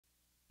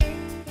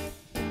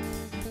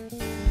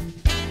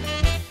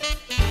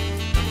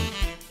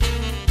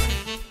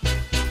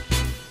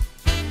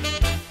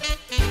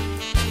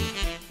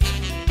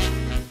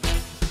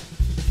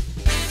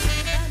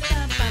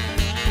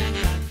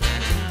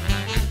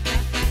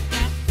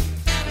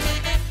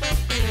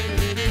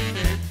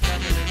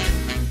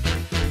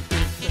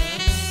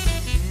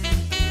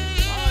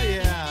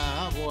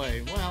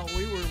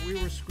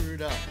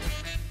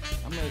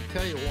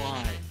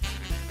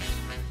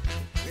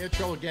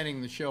trouble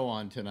getting the show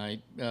on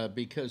tonight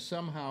because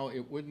somehow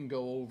it wouldn't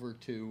go over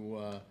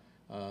to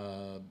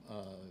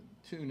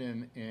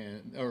TuneIn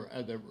and or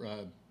the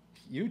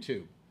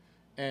YouTube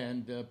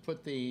and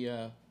put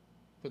the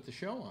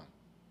show on.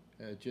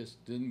 It just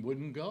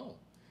wouldn't go,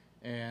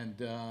 and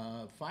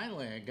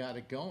finally I got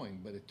it going,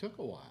 but it took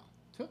a while.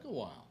 Took a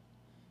while,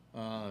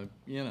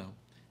 you know.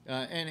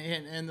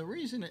 And the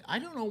reason, I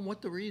don't know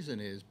what the reason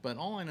is, but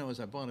all I know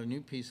is I bought a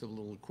new piece of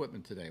little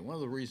equipment today. One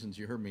of the reasons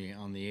you heard me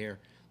on the air,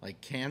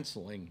 like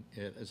canceling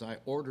it, is I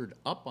ordered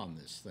up on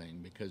this thing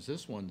because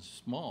this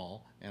one's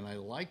small and I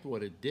liked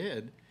what it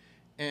did,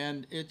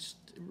 and it's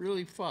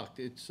really fucked.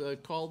 It's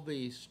called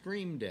the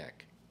Stream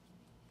Deck.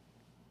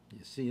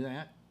 You see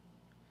that?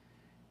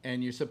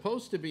 And you're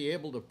supposed to be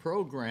able to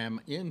program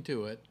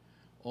into it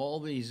all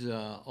these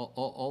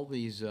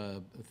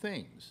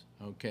things,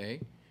 okay?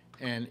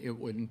 And it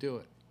wouldn't do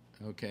it,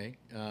 okay?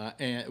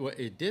 And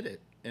it did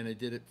it, and it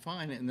did it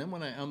fine. And then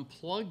when I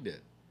unplugged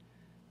it,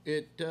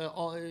 it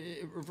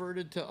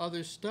reverted to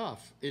other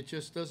stuff. It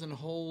just doesn't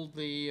hold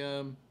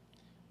the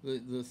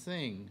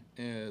thing,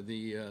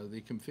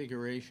 the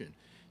configuration.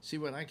 See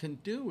what I can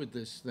do with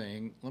this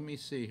thing. Let me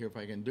see here if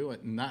I can do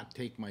it and not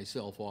take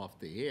myself off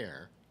the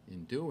air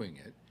in doing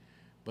it.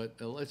 But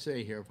let's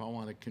say here if I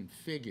want to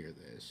configure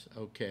this,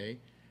 okay?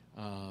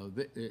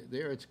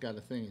 There it's got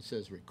a thing that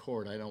says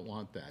record. I don't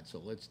want that,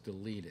 so let's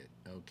delete it,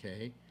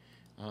 okay?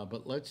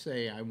 But let's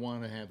say I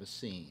want to have a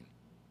scene,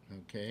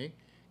 okay?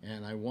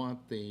 And I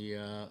want the,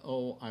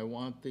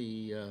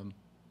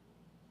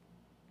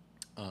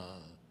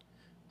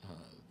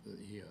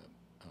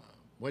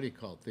 what do you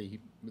call it?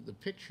 The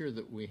picture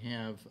that we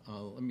have,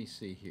 let me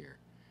see here.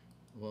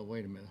 Well,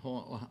 wait a minute.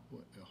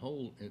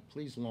 Hold it.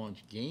 Please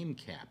launch game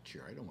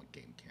capture. I don't want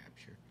game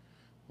capture.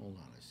 Hold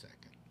on a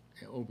second.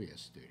 OBS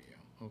Studio.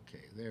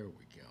 Okay, there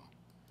we go.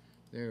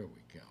 There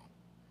we go.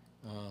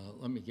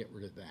 Let me get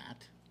rid of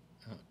that.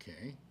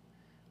 Okay.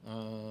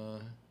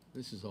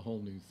 This is a whole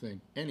new thing.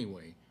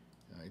 Anyway,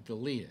 I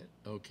delete it.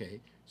 Okay.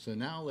 So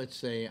now let's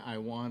say I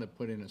want to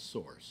put in a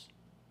source.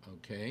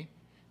 Okay.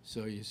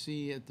 So you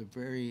see at the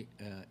very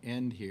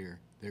end here,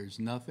 there's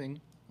nothing.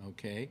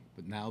 Okay.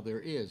 But now there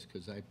is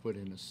because I put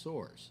in a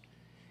source.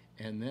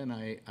 And then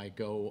I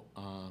go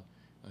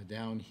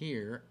down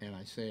here and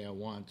I say I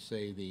want,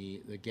 say,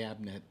 the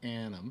GabNet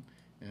Anim.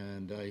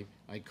 And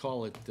I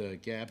call it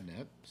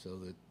GabNet so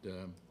that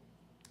the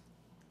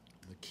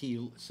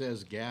key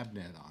says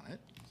GabNet on it.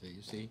 So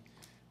you see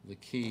the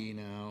key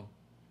now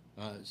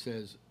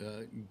says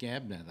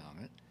GabNet on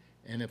it.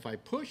 And if I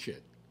push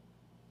it,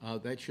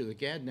 that should, the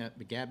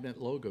GabNet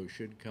logo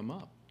should come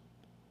up.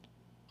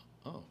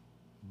 Oh,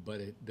 but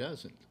it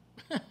doesn't.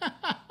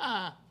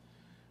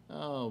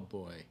 Oh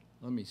boy.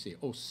 Let me see.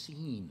 Oh,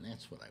 scene.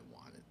 That's what I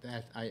wanted.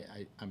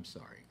 I'm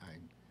sorry.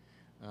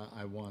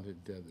 I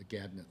wanted the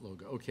GabNet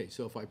logo. Okay,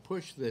 so if I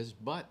push this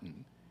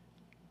button,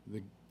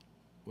 the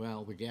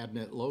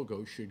GabNet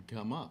logo should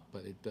come up,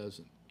 but it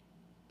doesn't.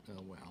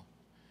 Well,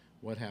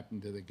 what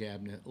happened to the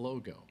GabNet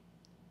logo?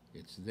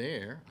 It's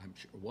there. I'm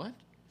sure. What?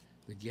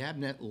 The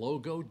GabNet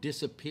logo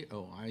disappeared.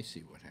 Oh, I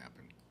see what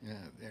happened.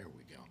 Yeah, there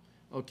we go.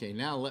 Okay,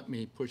 now let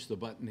me push the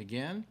button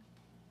again.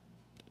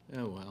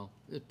 Oh, well,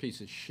 this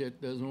piece of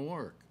shit doesn't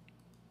work.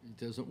 It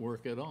doesn't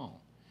work at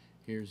all.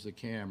 Here's the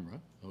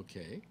camera.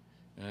 Okay.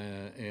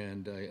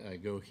 And I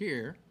go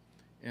here,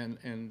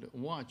 and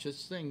watch.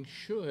 This thing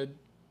should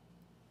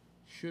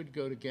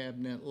go to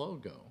GabNet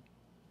logo,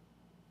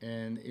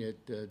 and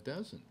it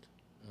doesn't.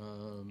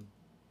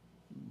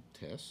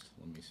 Test.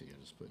 Let me see. I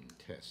just put in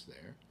test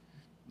there.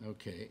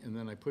 Okay, and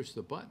then I push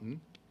the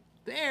button.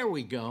 There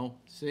we go.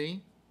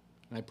 See?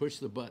 And I push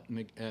the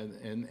button,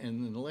 and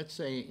then let's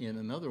say in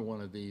another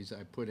one of these,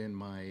 I put in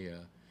my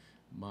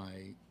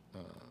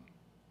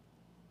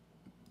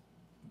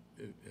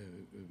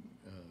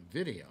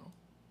video.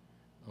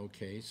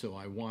 Okay, so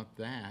I want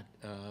that.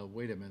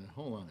 Wait a minute,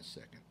 hold on a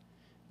second.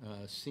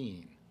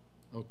 Scene.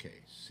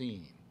 Okay,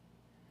 scene.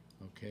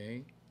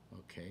 Okay,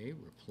 okay,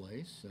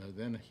 replace.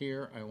 Then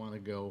here I want to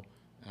go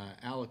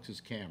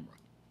Alex's camera.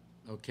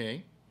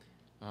 Okay,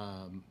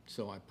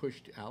 so I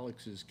pushed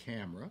Alex's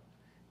camera,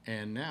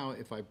 and now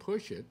if I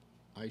push it,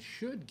 I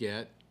should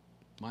get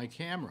my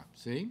camera.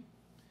 See?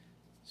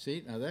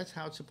 See, now that's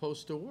how it's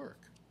supposed to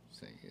work.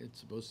 See, it's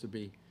supposed to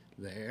be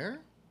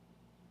there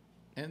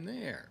and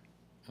there,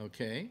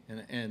 okay?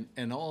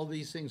 And all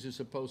these things are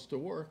supposed to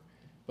work,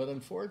 but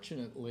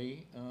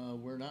unfortunately,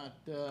 we're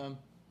not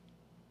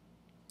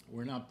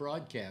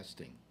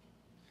broadcasting,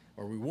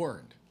 or we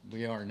weren't.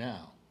 We are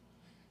now.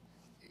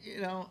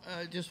 You know,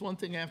 just one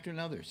thing after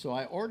another. So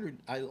I ordered.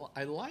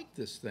 I liked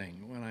this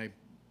thing when I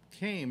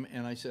came,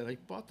 and I said I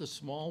bought the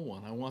small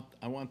one. I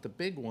want the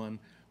big one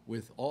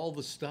with all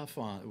the stuff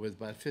on,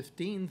 with about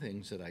 15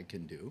 things that I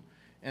can do,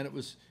 and it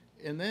was.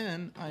 And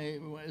then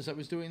as I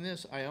was doing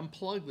this, I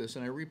unplugged this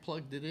and I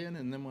replugged it in,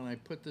 and then when I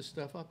put this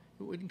stuff up,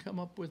 it wouldn't come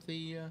up with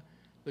the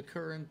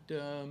current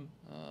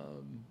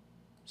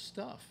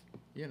stuff,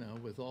 you know,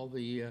 with all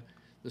the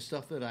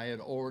stuff that I had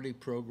already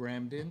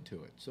programmed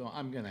into it. So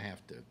I'm going to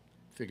have to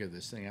figure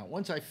this thing out.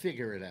 Once I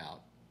figure it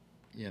out,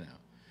 you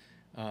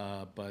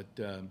know. But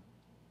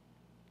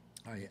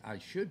I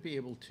should be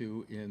able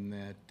to, in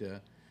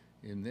that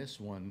in this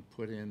one,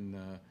 put in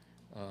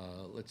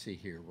let's see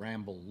here,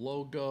 Ramble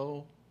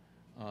logo,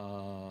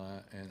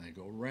 and I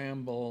go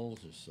Ramble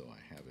just so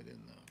I have it in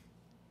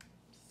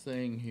the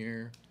thing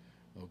here.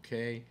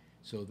 Okay,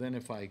 so then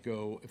if I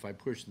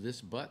push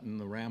this button,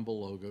 the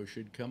Ramble logo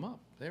should come up.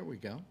 There we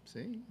go. See,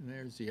 and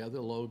there's the other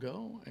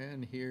logo,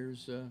 and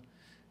here's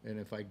and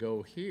if I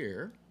go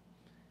here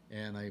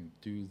and I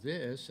do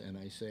this and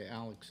I say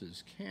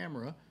Alex's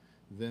camera,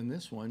 then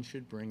this one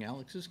should bring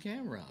Alex's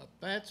camera up.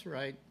 That's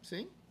right.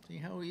 See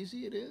how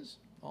easy it is,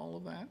 all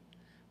of that?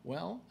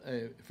 Well,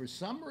 for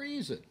some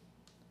reason,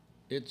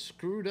 it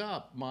screwed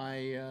up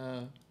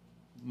my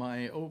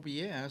my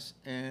OBS,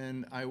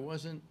 and it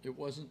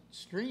wasn't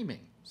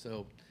streaming.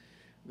 So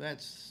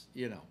that's,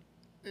 you know,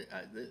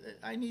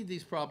 I need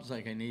these problems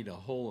like I need a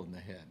hole in the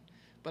head.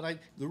 But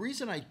the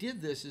reason I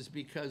did this is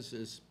because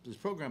this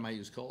program I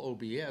use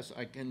called OBS,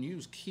 I can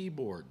use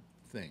keyboard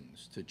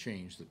things to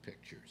change the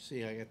picture.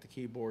 See, I got the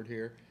keyboard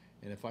here,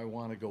 and if I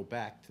want to go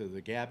back to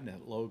the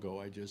Gabnet logo,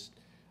 I just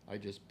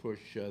push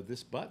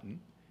this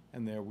button,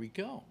 and there we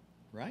go,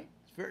 right?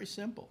 It's very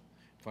simple.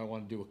 If I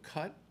want to do a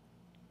cut,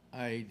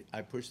 I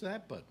push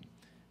that button.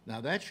 Now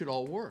that should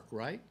all work,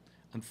 right?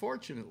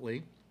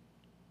 Unfortunately,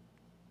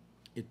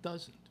 it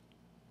doesn't.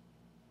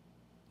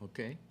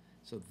 Okay?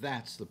 So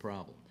that's the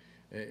problem.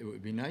 It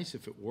would be nice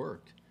if it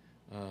worked,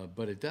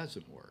 but it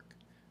doesn't work.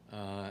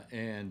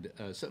 And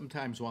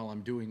sometimes while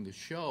I'm doing the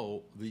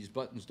show, these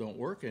buttons don't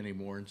work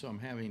anymore, and so I'm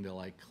having to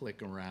like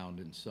click around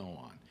and so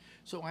on.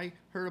 So I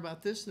heard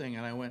about this thing,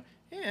 and I went,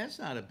 "Hey, that's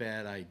not a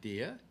bad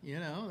idea. You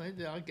know,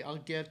 I'll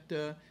get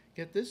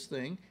this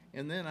thing,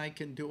 and then I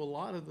can do a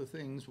lot of the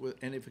things with.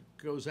 And if it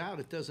goes out,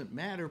 it doesn't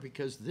matter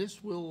because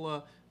this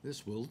will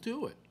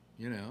do it.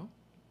 You know,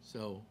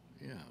 so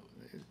yeah."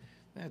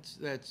 That's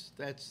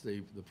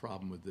the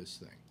problem with this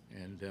thing.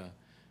 And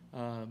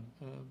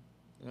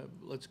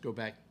let's go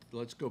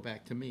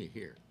back to me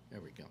here.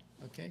 There we go.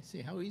 Okay,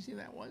 see how easy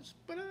that was?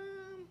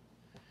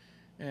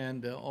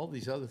 And all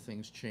these other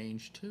things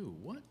change too.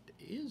 What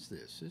is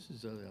this? This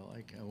is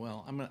like,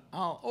 well,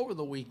 I'll over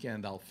the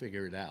weekend I'll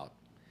figure it out,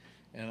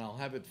 and I'll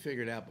have it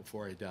figured out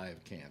before I die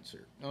of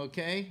cancer.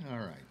 Okay, all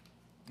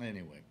right.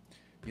 Anyway,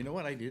 you know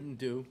what I didn't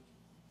do?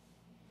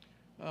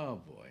 Oh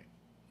boy.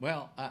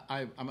 Well,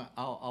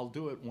 I'll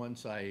do it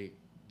once I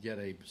get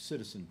a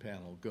citizen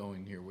panel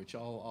going here, which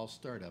I'll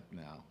start up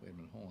now. Wait a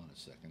minute, hold on a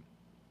second.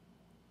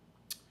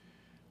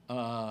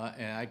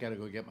 And I got to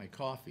go get my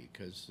coffee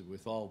because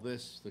with all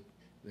this,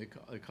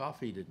 the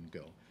coffee didn't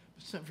go.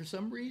 But for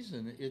some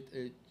reason,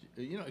 it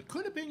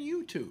could have been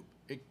YouTube.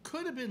 It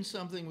could have been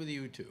something with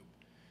YouTube,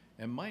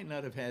 and might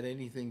not have had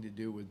anything to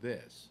do with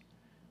this.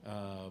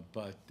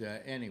 But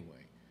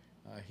anyway,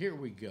 here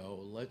we go.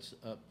 Let's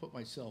put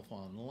myself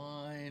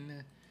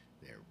online.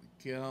 There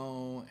we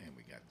go, and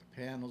we got the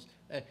panels.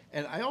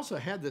 And I also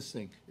had this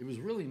thing. It was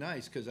really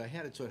nice because I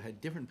had it so it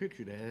had different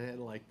pictures. It had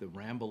like the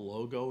Ramble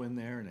logo in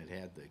there, and it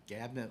had the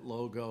Gabnet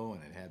logo,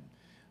 and it had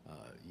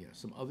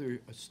some other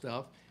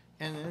stuff.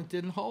 And then it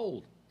didn't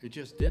hold. It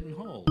just didn't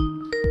hold.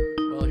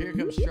 Well, here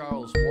comes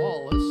Charles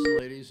Wallace,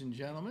 ladies and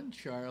gentlemen.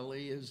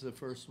 Charlie is the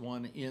first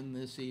one in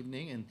this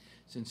evening, and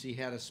since he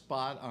had a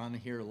spot on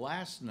here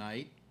last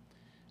night,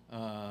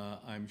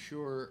 I'm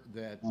sure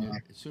that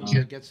as soon as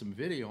I get some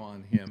video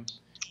on him,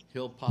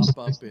 he'll pop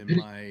up in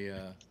my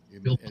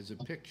as a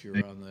picture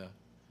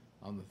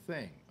on the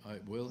thing.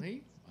 Will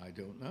he? I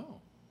don't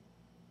know.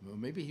 Well,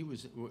 maybe he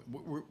was.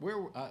 Where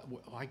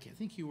I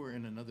think you were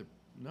in another.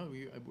 No,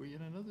 were you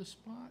in another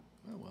spot?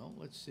 Oh, well,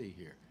 let's see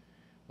here.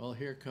 Well,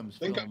 here comes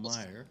Phil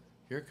Meyer.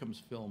 Here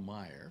comes Phil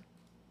Meyer.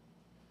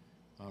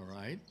 All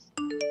right.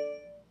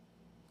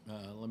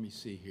 Let me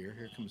see here.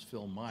 Here comes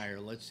Phil Meyer.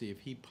 Let's see if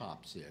he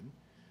pops in.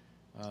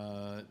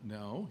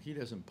 No, he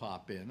doesn't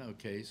pop in.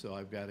 Okay, so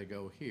I've got to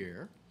go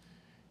here,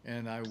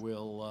 and I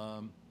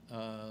will.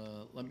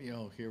 Let me.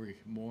 Oh, here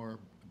more.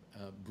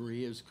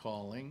 Bree is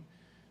calling.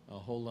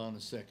 Hold on a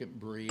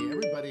second, Bree.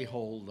 Everybody,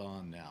 hold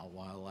on now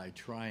while I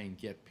try and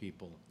get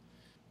people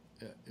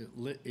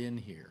in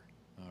here.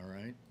 All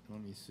right.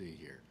 Let me see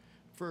here.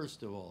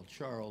 First of all,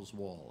 Charles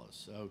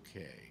Wallace.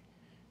 Okay.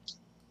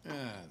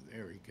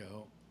 There we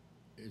go.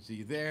 Is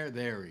he there?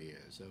 There he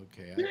is.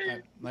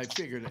 Okay. I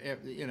figured,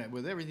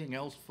 with everything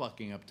else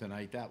fucking up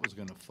tonight, that was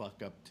going to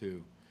fuck up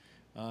too.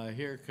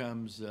 Here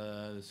comes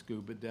the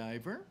scuba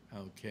diver.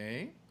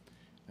 Okay.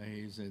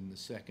 He's in the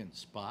second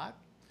spot.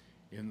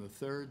 In the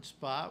third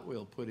spot,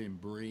 we'll put in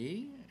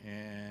Bree.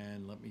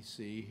 And let me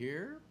see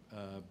here.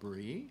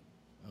 Bree.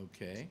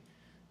 Okay.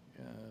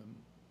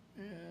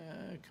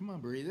 Come on,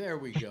 Bree. There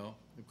we go.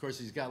 Of course,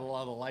 he's got a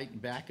lot of light in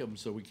back of him,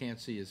 so we can't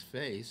see his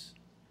face.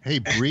 Hey,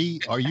 Bree,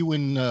 are you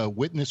in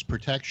witness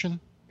protection?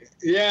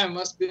 Yeah, it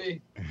must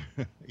be.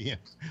 Yeah,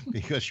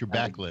 because you're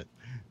backlit.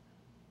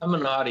 I'm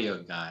an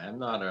audio guy. I'm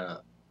not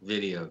a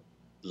video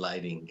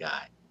lighting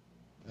guy.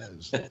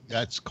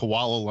 That's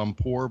Kuala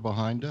Lumpur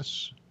behind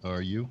us.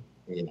 Are you?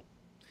 Yeah.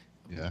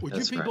 Yeah. Would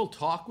you people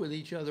talk with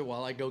each other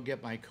while I go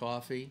get my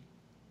coffee?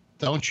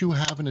 Don't you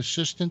have an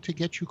assistant to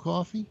get you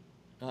coffee?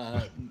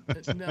 No,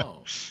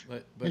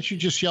 but Can't you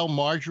just yell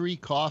Marjorie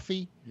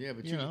coffee? yeah,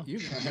 but you know. you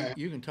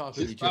can talk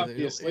with She's each other.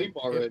 probably asleep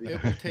already.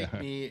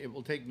 It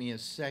will take me a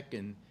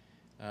second.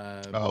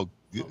 Oh,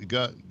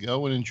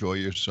 go and enjoy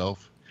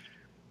yourself.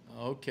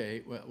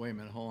 Okay, well, wait a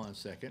minute. Hold on a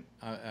second.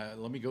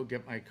 Let me go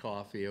get my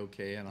coffee,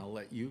 okay, and I'll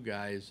let you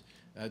guys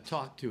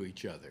talk to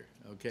each other,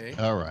 okay?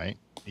 All right.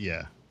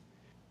 Yeah.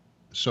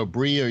 So,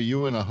 Bree, are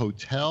you in a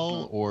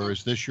hotel or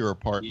is this your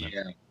apartment?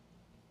 Yeah.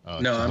 Oh,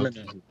 No, it's a I'm in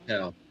hotel. a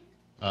hotel.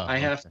 Oh, I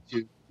have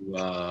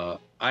okay.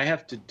 I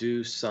have to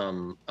do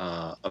some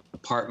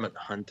apartment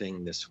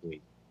hunting this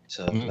week.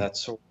 So Mm.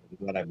 that's sort of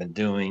what I've been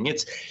doing.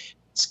 It's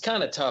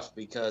kind of tough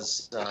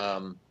because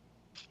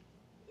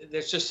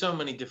there's just so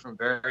many different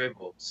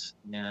variables,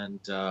 and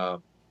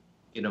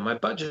my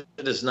budget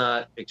is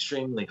not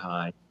extremely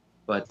high,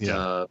 but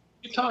Yeah.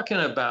 you're talking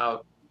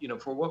about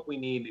for what we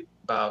need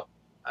about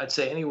I'd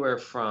say anywhere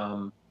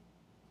from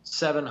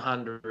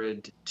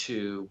 $700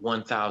 to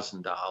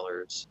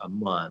 $1,000 a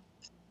month.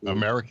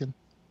 American?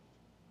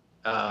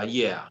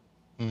 Yeah.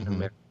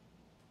 Mm-hmm.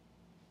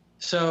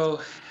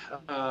 So,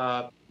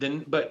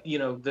 then, but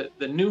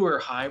the newer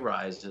high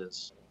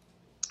rises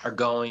are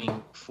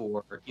going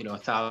for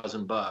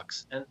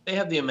 $1,000, and they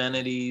have the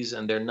amenities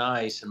and they're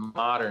nice and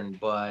modern,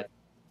 but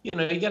you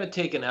got to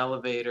take an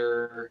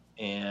elevator,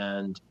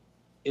 and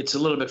it's a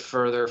little bit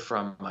further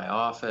from my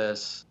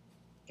office,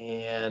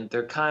 and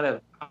they're kind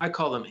of I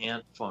call them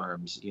ant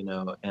farms,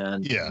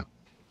 and Yeah.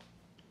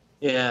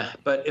 yeah,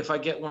 but if I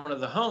get one of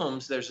the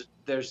homes,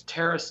 there's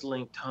terrace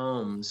linked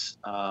homes.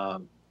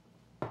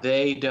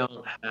 They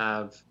don't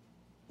have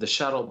the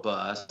shuttle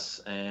bus,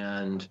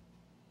 and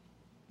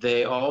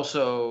they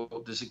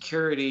also the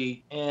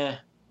security.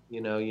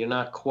 You're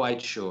not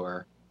quite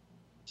sure.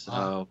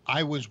 So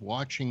I was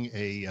watching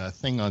a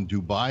thing on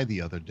Dubai the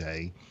other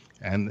day,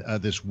 and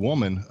this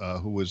woman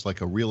who was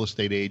like a real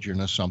estate agent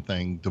or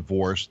something,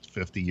 divorced,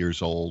 50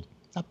 years old,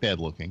 not bad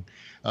looking.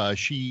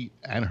 She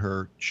and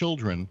her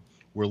children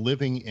were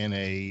living in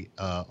a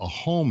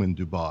home in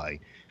Dubai,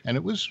 and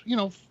it was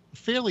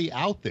fairly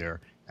out there.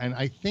 And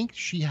I think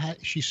she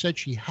said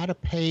she had to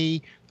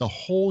pay the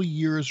whole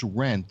year's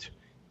rent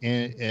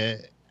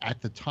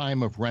at the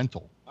time of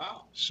rental.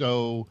 Wow.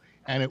 So,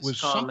 and it was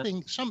It's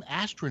common. some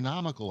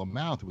astronomical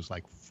amount. It was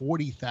like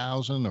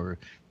 40,000 or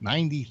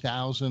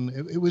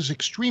 90,000. It was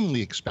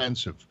extremely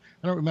expensive.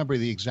 I don't remember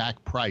the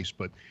exact price,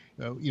 but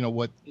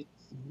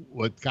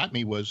what got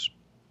me was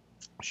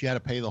she had to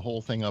pay the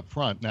whole thing up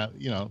front. Now,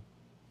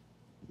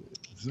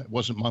 it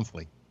wasn't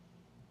monthly.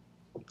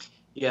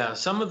 Yeah,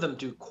 some of them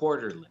do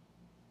quarterly,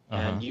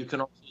 Uh-huh. and you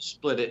can also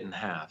split it in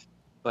half.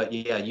 But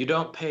yeah, you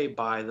don't pay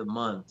by the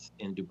month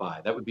in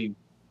Dubai. That would be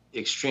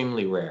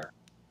extremely rare.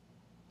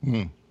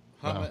 Hmm.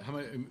 How Wow.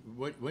 much?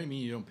 What do you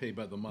mean you don't pay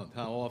by the month?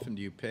 How often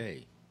do you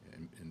pay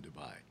in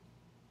Dubai?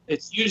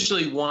 It's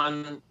usually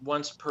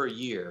once per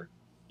year.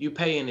 You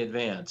pay in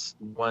advance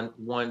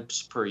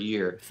once per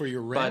year. For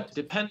your But rent?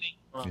 depending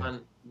Yeah.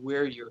 on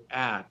where you're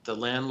at, the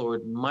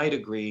landlord might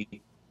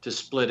agree to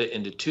split it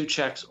into 2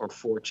 checks or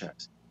 4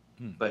 checks.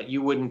 But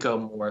you wouldn't go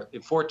more.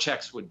 4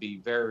 checks would be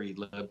very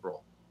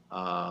liberal,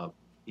 for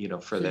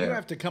So you there.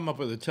 have to come up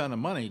with a ton of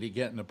money to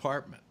get an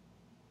apartment.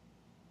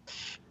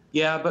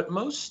 Yeah, but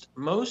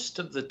most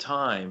of the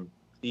time,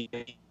 the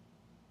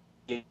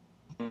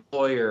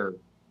employer,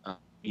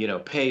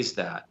 pays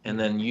that, and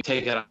then you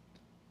take it out of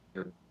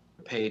your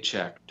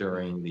paycheck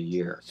during the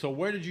year. So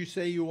where did you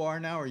say you are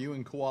now? Are you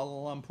in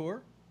Kuala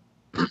Lumpur?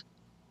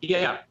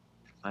 Yeah,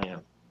 I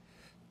am.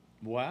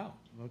 Wow.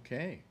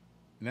 Okay.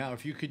 Now,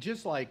 if you could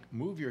just like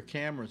move your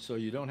camera so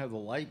you don't have the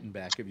light in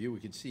back of you, we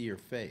could see your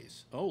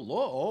face. Oh,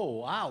 oh,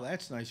 wow,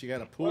 that's nice. You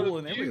got a pool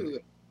and everything. view.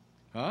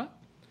 Huh?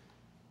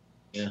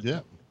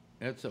 Yeah.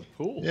 That's a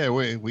pool. Yeah,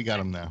 we got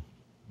them now.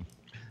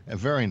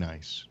 Very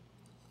nice.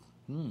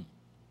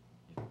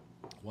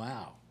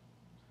 Wow.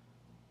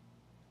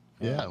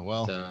 Yeah,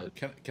 well, So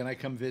Can I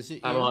come visit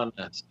you? I'm on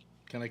this.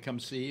 Can I come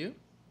see you?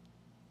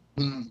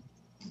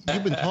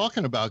 you've been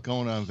talking about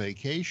going on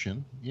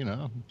vacation,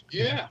 Yeah.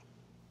 Yeah.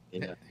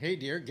 Hey,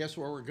 dear, guess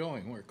where we're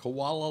going? We're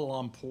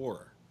Kuala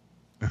Lumpur.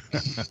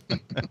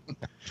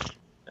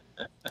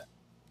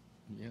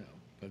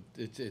 But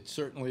it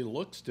certainly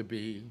looks to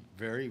be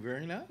very,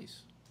 very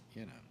nice.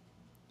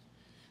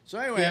 So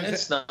anyway, Yeah,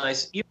 it's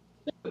nice.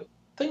 The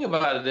thing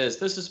about it is,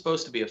 this is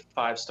supposed to be a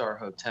 5-star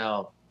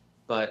hotel,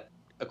 but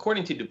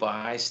according to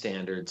Dubai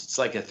standards, it's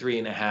like a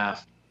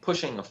 3.5,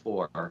 pushing a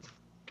 4.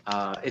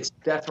 It's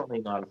definitely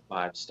not a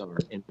 5-star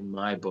in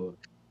my book.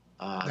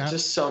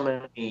 Just so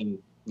many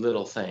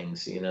little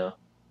things, Yeah.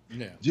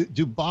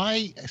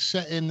 Dubai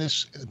said in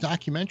this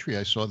documentary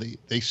I saw,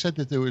 they said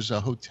that there was a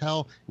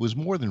hotel. It was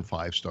more than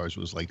 5 stars. It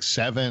was like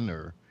 7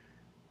 or.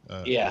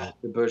 Yeah,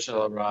 the Burj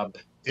Al Arab.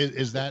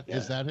 Is that Yeah.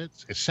 is that it?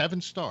 It's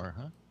 7-star,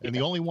 huh? And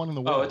the only one in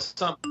the Oh, world.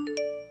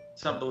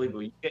 it's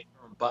unbelievable. You get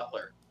your own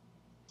butler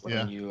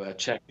when you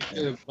check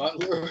in. A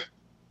butler.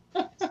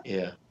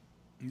 Yeah,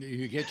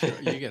 You get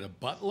a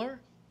butler?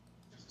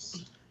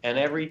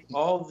 and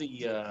all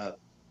the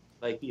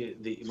Like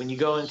when you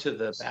go into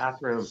the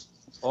bathroom,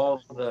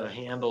 all the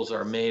handles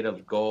are made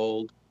of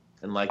gold,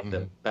 and like the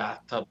Mhm.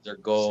 bathtubs are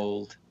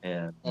gold,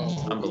 and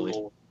Oh,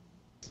 unbelievable.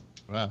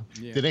 Wow.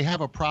 Yeah. Do they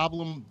have a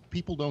problem?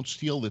 People don't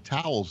steal the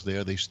towels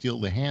there; they steal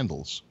the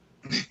handles.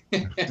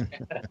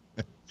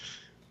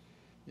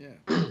 Yeah.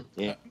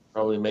 Yeah,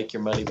 probably make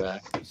your money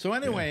back. So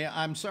anyway,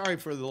 I'm sorry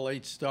for the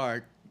late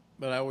start,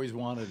 but I always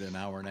wanted an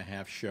hour and a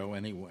half show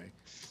anyway.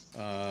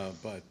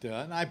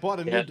 And I bought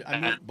a new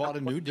Yeah, bought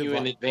a new you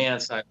in device.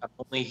 advance. I'm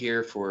only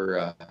here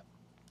for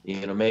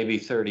maybe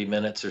 30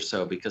 minutes or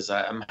so because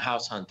I'm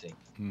house hunting.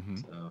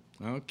 So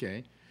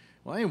Okay.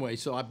 Well, anyway,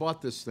 so I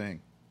bought this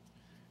thing,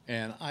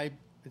 and I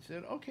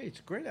said, okay, it's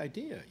a great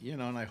idea,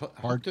 and I Hard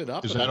hooked it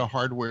up, is and that a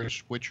hardware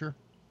switcher?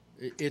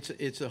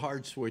 it's a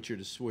hard switcher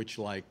to switch,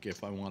 like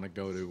if I want to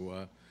go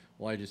to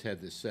well, I just had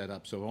this set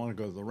up, so if I want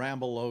to go to the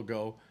Ramble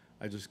logo,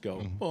 I just go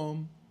Mhm.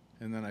 boom,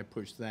 and then I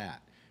push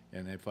that,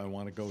 and if I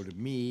want to go to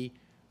me,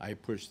 I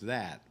push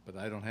that, but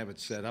I don't have it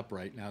set up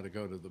right now to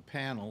go to the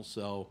panel,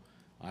 so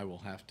I will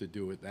have to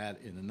do it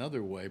that in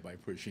another way by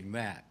pushing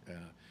that.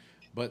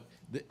 But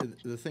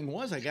the thing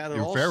was, I got it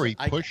You're all. very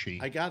I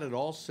pushy. got it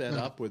all set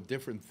up with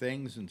different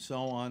things and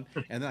so on,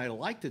 and then I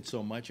liked it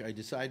so much, I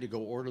decided to go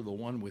order the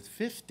one with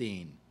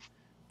 15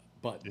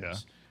 Yeah.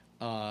 buttons.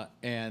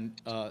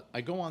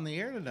 I go on the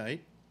air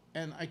tonight,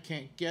 and I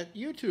can't get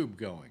YouTube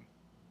going.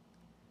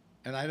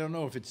 And I don't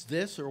know if it's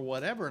this or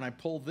whatever. And I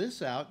pull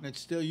this out, and it's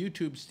still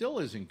YouTube still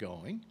isn't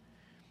going.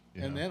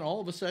 And Yeah. then all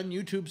of a sudden,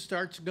 YouTube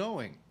starts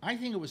going. I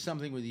think it was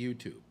something with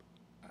YouTube.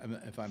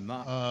 If I'm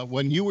not,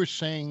 When you were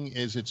saying,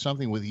 is it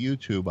something with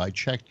YouTube? I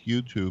checked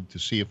YouTube to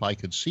see if I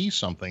could see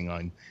something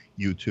on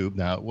YouTube.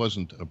 Now, it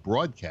wasn't a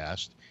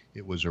broadcast,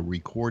 it was a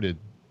recorded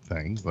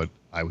thing, but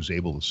I was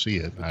able to see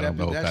it. but I don't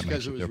know if that's that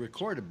makes because a it was difference.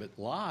 recorded. But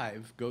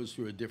live goes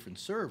through a different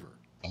server.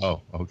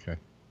 Oh, okay.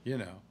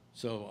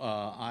 So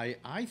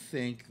I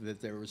think that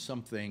there was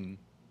something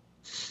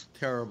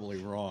terribly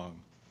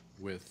wrong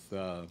with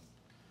there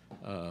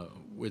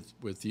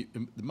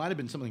might have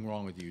been something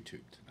wrong with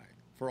YouTube tonight.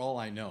 For all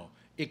I know,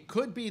 it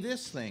could be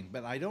this thing,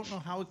 but I don't know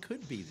how it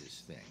could be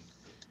this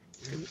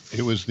thing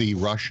It was the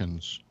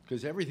Russians.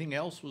 because everything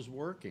else was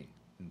working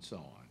and so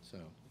on. So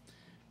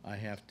I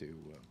have to.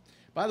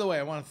 By the way,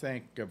 I want to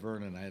thank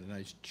Vernon. I had a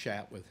nice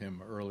chat with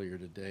him earlier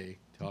today,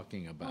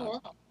 talking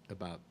about wow.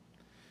 about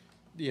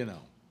you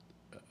know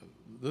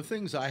the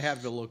things I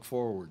have to look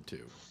forward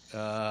to.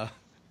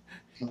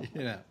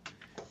 You know.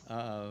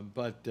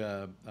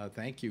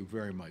 Thank you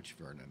very much,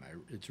 Vernon.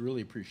 It's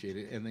really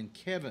appreciated. And then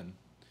Kevin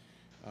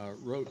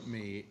wrote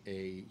me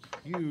a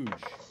huge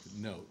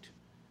note.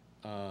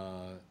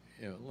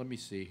 Let me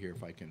see here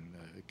if I can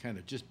kind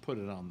of just put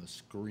it on the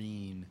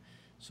screen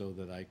so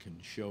that I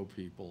can show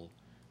people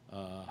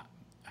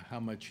how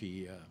much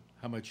he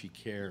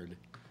cared.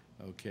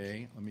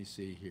 Okay, let me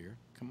see here.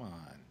 Come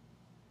on.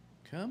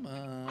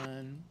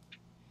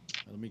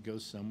 Let me go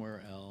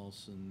somewhere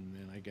else, and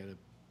then I got to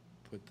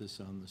put this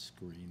on the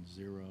screen,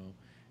 0,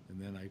 and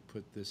then I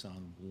put this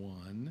on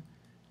 1,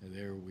 and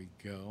there we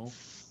go.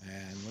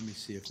 And let me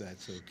see if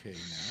that's okay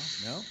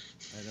now. No,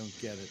 I don't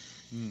get it.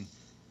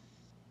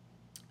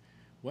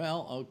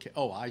 Well, okay.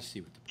 Oh, I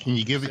see what the Can problem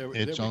you give is. it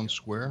There its we own go.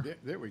 square?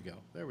 There we go.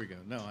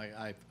 No,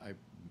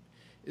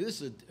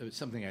 this is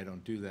something I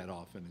don't do that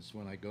often. Is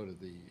when I go to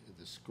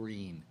the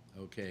screen.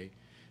 Okay,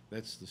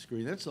 that's the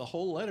screen. That's the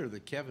whole letter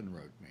that Kevin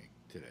wrote me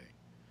today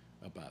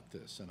about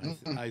this, and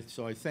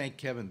I thank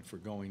Kevin for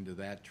going to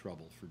that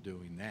trouble for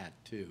doing that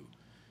too.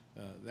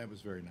 That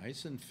was very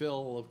nice. And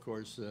Phil, of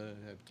course,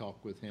 have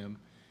talked with him,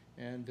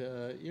 and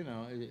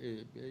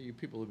you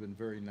people have been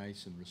very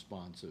nice and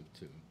responsive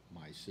to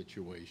my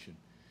situation.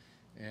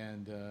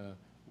 And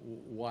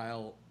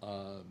while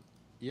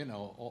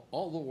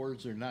all the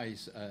words are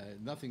nice,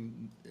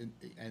 nothing,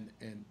 and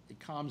it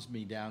calms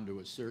me down to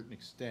a certain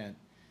extent.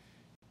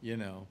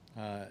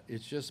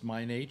 It's just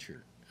my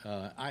nature.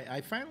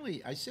 I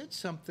finally said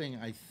something,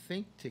 I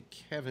think, to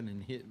Kevin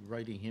in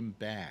writing him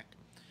back,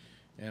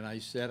 and I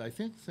said, I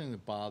think the thing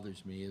that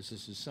bothers me is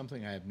this is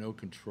something I have no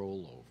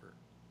control over,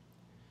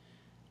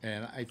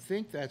 and I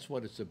think that's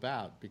what it's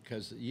about,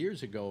 because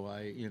years ago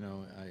I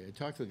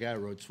talked to the guy who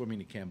wrote Swimming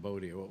to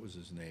Cambodia. What was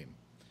his name?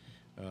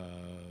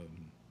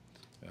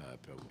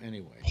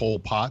 Anyway, Pol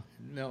Pot?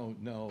 no,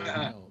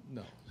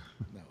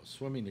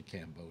 Swimming to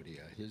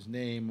Cambodia. His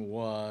name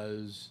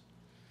was.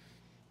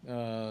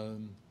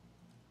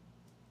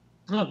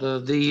 No,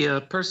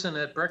 the person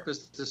at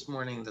breakfast this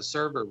morning, the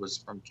server was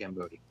from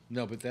Cambodia.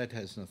 No, but that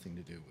has nothing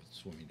to do with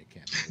Swimming to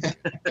Cambodia.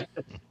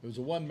 It was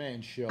a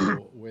one-man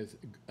show with,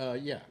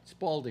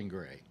 Spalding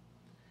Gray.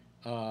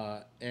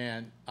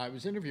 And I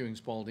was interviewing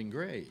Spalding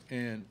Gray,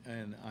 and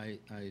I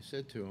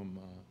said to him,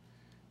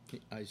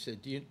 I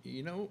said, do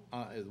you know,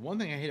 one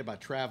thing I hate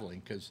about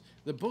traveling, because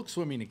the book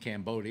Swimming to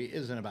Cambodia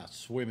isn't about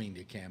swimming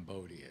to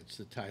Cambodia. It's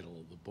the title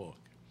of the book.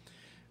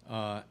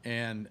 I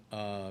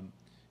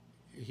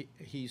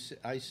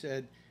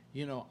said,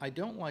 I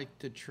don't like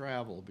to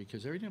travel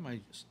because every time I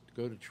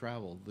go to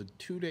travel, the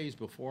 2 days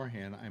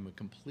beforehand, I'm a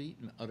complete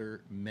and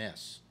utter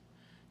mess.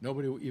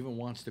 Nobody even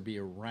wants to be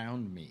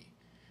around me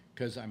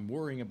because I'm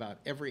worrying about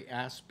every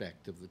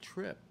aspect of the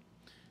trip.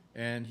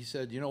 And he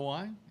said, you know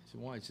why? I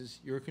said, why? He says,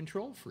 you're a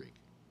control freak.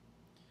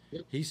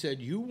 Yep. He said,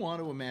 you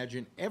want to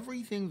imagine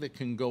everything that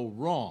can go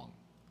wrong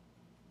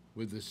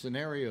with the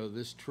scenario of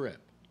this trip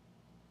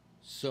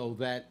so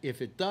that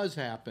if it does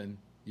happen,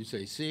 you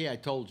say, see, I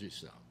told you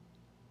so.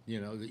 You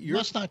know, that He you're.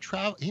 must not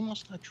travel. He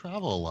must not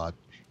travel a lot.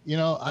 You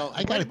know, Oh,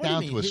 I got it what do you down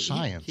mean? to a He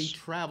science.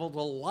 traveled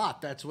a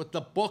lot. That's what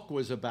the book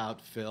was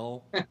about,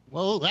 Phil.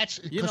 Well, that's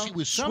You because know, he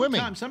was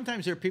swimming.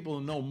 sometimes there are people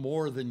who know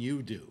more than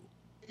you do.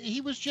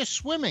 He was just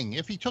swimming.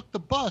 If he took the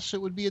bus,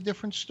 it would be a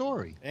different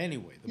story.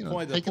 Anyway, You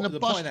know, taking a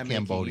bus point to I'm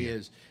making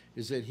Cambodia.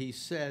 is that he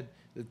said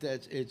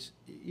it's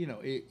you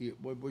know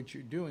what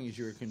you're doing is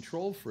you're a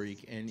control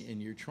freak and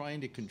you're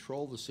trying to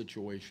control the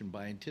situation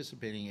by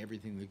anticipating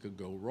everything that could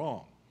go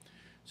wrong.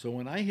 So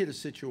when I hit a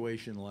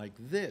situation like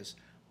this,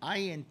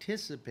 I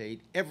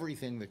anticipate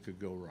everything that could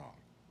go wrong.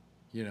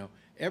 You know,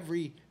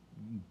 every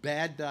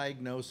bad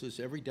diagnosis,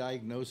 every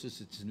diagnosis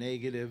that's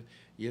negative,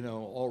 you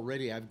know,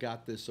 already I've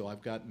got this, so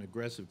I've got an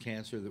aggressive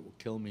cancer that will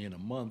kill me in a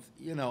month.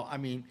 You know, I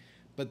mean,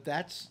 but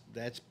that's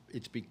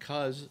it's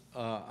because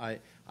I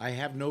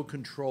have no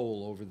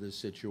control over this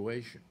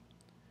situation.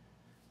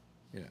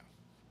 You know.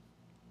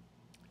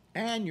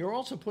 And you're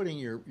also putting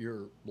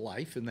your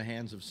life in the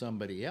hands of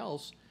somebody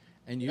else,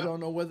 and you Yep. don't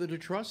know whether to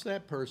trust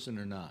that person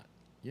or not.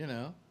 You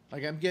know,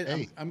 like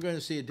Hey, I'm going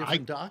to see a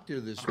different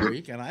doctor this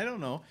week, and I don't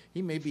know.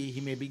 He may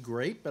be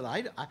great, but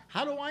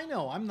how do I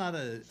know? I'm not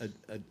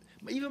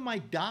even my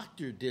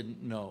doctor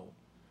didn't know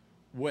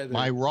whether.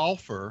 My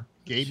Rolfer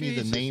gave me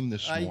the Jesus, name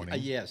this morning.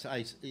 yes,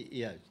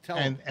 yeah. Tell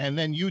and him. and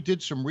then you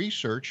did some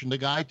research, and the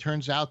guy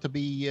turns out to be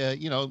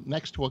you know,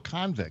 next to a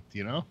convict.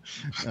 You know,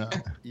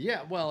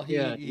 Yeah, well,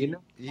 Yeah, you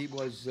know.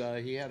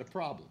 he had a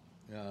problem,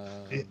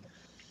 It-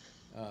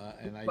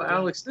 and I Well, don't.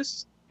 Alex,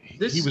 this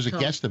he was a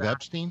comes guest of back.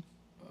 Epstein.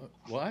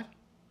 What?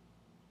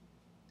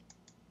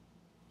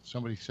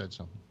 Somebody said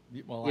something.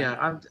 Well,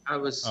 Yeah, I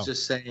was Oh.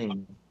 just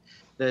saying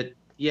that,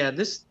 yeah,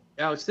 this,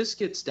 Alex, this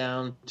gets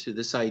down to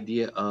this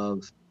idea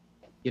of,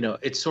 you know,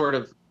 it's sort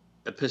of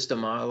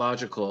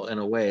epistemological in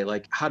a way.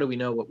 Like, how do we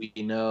know what we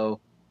know,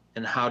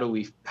 and how do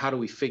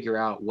we figure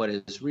out what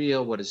is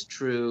real, what is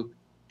true,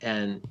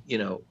 and you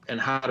know, and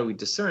how do we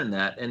discern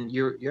that? And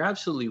you're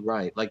absolutely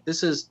right. Like,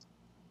 this is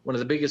one of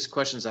the biggest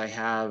questions I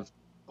have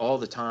all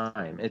the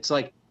time. It's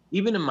like,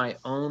 even in my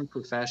own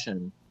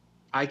profession,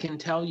 I can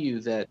tell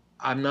you that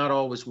I'm not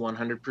always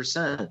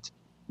 100%.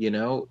 You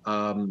know,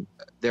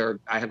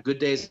 I have good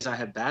days, I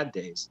have bad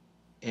days,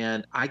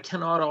 and I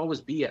cannot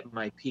always be at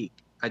my peak.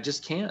 I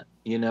just can't.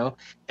 You know,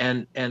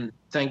 and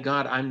thank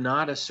God I'm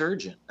not a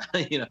surgeon.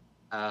 You know,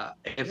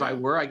 if I yeah.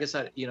 were, I guess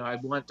I'd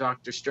want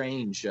Doctor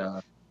Strange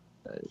to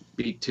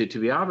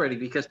be operating,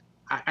 because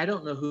I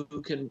don't know who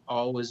can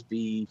always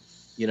be,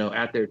 you know,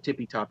 at their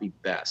tippy toppy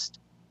best.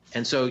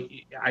 And so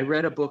I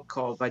read a book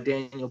called by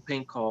Daniel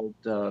Pink called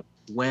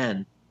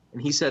When,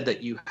 and he said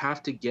that you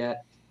have to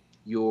get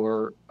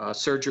your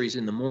surgeries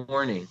in the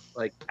morning,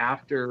 like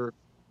after,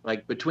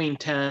 like between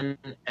 10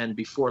 and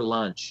before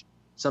lunch,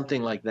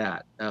 something like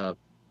that.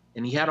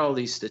 And he had all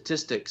these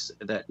statistics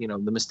that, you know,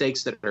 the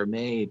mistakes that are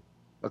made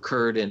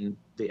occurred in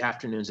the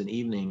afternoons and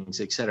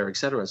evenings, et cetera, et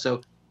cetera.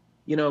 So,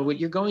 you know, what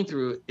you're going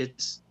through,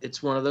 it's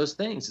one of those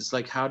things. It's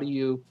like, how do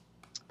you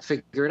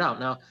figure it out?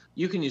 Now,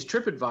 you can use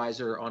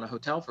TripAdvisor on a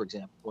hotel, for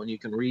example, and you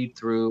can read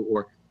through,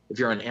 or if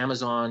you're on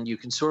Amazon, you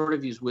can sort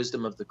of use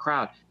wisdom of the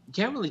crowd. You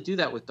can't really do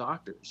that with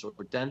doctors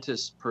or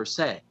dentists per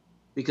se,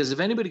 because if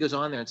anybody goes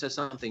on there and says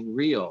something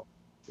real,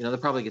 you know, they'll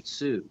probably get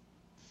sued.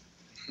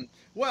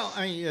 Well,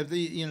 I mean,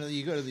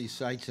 you go to these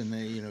sites and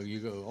you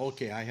go,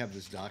 okay, I have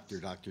this doctor,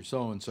 Doctor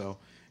So and So,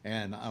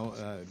 and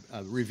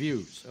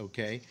reviews,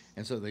 okay,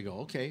 and so they go,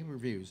 okay,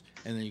 reviews,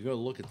 and then you go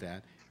look at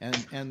that,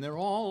 and they're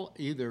all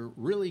either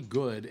really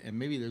good, and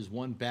maybe there's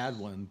one bad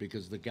one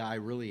because the guy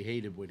really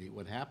hated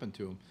what happened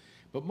to him,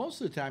 but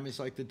most of the time it's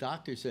like the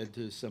doctor said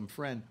to some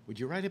friend, "Would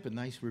you write up a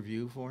nice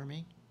review for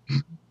me?"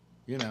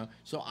 You know,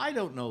 so I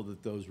don't know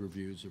that those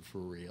reviews are for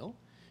real.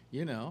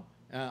 You know,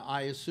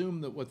 I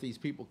assume that what these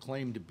people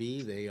claim to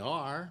be, they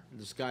are.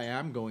 This guy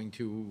I'm going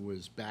to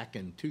was back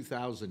in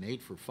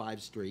 2008 for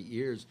 5 straight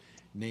years,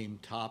 named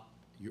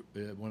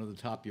one of the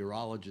top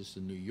urologists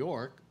in New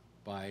York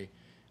by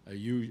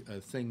a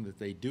thing that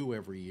they do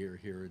every year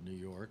here in New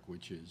York,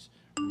 which is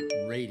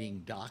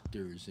rating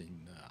doctors in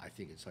I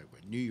think it's like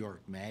what, New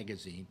York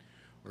Magazine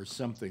or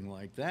something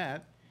like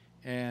that.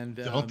 And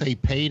Don't they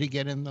pay to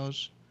get in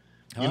those?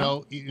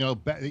 huh?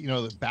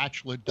 The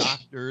bachelor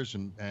doctors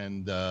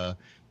and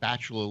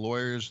bachelor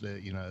lawyers.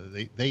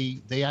 That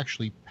they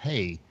actually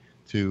pay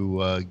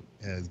to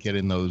get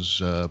in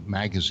those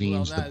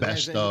magazines. Well, The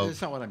best that's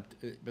of. not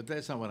what but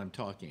that's not what I'm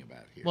talking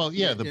about here. Well,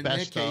 yeah, the in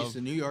best that case, of.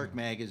 the New York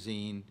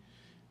Magazine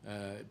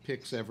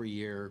picks every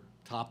year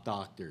top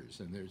doctors,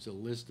 and there's a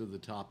list of the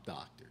top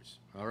doctors.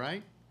 All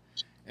right,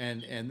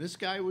 and this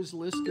guy was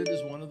listed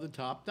as one of the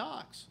top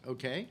docs.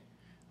 Okay,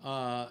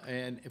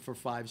 and for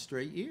 5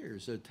 straight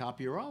years, a top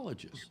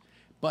urologist.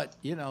 But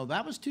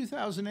that was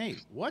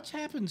 2008. What's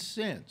happened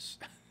since?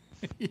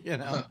 you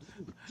know,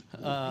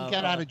 He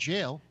got out of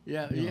jail.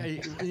 yeah,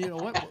 yeah.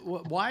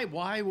 What?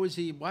 Why was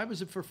he? Why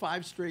was it for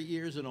 5 straight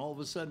years and all of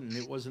a sudden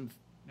it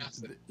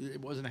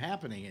wasn't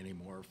happening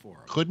anymore for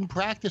him? Couldn't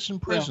practice in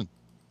prison.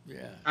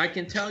 Yeah. I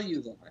can tell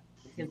you that.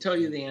 I can tell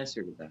you the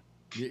answer to that.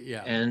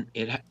 Yeah. And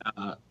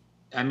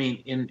I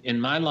mean, in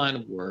my line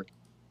of work,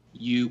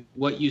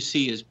 what you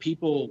see is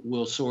people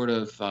will sort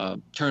of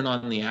turn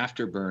on the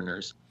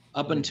afterburners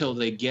up until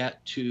they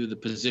get to the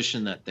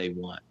position that they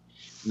want.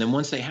 And then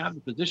once they have the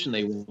position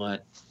they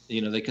want,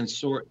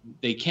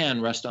 they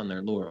can rest on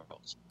their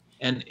laurels.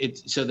 And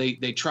so they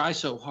try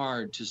so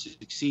hard to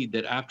succeed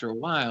that after a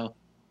while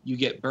you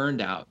get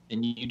burned out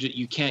and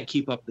you can't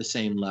keep up the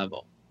same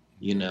level,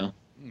 Yeah.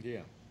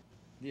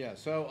 Yeah.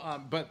 So,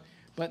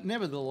 but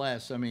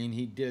nevertheless, I mean,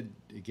 he did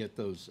get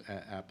those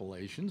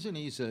appellations, and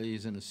he's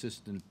an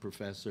assistant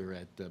professor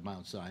at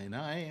Mount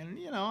Sinai, and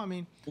I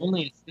mean,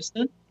 only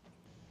assistant.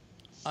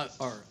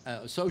 Or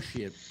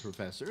associate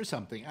professor or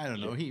something. I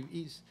don't know.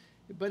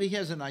 But he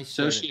has a nice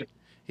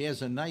he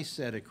has a nice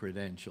set of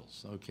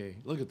credentials. Okay,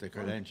 look at the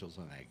credentials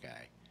on that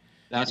guy.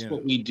 That's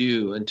what we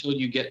do until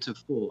you get to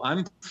full.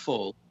 I'm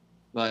full,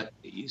 but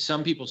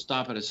some people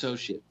stop at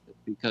associate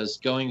because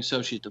going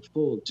associate to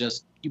full,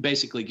 you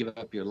basically give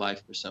up your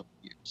life for some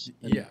years.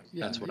 Yeah,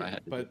 that's what I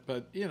had to do.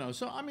 But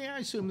so I mean, I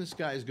assume this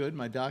guy's good.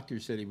 My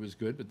doctor said he was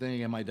good, but then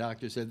again, my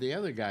doctor said the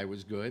other guy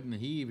was good, and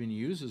he even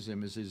uses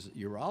him as his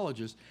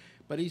urologist.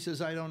 But he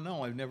says, I don't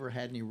know. I've never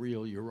had any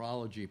real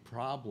urology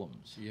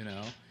problems,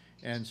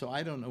 And so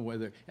I don't know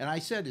whether. And I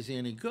said, is he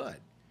any good?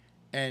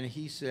 And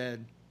he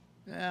said,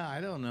 yeah,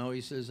 I don't know.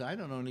 He says, I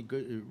don't know any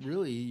good.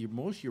 Really,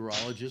 most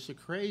urologists are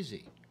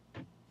crazy.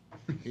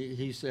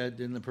 He said,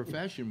 in the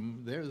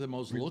profession, they're the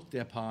most looked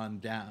upon,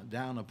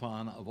 down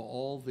upon of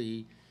all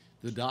the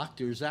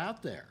doctors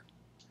out there.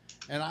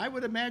 And I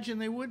would imagine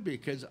they would be,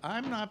 because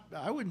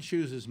I wouldn't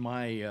choose as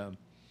my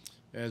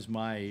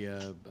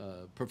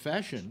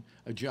profession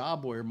a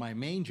job where my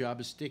main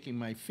job is sticking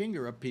my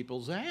finger up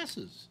people's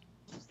asses.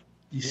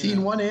 You've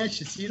seen one ass,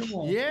 you've seen them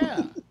all.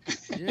 Yeah.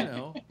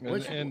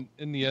 And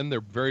in the end, they're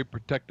very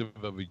protective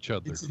of each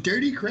other. It's a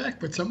dirty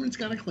crack, but someone's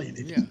got to clean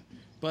it. Yeah.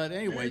 But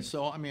anyway,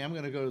 so I mean, I'm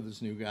going to go to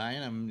this new guy,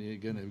 and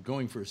I'm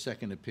going for a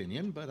second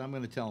opinion, but I'm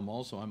going to tell him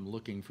also I'm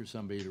looking for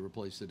somebody to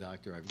replace the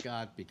doctor I've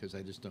got because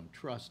I just don't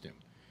trust him.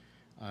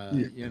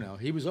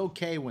 He was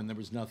okay when there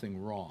was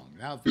nothing wrong.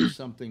 Now, if there's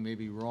something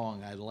maybe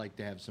wrong, I'd like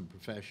to have some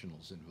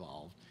professionals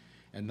involved,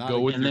 and not.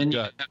 And then you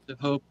have to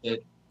hope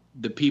that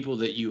the people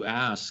that you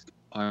ask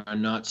are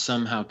not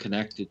somehow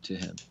connected to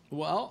him.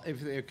 Well, if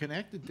they're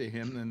connected to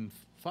him, then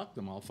fuck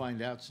them. I'll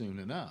find out soon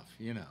enough,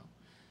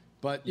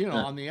 But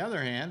on the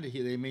other hand,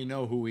 they may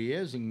know who he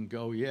is and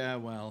go, yeah,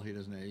 well, he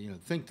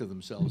doesn't, think to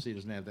themselves, he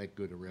doesn't have that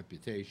good a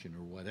reputation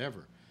or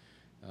whatever.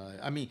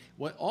 I mean,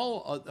 the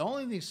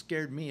only thing that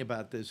scared me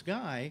about this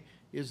guy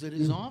is that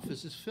his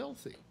office is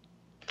filthy.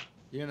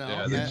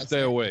 Yeah,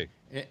 stay away.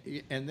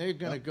 And they're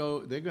gonna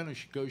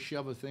go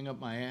shove a thing up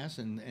my ass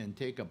and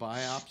take a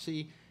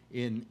biopsy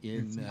in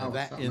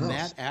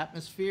that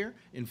atmosphere.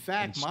 In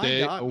fact,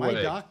 my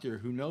doctor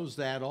who knows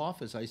that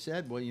office, I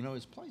said, well,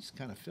 his place is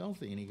kind of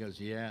filthy, and he goes,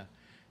 yeah.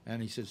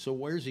 And he said, so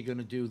where's he going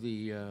to do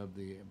the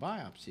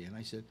biopsy? And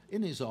I said,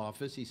 in his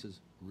office. He says,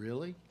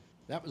 really?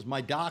 That was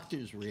my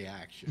doctor's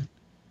reaction.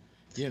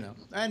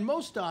 And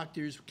most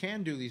doctors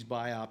can do these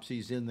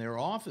biopsies in their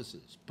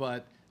offices,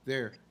 but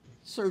they're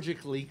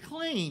surgically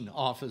clean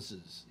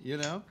offices,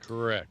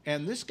 Correct.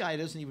 And this guy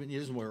he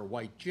doesn't wear a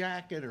white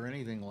jacket or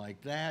anything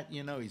like that.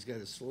 He's got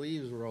his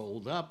sleeves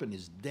rolled up, and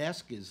his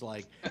desk is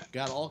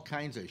got all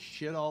kinds of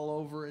shit all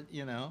over it.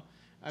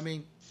 I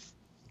mean,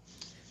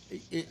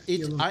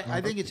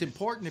 I think it's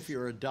important if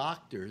you're a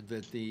doctor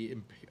that the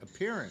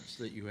appearance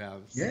that you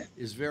have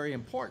is very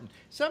important.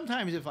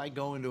 Sometimes if I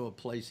go into a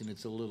place and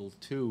it's a little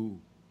too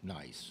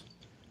nice,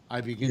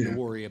 I begin to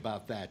worry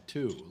about that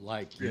too.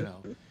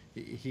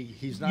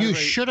 He's not. You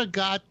should have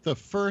got the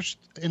first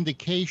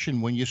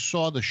indication when you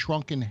saw the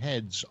shrunken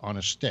heads on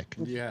a stick.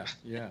 Yeah.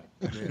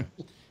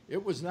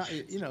 It was not,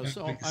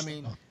 So I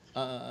mean,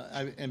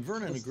 and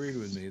Vernon agreed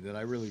with me that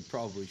I really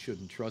probably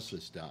shouldn't trust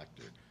this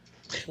doctor.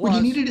 Well,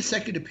 you needed a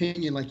second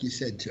opinion, like you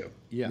said, too.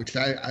 Yeah. Which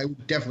I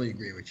would definitely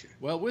agree with you.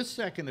 Well, with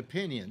second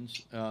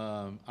opinions,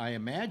 I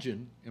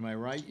imagine, am I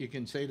right? You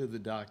can say to the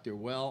doctor,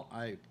 well,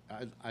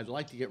 I'd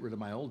like to get rid of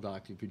my old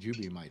doctor. Could you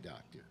be my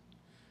doctor?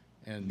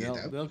 And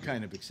they'll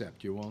kind of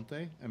accept you, won't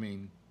they? I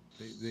mean,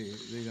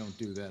 they don't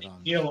do that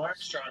on. Neil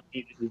Armstrong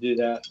needed to do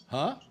that.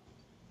 Huh?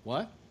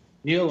 What?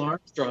 Neil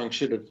Armstrong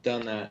should have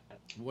done that.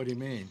 What do you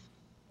mean?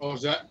 Oh,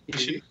 is that?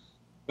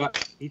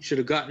 He should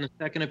have gotten a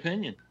second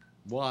opinion.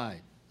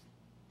 Why?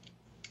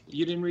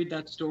 You didn't read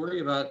that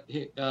story about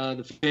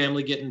the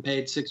family getting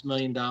paid $6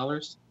 million?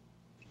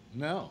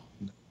 No.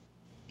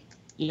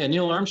 Yeah,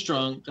 Neil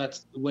Armstrong,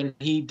 that's when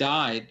he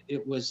died,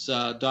 it was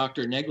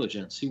doctor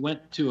negligence. He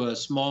went to a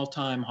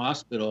small-time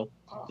hospital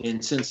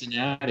in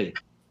Cincinnati.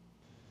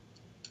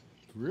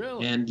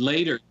 Really? And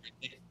later,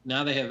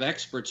 now they have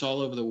experts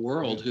all over the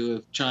world who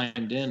have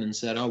chimed in and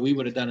said, "Oh, we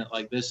would have done it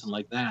like this and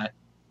like that.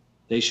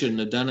 They shouldn't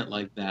have done it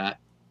like that."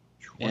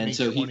 And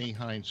so 2020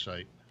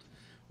 hindsight.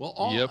 Well,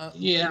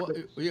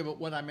 but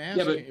what I'm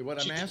asking,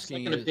 what I'm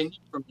asking is,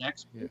 from the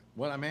expert.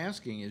 what I'm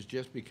asking is,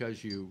 just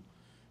because you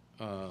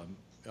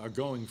are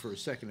going for a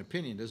second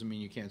opinion doesn't mean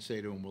you can't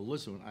say to him, "Well,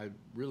 listen, I'd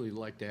really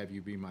like to have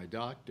you be my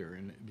doctor,"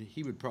 and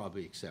he would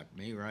probably accept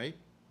me, right?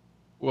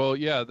 Well,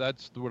 yeah,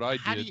 that's what I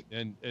did,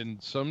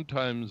 and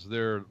sometimes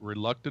they're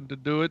reluctant to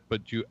do it,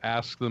 but you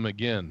ask them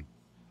again.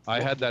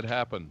 I had that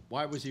happen.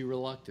 Why was he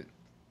reluctant?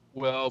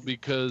 Well,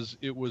 because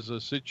it was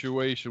a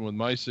situation with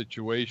my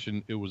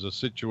situation. It was a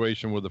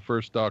situation where the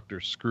first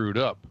doctor screwed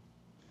up,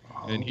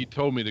 and he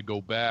told me to go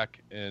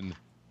back and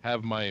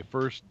have my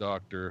first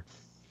doctor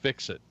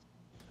fix it.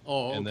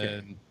 Oh,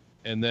 okay.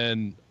 And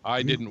then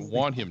I didn't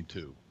want him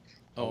to.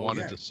 I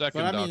wanted the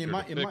second doctor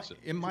to fix it.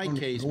 In my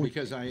case,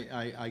 because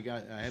I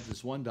have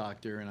this one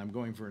doctor and I'm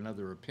going for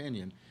another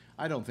opinion,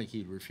 I don't think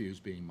he'd refuse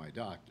being my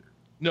doctor.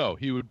 No,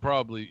 he would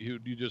probably.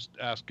 You just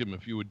ask him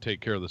if you would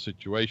take care of the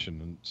situation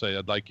and say,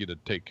 "I'd like you to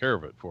take care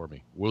of it for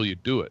me. Will you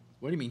do it?"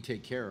 What do you mean,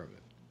 take care of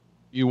it?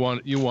 You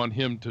want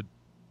him to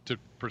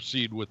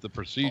proceed with the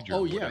procedure.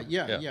 Oh,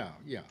 yeah.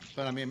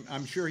 But I mean,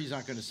 I'm sure he's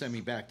not going to send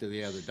me back to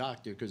the other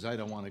doctor because I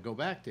don't want to go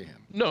back to him.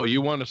 No,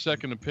 you want a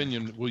second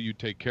opinion. Will you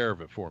take care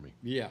of it for me?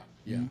 Yeah.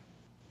 Can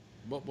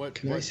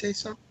I say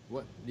something?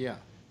 What? Yeah.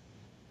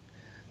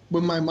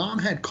 When my mom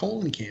had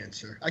colon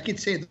cancer, I could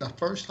say that the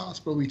first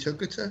hospital we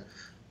took her to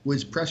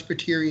was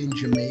Presbyterian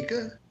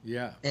Jamaica.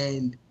 Yeah.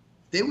 And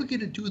they were going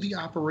to do the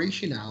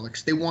operation,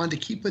 Alex. They wanted to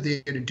keep her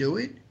there to do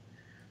it.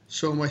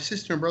 So my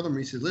sister and brother and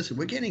me said, "Listen,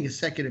 we're getting a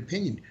second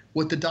opinion."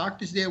 What the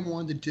doctors there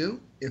wanted to do,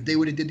 if they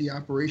would have did the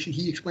operation,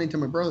 he explained to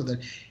my brother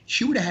that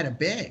she would have had a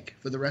bag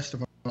for the rest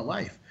of her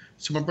life.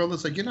 So my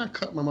brother's like, "You're not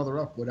cutting my mother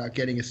up without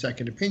getting a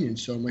second opinion."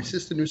 So my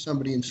sister knew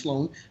somebody in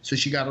Sloan, so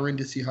she got her in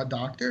to see her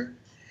doctor.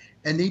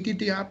 And they did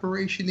the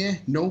operation there,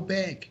 no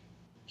bag.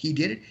 He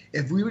did it.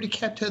 If we would have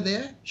kept her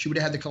there, she would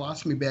have had the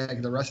colostomy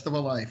bag the rest of her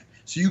life.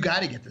 So you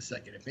got to get the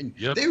second opinion.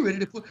 Yep. They're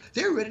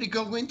ready to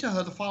go into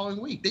her the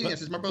following week.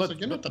 My brother's like,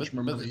 "You're not touching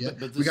my mother yet."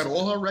 We got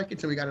all her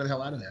records and we got her the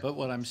hell out of there. But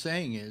what I'm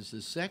saying is,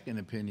 the second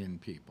opinion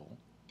people.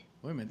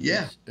 Wait a minute.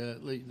 Yeah.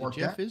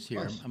 Jeff is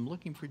here. I'm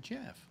looking for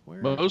Jeff.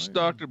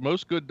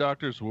 Most good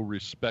doctors will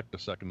respect a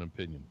second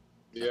opinion.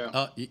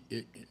 Yeah.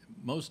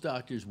 Most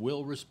doctors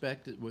will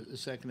respect a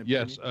second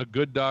opinion. Yes, a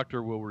good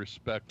doctor will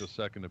respect a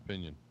second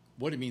opinion.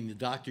 What do you mean, the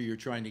doctor you're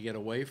trying to get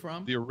away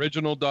from? The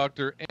original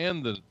doctor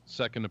and the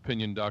second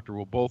opinion doctor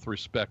will both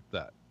respect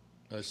that.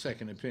 A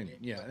second opinion,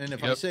 yeah. And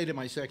if I say to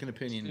my second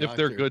opinion if doctor,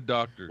 they're good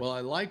doctors. Well, I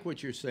like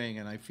what you're saying,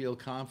 and I feel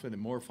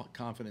confident, more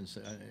confidence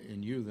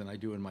in you than I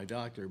do in my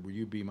doctor. Will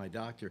you be my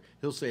doctor?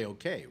 He'll say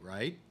okay,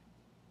 right?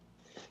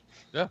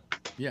 Yeah.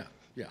 Yeah.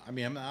 Yeah, I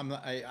mean,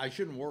 I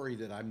shouldn't worry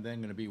that I'm then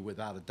going to be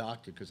without a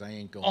doctor because I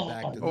ain't going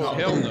back to the doctor.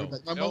 Hell no.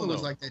 My mother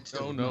was like that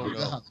too.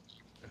 No.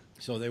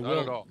 So they Not will.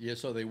 At all. Yeah,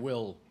 so they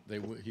will.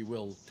 He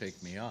will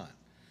take me on.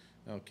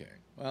 Okay.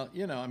 Well,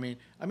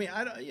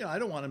 I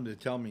don't want him to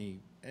tell me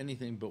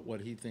anything but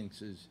what he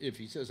thinks is. If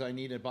he says I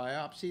need a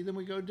biopsy, then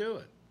we go do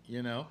it.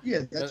 Yeah,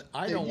 but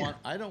I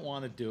don't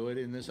want to do it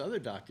in this other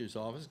doctor's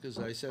office because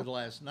I said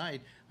last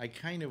night,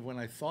 when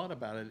I thought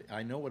about it,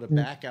 I know what a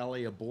back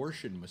alley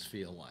abortion must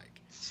feel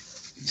like.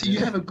 So you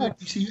have a good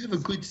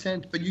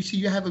sense, but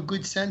you have a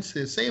good sense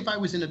there. Say if I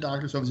was in a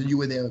doctor's office and you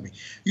were there with me,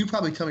 you'd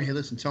probably tell me, "Hey,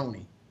 listen,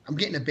 Tony, I'm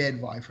getting a bad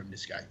vibe from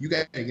this guy. You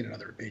got to get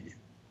another opinion."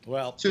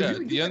 Well, so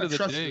at the end of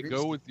the day,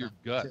 go with your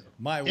gut.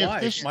 My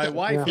wife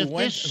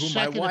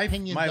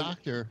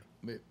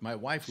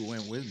who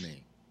went with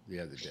me the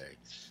other day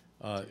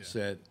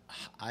said,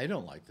 "I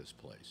don't like this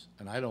place,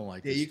 and I don't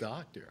like this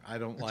doctor. I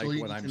don't like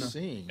what I'm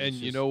seeing." And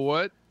you know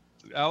what,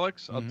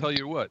 Alex? I'll tell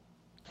you what.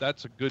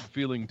 That's a good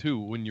feeling too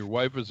when your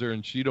wife is there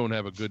and she don't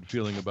have a good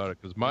feeling about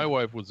it. Because my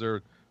wife was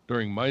there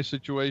during my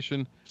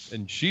situation,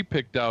 and she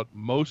picked out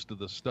most of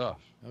the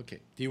stuff. Okay.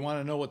 Do you want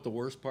to know what the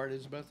worst part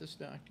is about this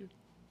doctor?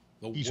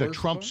 He's a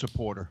Trump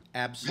supporter.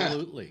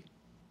 Absolutely.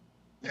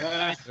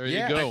 There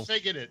you go. I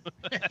figured it.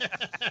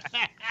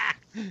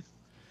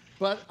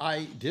 But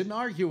I didn't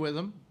argue with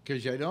him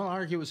because you don't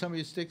argue with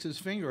somebody who sticks his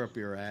finger up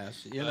your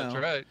ass. That's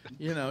right.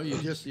 You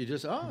just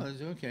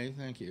okay,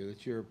 thank you.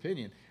 It's your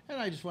opinion. And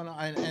I just want to,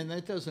 and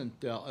that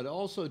doesn't, it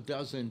also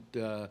doesn't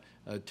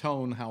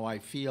tone how I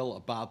feel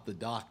about the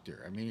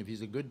doctor. I mean, if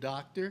he's a good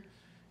doctor,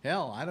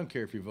 hell, I don't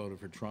care if you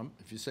voted for Trump.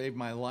 If you saved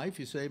my life,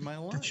 you saved my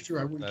life. That's true.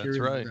 I wouldn't care. That's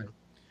right.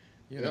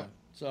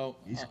 So,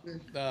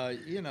 I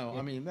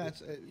mean,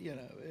 that's,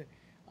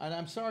 and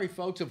I'm sorry,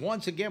 folks, if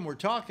once again we're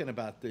talking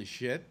about this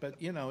shit, but,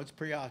 it's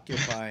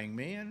preoccupying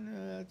me,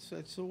 and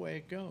that's the way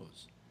it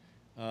goes.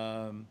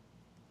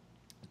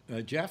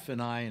 Jeff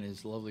and I and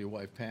his lovely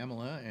wife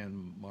Pamela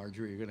and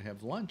Marjorie are going to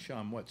have lunch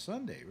on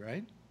Sunday,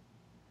 right?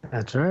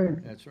 That's right.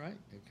 That's right.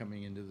 They're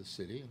coming into the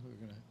city, and we're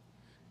going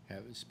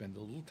to spend a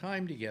little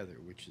time together,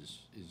 which is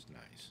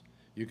nice.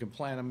 You can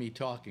plan on me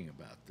talking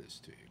about this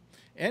to you.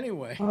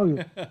 Anyway,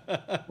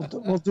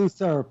 we'll do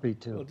therapy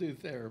too. We'll do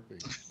therapy.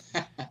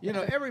 You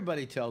know,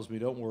 everybody tells me,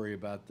 don't worry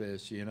about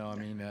this. You know, I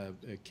mean,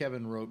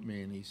 Kevin wrote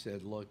me and he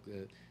said, look,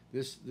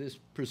 this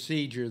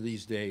procedure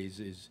these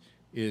days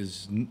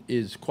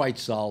is quite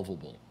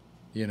solvable.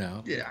 You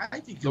know. Yeah, I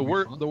think The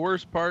it'll be fun. the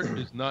worst part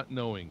is not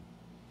knowing.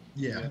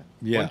 Yeah,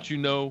 Yeah. Once you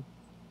know,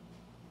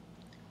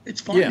 it's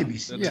fun Yeah, to be that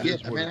scared.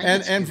 is I what mean, it I And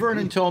get scared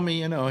Vernon too. told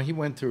me, you know, he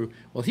went through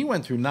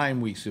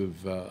 9 weeks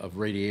of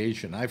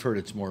radiation. I've heard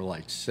it's more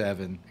like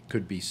 7, it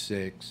could be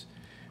 6.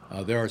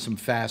 There are some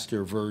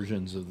faster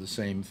versions of the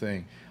same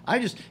thing.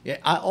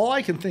 All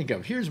I can think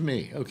of, here's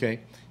me, okay,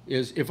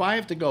 is if I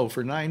have to go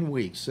for 9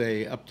 weeks,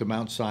 say up to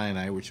Mount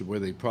Sinai, which is where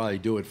they probably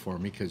do it for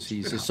me because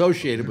he's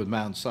associated with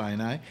Mount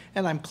Sinai,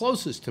 and I'm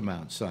closest to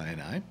Mount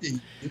Sinai.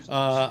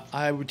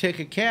 I would take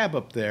a cab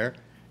up there,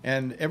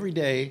 and every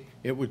day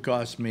it would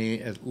cost me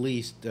at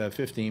least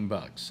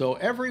 $15. So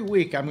every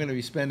week I'm going to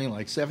be spending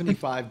like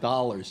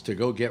 $75 to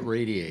go get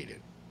radiated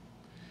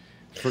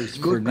for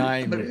Good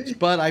 9 money. weeks.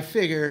 But I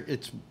figure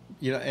it's,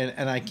 you know,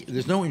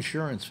 there's no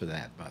insurance for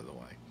that, by the way.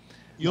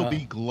 You'll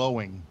be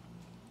glowing.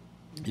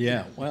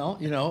 Yeah, well,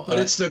 you know, But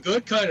it's the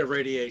good kind of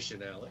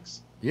radiation,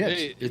 Alex. yeah,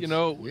 hey, you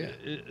know, yeah.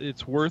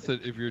 it's worth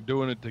it if you're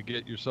doing it to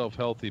get yourself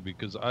healthy.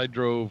 Because I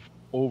drove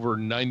over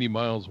 90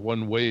 miles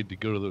one way to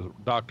go to the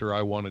doctor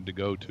I wanted to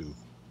go to,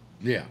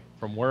 Yeah.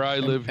 from where I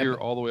live and- here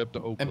all the way up to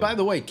Oakland. And by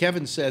the way,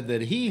 Kevin said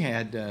that he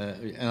had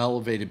an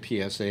elevated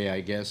PSA, I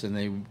guess, and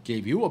they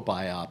gave you a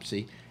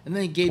biopsy, and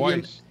they gave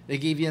Twice. they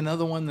gave you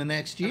another one the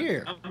next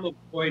year, I'm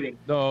avoiding.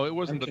 No, it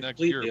wasn't I'm the next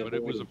year, completely but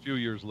it was a avoiding. few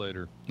years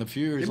later. a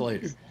few years Didn't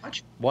later. you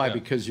watch? Why? Yeah.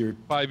 Because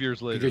 5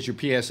 years later, your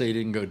PSA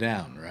didn't go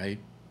down, right?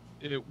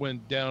 it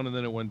went down and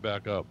then it went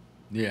back up.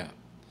 Yeah.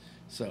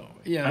 So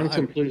yeah, I'm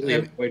completely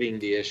avoiding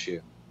the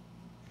issue.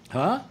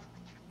 huh?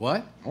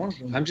 What? I wanna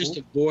go I'm just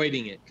pool.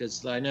 avoiding it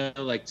because I know,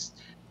 like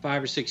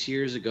 5 or 6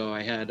 years ago,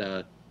 I had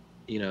a,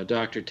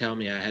 doctor tell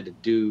me I had to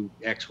do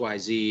X, Y,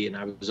 Z, and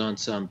I was on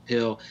some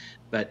pill,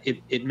 but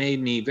it made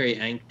me very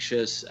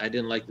anxious. I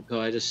didn't like the pill.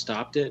 I just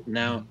stopped it.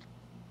 Now,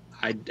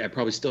 I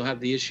probably still have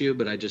the issue,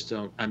 but I just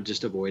don't. I'm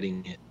just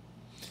avoiding it.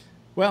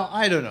 Well,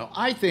 I don't know.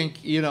 I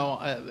think, you know,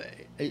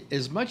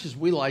 as much as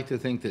we like to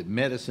think that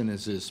medicine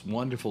is this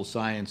wonderful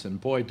science, and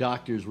boy,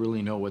 doctors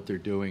really know what they're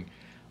doing,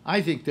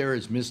 I think they're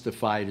as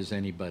mystified as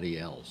anybody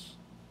else.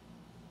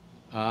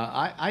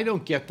 I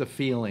don't get the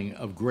feeling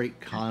of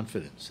great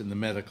confidence in the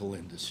medical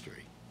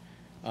industry.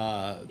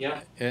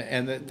 Yeah.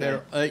 And that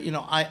they're, you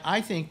know,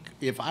 I think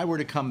if I were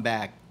to come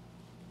back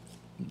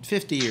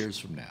 50 years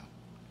from now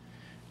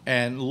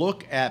and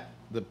look at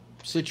the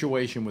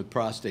situation with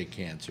prostate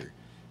cancer,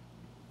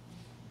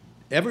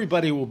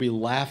 everybody will be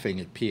laughing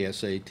at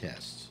PSA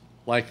tests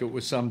like it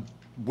was some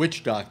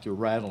witch doctor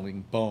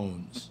rattling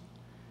bones,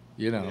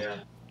 you know. Yeah.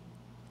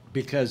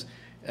 Because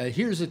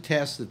here's a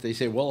test that they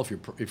say, well,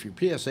 if your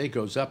PSA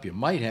goes up, you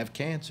might have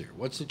cancer.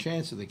 What's the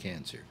chance of the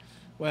cancer?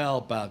 Well,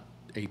 about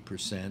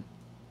 8%.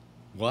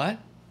 What?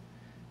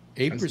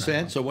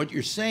 8%? So what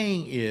you're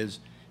saying is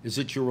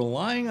that you're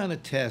relying on a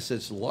test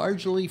that's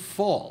largely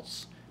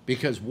false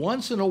because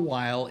once in a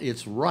while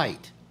it's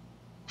right.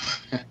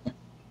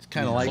 It's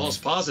kind of like False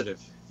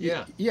positive.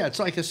 Yeah. yeah, it's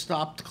like a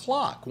stopped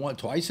clock.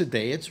 Twice a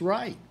day, it's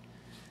right.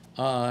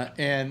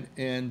 And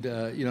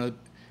you know,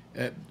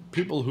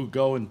 people who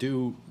go and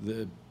do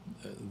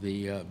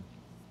the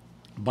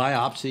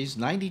biopsies,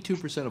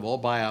 92% of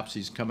all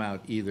biopsies come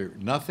out either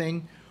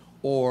nothing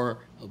or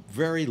a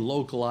very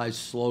localized,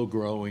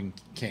 slow-growing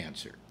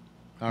cancer.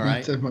 All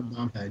right. That's what my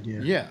mom had.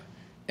 Yeah. Yeah,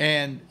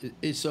 and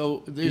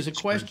so there's a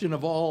question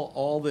of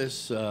all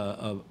this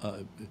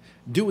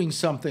doing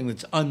something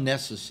that's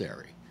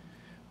unnecessary,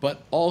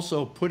 but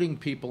also putting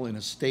people in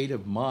a state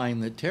of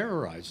mind that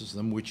terrorizes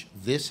them, which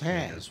this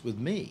has with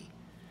me.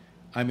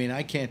 I mean,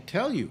 I can't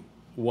tell you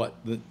what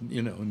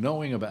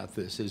knowing about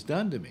this has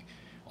done to me.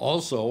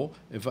 Also,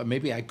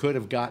 maybe I could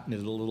have gotten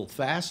it a little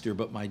faster,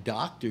 but my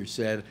doctor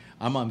said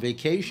I'm on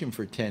vacation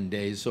for 10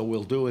 days, so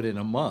we'll do it in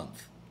a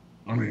month.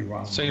 I mean,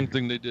 wow. Same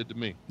thing they did to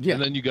me. Yeah.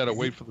 And then you got to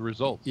wait for the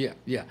results. Yeah,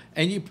 yeah,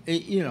 and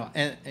you know,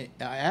 and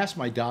I asked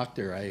my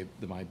doctor,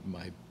 my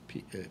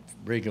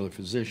regular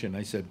physician,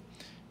 I said,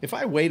 if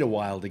I wait a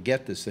while to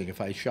get this thing, if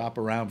I shop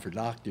around for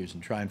doctors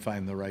and try and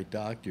find the right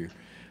doctor,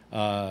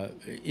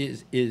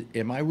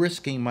 am I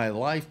risking my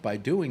life by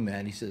doing that?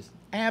 And he says,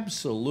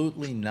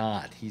 absolutely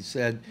not. He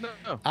said,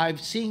 No. I've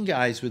seen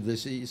guys with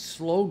this. It's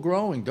slow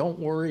growing. Don't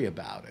worry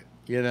about it.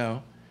 You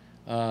know,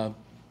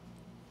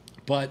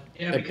 but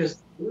Yeah,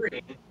 because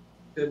worrying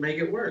could make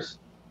it worse.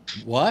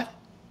 what?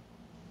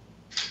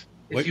 If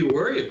What- you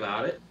worry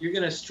about it, you're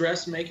going to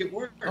stress, make it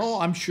worse. Oh,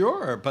 I'm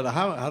sure, but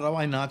how do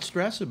I not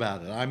stress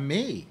about it? I'm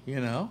me, you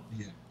know.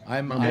 Yeah.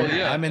 I'm Well,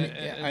 Yeah, I'm and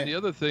the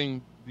other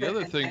thing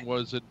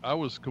was that I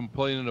was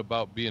complaining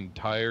about being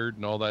tired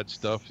and all that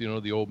stuff,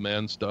 the old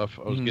man stuff.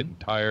 I was Mhm. getting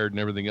tired and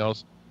everything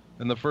else.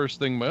 And the first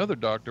thing my other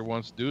doctor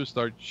wants to do is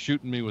start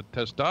shooting me with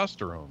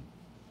testosterone.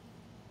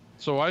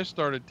 So I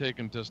started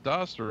taking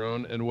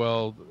testosterone, and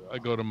well, I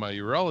go to my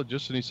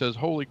urologist, and he says,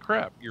 "Holy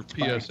crap, your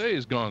PSA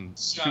has gone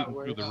shooting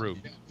through the roof."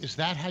 Is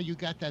that how you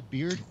got that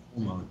beard?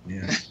 Come on,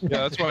 yeah. Yeah,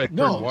 that's why I turned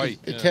No, white.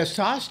 Yeah.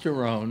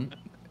 testosterone.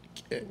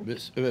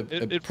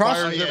 It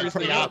fires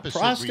everything up.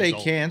 Prostate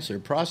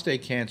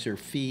cancer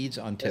feeds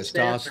on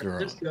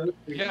testosterone.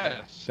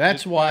 Yes,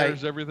 That's it why-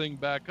 fires everything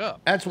back up.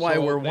 That's why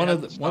So we're they one had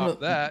of the to one stop of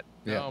that.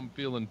 Yeah. Now I'm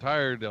feeling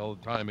tired all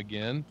the time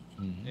again,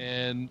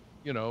 and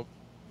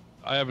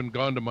I haven't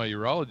gone to my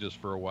urologist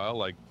for a while.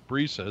 Like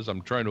Bree says,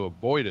 I'm trying to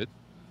avoid it,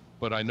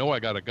 but I know I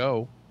got to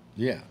go.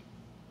 Yeah,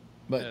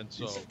 but And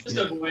so, Just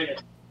avoid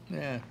it.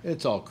 yeah,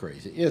 it's all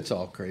crazy. It's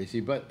all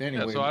crazy. But yeah,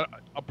 anyway, so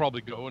I'll probably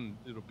go and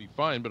it'll be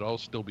fine, but I'll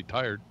still be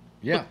tired.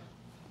 yeah.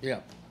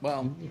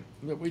 Well,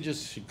 we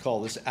just should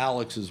call this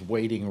Alex's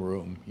waiting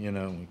room. We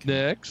can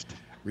Next.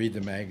 read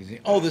the magazine.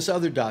 Oh, this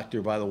other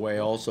doctor, by the way,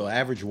 also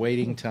average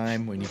waiting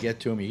time when you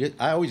get to him.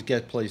 I always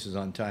get places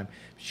on time.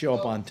 Show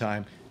up on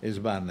time is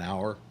about an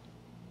hour.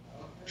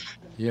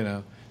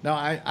 Now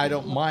I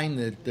don't mind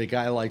that the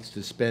guy likes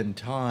to spend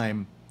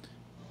time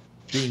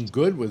being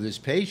good with his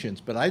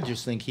patients, but I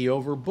just think he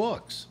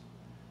overbooks.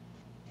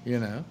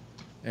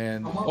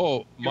 And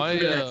Oh, my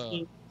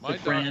Sopranos.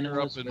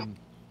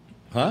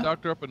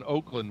 doctor up in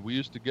Oakland, we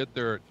used to get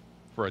there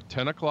for a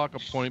 10 o'clock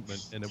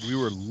appointment, and we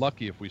were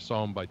lucky if we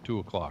saw him by 2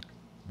 o'clock.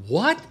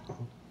 What?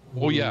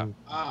 Oh, yeah.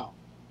 Wow.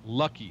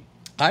 Lucky.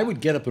 I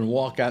would get up and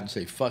walk out and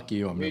say, "Fuck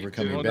you! I'm never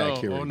coming Oh, back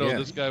no. here Oh, again." no.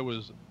 This guy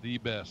was the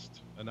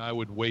best, and I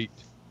would wait.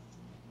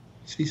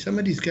 See, some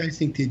of these guys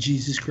think they're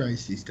Jesus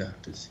Christ, these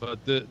doctors.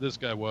 But this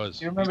guy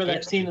was. You remember He that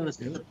fixed scene me. in The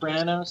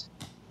Sopranos?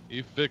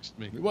 He fixed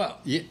me. Well,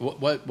 yeah,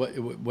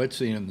 what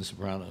scene in The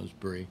Sopranos,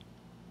 Bree?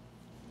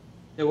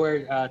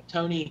 Where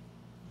Tony,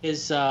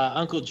 his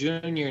Uncle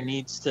Junior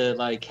needs to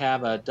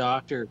have a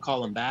doctor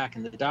call him back,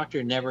 and the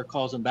doctor never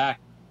calls him back.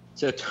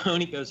 So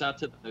Tony goes out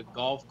to the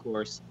golf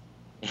course,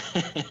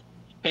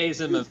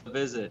 pays him a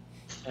visit,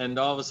 and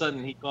all of a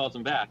sudden he calls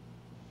him back.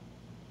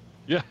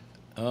 Yeah.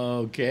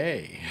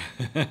 Okay.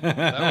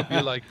 That would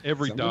be like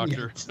every Somebody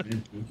doctor. else,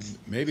 man.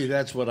 Maybe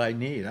that's what I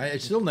need. I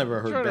still never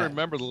I'm heard trying to back.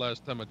 remember the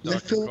last time a Let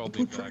doctor Phil called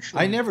me put back. pressure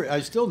on. I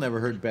still never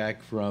heard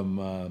back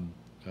from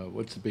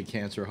what's the big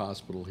cancer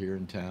hospital here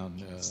in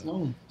town?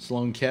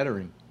 Sloan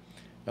Kettering.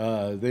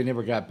 They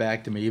never got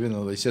back to me, even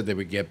though they said they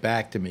would get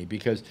back to me.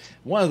 Because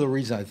one of the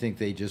reasons I think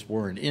they just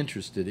weren't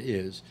interested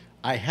is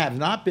I have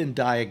not been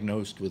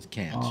diagnosed with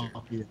cancer.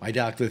 Oh, yeah. My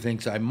doctor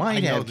thinks I might I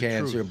know have the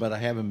cancer, truth. but I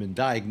haven't been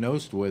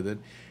diagnosed with it.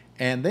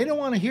 And they don't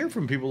want to hear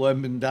from people who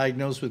haven't been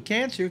diagnosed with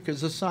cancer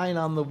because the sign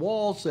on the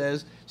wall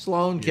says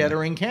Sloan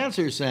Kettering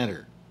Cancer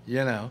Center.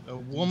 A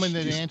woman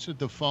that answered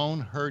the phone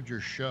heard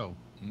your show.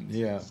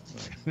 Yeah.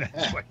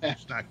 That's why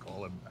she's not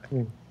calling back.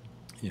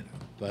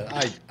 But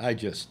I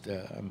just,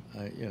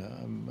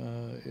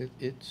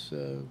 it's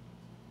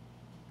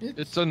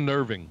It's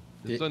unnerving.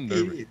 It's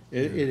unnerving.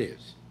 It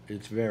is.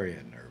 It's very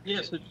unnerving.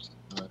 Yes.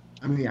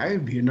 I mean, I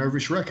would be a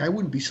nervous wreck. I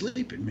wouldn't be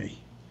sleeping, me.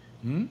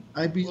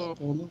 I'd be Well,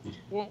 up all night.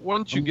 Well,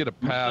 once you get a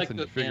path like and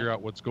the- you figure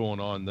out what's going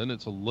on, then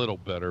it's a little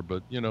better.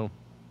 But it's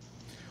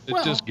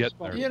Well, just getting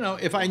there.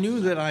 If I knew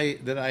that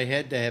I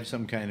had to have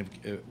some kind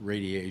of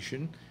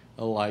radiation,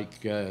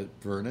 like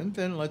Vernon,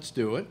 then let's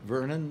do it.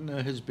 Vernon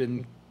has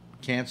been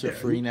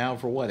cancer-free now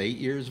for what, 8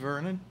 years,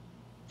 Vernon?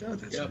 Oh,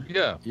 that's right.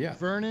 Yeah. Yeah.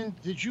 Vernon,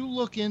 did you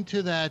look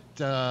into that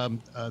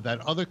that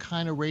other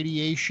kind of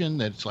radiation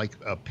that's like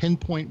a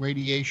pinpoint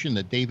radiation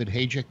that David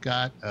Hayek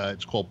got?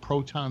 It's called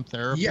proton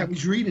therapy. Yeah, I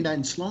was reading that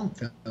in Sloan.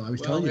 I was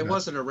telling you it about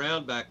wasn't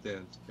around back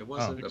then. It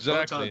wasn't.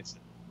 exactly.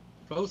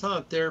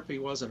 Proton therapy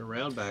wasn't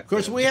around back then. Of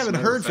course, we haven't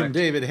heard from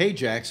David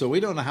Hayek, so we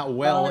don't know how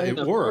well it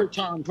the worked.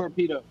 proton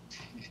torpedo.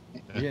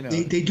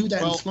 They do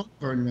that Well, in Sloan,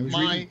 Vernon. I was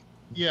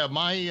reading.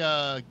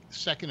 My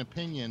second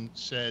opinion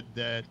said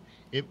that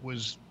it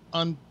was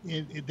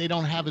they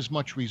don't have as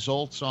much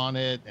results on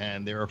it,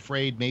 and they're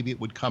afraid maybe it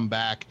would come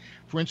back.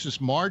 For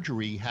instance,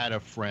 Marjorie had a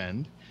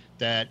friend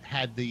that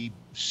had the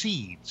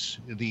seeds,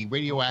 the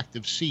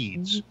radioactive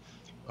seeds.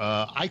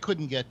 I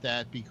couldn't get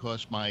that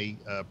because my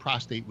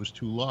prostate was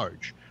too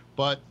large.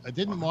 But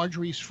didn't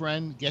Marjorie's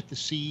friend get the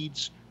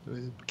seeds?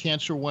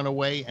 Cancer went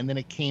away, and then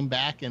it came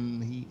back,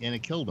 and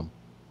it killed him.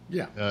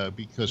 Yeah.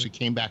 Because it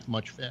came back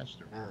much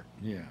faster.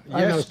 Yeah.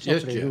 I know Yes,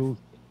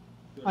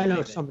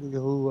 somebody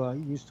Jeff. who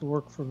used to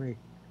work for me,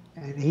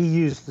 and he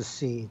used the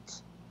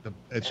seeds.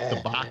 It's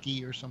the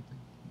Baki or something.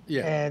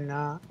 Yeah.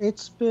 And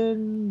it's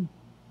been,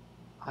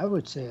 I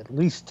would say, at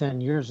least 10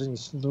 years, and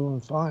he's still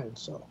doing fine.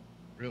 So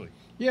Really?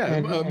 Yeah.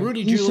 and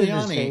Rudy he's in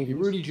his Giuliani. 80s.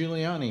 Rudy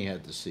Giuliani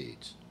had the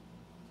seeds.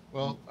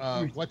 Well,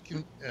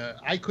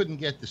 I couldn't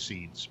get the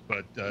seeds,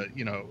 but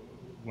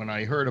when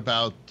I heard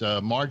about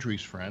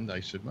Marjorie's friend, I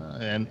said, well,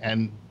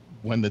 and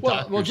when the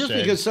doctor just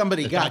said because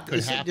somebody that got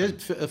could happen.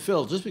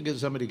 Phil, just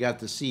because somebody got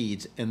the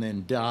seeds and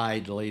then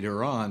died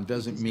later on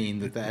doesn't mean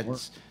that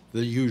that's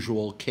the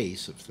usual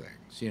case of things.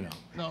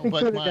 No, It but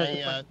could've my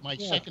been- my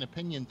yeah. second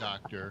opinion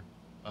doctor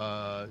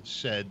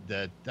said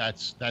that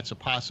that's a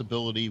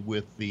possibility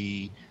with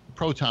the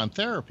proton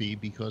therapy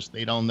because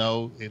they don't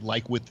know,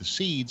 like with the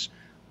seeds,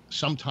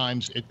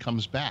 sometimes it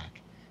comes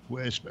back,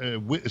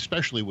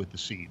 especially with the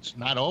seeds.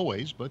 Not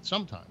always, but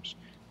sometimes.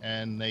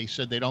 And they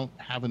said they don't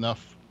have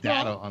enough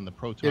data on the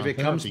proton If it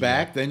comes therapy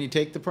back, yet. then you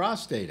take the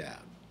prostate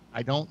out.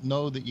 I don't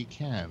know that you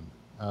can.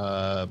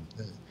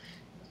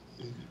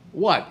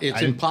 What?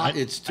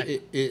 It's I-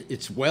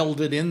 it's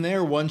welded in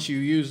there once you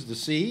use the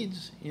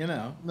seeds. You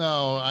know.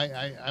 No,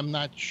 I'm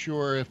not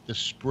sure if the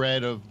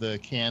spread of the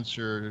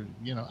cancer,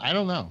 I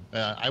don't know.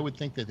 I would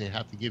think that they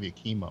have to give you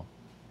chemo.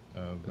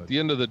 At the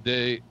end of the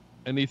day,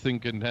 anything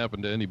can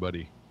happen to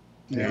anybody.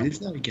 Yeah,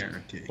 it's not a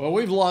guarantee. Well,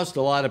 we've lost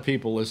a lot of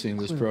people listening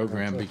to this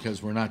program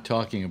because we're not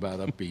talking about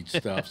upbeat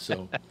stuff.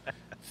 So,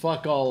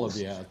 fuck all of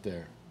you out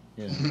there.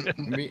 Yeah.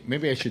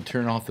 Maybe I should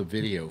turn off the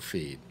video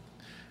feed.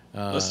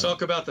 Let's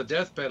talk about the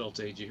death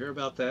penalty. Did you hear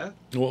about that?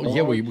 Well,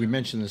 yeah, we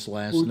mentioned this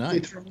last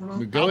night.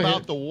 How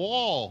about the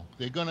wall?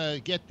 They're going to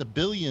get the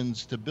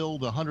billions to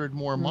build 100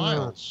 more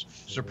miles.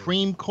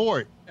 Supreme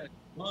Court.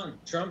 Come on,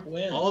 Trump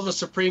wins. All the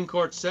Supreme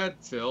Court said,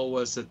 Phil,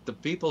 was that the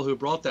people who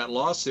brought that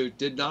lawsuit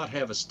did not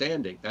have a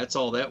standing. That's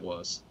all that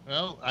was.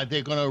 Well,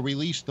 they're going to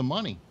release the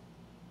money.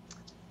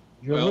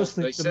 You're Well,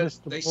 listening they to said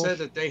Mr. they Bush. said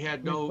that they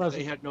had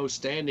no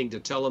standing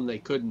to tell them they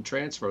couldn't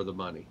transfer the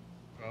money.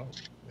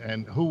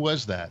 And who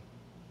was that?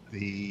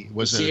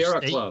 Was it a Sierra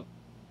state? Club.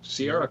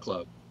 Sierra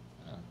Club.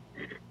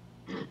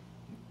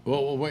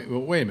 Well, wait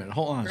a minute.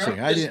 Hold on a second.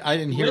 I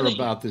didn't hear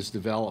about this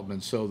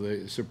development. So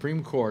the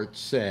Supreme Court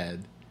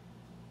said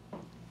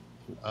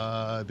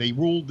They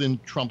ruled in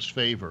Trump's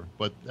favor,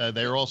 but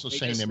they're also They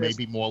saying there may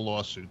be more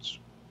lawsuits.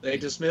 They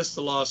dismissed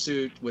the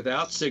lawsuit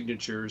without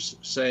signatures,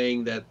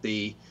 saying that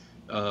the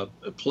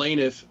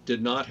plaintiff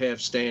did not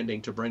have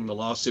standing to bring the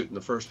lawsuit in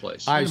the first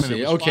place. I Wait a minute,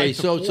 see. it was Okay, 5-4.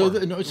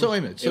 so wait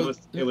a minute. So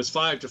It was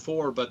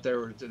 5-4, but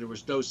there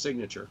was no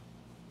signature.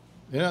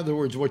 in other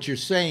words, what you're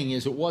saying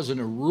is it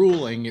wasn't a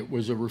ruling; it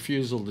was a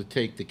refusal to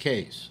take the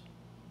case.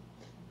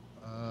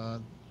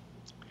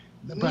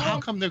 But how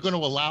come they're going to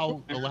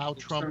allow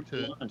Trump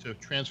to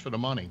transfer the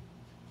money?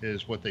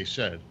 Is what they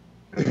said.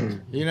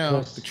 You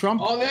know,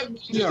 Trump. All that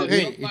means is that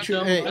Hey,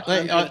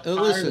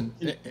 listen.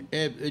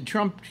 listen.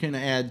 Trump can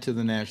add to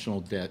the national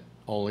debt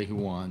all he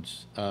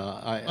wants.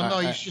 No,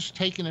 he's just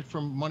taking it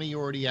from money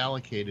already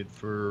allocated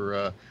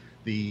for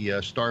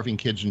the starving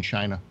kids in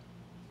China.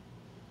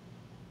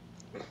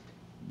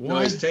 No,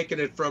 he's taking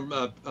it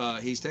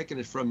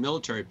from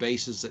military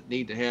bases that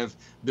need to have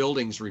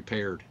buildings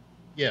repaired.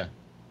 Yeah,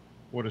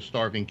 or the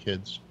starving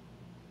kids.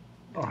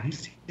 Oh,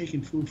 he's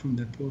taking food from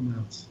their poor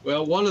mouths.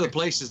 Well, one of the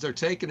places they're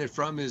taking it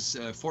from is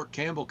Fort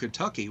Campbell,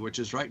 Kentucky, which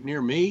is right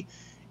near me.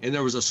 And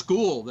there was a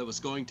school that was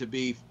going to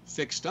be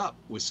fixed up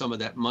with some of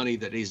that money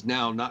that he's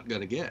now not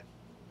going to get.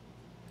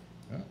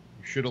 You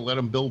should have let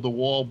him build the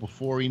wall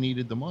before he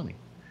needed the money.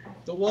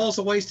 The wall's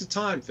a waste of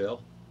time,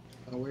 Phil.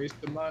 A waste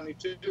of money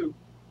too.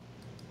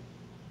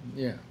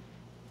 Yeah.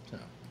 So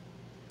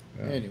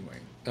anyway,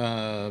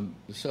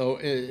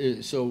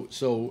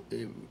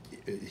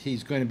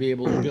 he's going to be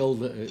able to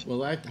build.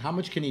 How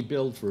much can he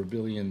build for $1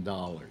 billion?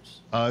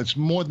 It's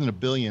more than $1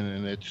 billion,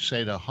 and it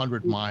said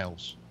 100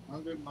 miles.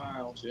 100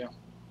 miles, yeah.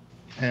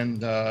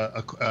 And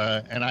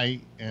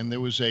there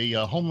was a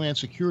Homeland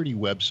Security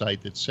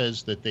website that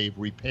says that they've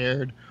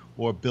repaired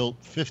or built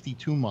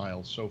 52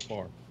 miles so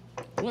far.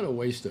 What a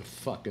waste of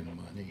fucking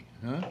money,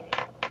 huh?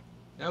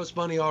 That was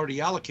money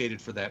already allocated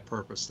for that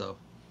purpose, though.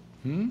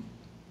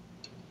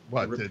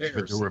 What?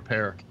 repairs. To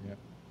repair.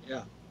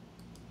 Yeah.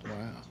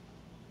 Wow.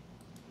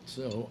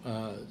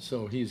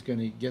 So he's going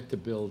to get to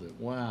build it.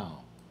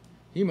 Wow.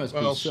 He must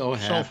be so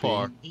happy. So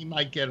far, he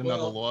might get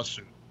another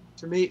lawsuit.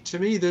 To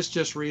me, this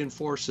just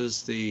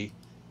reinforces the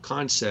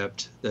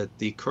concept that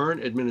the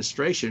current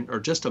administration are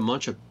just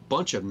a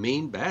bunch of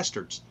mean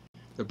bastards.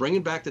 They're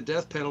bringing back the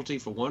death penalty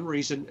for one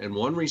reason and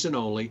one reason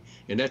only,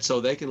 and that's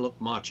so they can look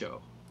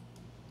macho.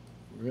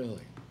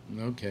 Really?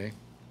 Okay.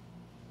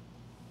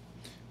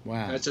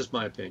 Wow. That's just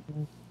my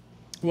opinion.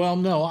 Well,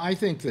 no, I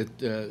think that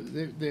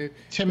they're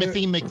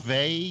Timothy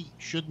McVeigh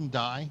shouldn't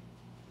die.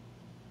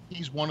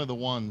 He's one of the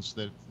ones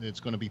that's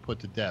going to be put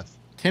to death.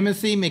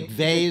 Timothy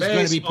McVeigh is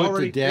going to be put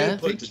to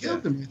death. They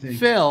killed him, I think.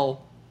 Phil,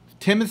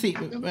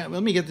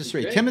 let me get this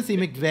straight. Timothy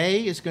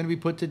McVeigh is going to be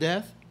put to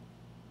death?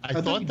 I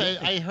thought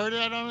that I heard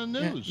that on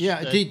the news.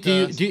 Yeah. that,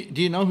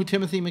 Do you know who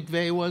Timothy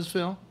McVeigh was,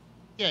 Phil?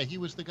 Yeah, he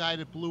was the guy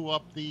that blew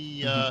up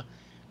the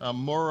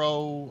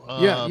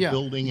Murrow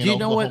building in do you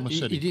know Oklahoma what,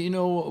 City. Do you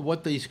know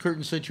what the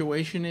current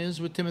situation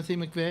is with Timothy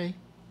McVeigh?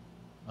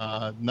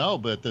 No,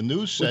 but the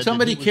news said. Would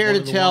somebody care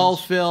to tell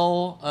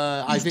Phil?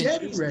 I He's think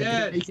dead he's already.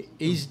 dead.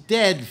 he's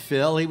dead,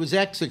 Phil. He was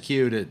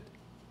executed.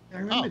 I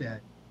remember that.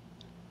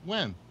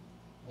 When?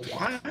 A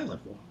while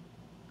ago.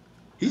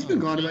 He's been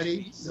gone about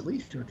 8 years at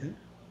least, okay?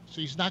 So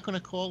he's not going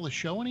to call the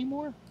show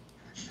anymore?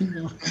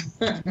 No.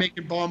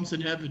 Making bombs in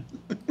heaven.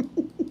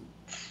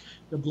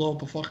 They'll blow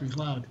up a fucking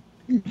cloud.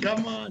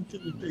 Come on,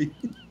 Timothy.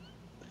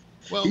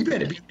 Well, He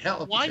better be in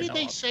hell. why did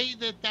they say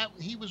that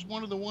he was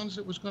one of the ones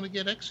that was going to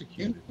get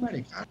executed?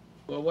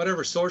 Well,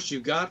 whatever source you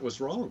got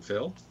was wrong,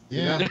 Phil.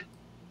 Yeah.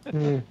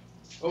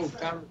 Oh,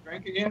 time to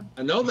drink again?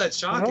 I know that's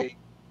shocking.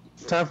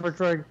 Time for a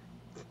drink.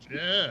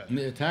 Yeah.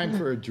 The time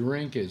for a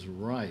drink is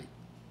right.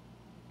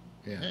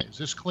 Yeah. Hey, is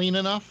this clean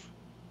enough?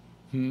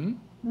 Hmm?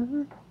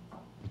 Mhm.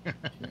 Yeah.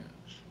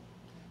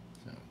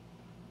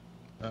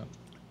 So,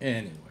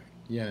 anyway,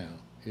 yeah,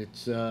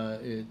 it's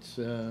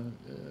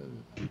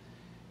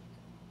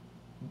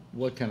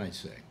what can I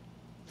say?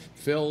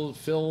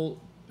 Phil,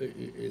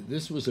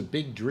 this was a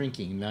big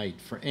drinking night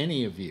for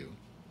any of you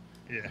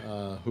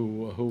Yeah.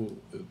 who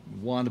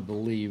want to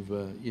believe,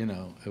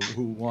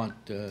 who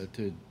want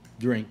to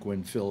drink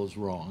when Phil is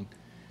wrong.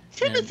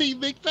 Timothy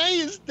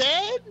McVeigh is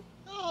dead?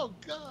 Oh,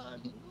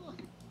 God.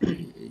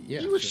 Yeah,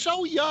 He was Phil.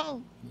 so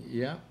young.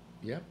 Yep,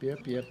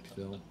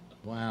 Phil.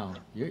 Wow,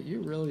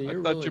 you're really. I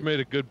You're thought really, you made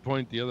a good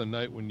point the other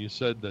night when you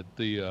said that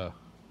the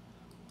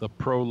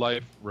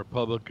pro-life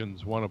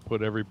Republicans want to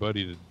put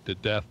everybody to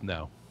death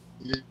now.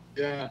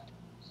 Yeah.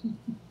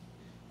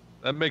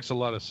 That makes a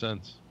lot of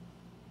sense.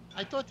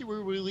 I thought they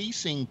were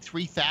releasing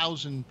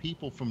 3,000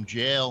 people from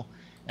jail,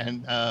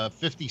 and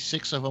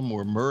 56 of them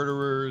were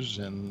murderers,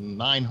 and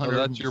 900. Oh,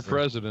 that's your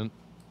president.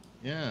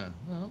 Yeah.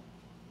 Well,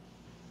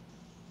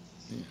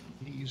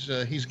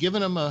 he's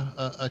given them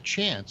a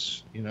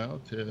chance,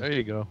 There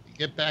you go. to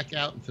get back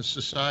out into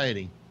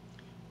society.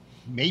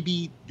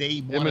 Maybe they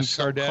Him want to and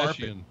sell carpet.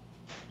 Kardashian.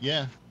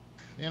 Yeah.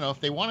 If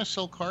they want to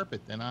sell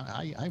carpet, then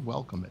I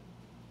welcome it.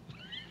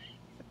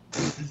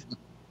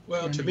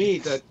 Well, to me,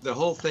 that the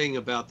whole thing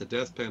about the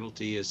death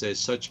penalty is there's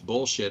such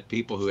bullshit.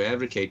 People who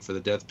advocate for the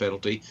death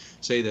penalty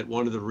say that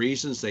one of the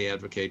reasons they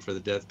advocate for the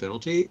death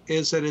penalty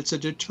is that it's a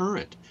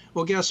deterrent.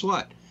 Well, guess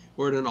what?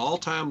 We're at an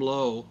all-time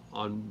low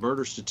on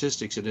murder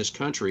statistics in this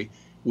country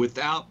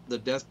without the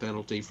death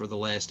penalty for the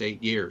last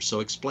 8 years. So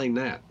explain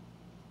that.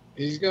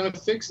 He's going to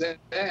fix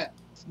that.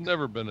 It's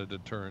never been a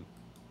deterrent.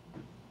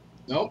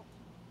 Nope.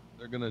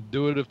 They're going to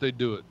do it if they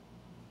do it.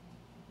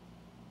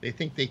 They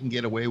think they can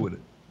get away with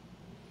it.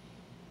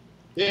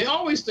 They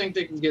always think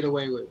they can get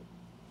away with it.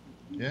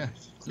 Yeah.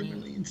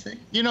 Criminally insane.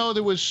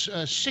 There was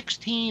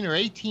 16 or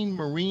 18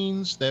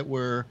 Marines that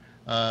were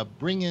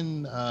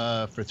bringing,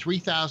 for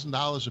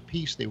 $3,000 a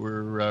piece, they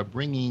were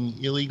bringing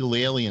illegal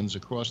aliens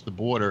across the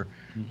border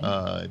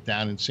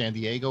down in San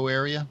Diego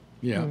area.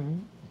 yeah.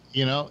 Mhm.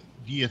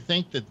 Do you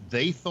think that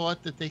they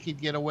thought that they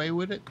could get away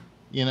with it?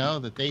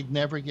 That they'd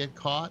never get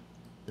caught?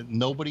 That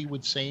nobody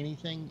would say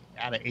anything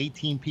out of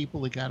 18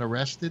 people that got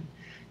arrested?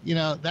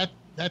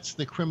 That's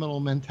the criminal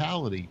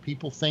mentality.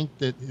 People think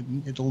that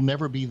it'll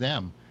never be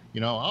them.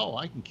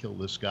 I can kill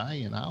this guy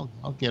and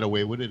I'll get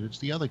away with it. It's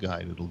the other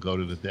guy that'll go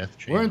to the death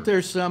chamber. Weren't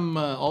there some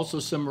also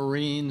some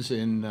Marines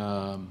in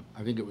I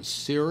think it was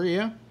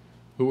Syria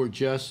who were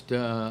just arrested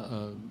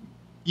I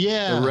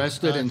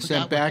and forgot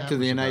sent what back that to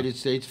the was United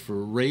States for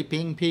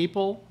raping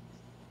people?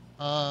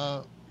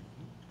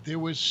 There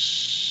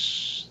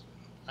was,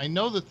 I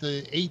know that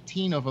the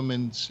 18 of them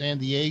in San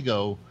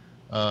Diego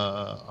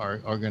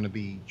are going to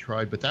be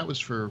tried, but that was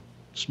for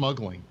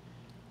smuggling.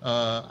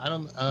 I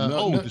don't.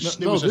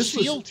 There was a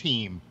SEAL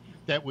team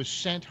that was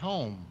sent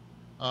home.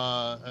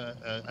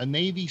 A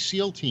Navy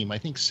SEAL team. I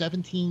think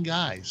 17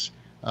 guys.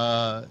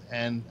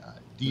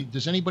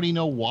 Does anybody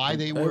know why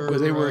they were?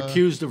 They were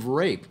accused of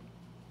rape.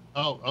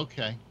 Oh,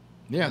 okay.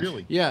 Yeah.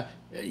 Really? Yeah.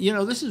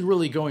 This is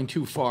really going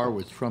too far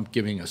with Trump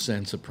giving a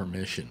sense of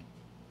permission.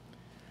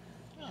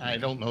 I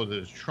don't know that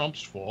it's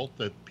Trump's fault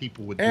that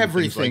people would do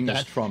Everything things like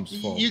is that.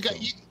 Trump's fault.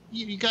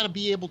 You got to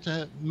be able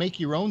to make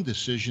your own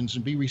decisions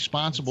and be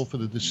responsible for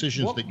the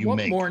decisions that you what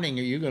make. What morning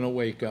are you going to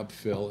wake up,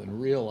 Phil,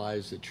 and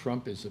realize that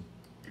Trump is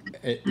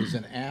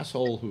an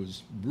asshole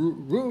who's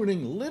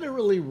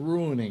literally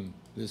ruining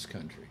this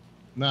country?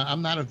 No,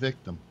 I'm not a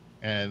victim,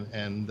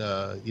 and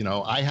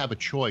I have a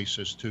choice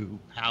as to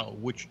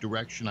which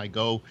direction I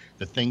go,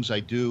 the things I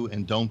do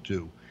and don't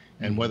do,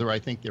 and whether I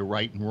think they're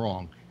right and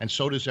wrong. And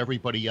so does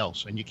everybody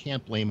else, and you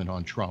can't blame it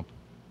on Trump.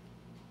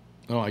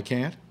 Oh, I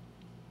can't?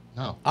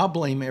 No. I'll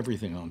blame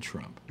everything on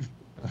Trump.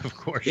 Of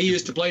course. He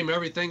used to blame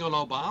everything on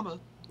Obama.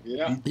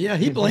 Yeah. Yeah,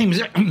 he blames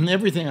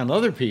everything on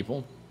other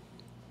people.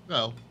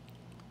 Well,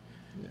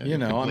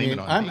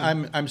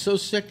 I'm so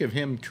sick of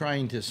him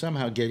trying to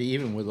somehow get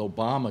even with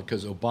Obama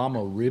because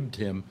Obama ribbed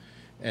him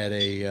at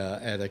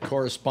a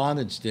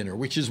correspondence dinner,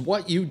 which is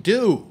what you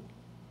do.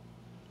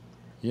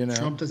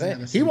 Trump doesn't have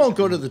a He sense won't of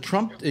go to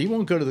the He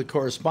won't go to the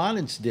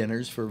correspondence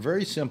dinners for a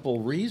very simple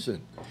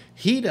reason.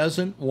 He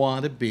doesn't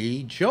want to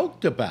be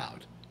joked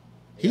about.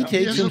 He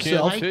takes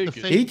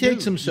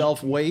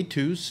himself way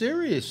too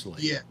seriously.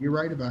 Yeah, you're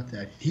right about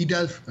that. He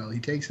does, Phil. He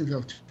takes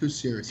himself too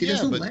serious. He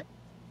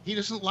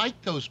doesn't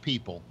like those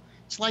people.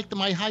 It's like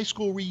my high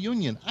school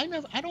reunion. I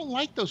don't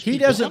like those people. He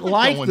doesn't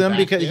like them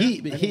because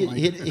there.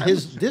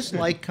 his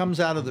dislike comes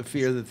out of the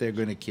fear that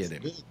thgoing to kid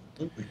him.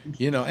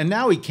 And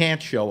now he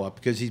can't show up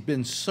because he's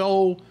been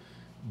so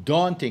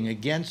daunting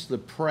against the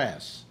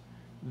press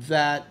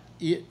that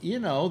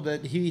that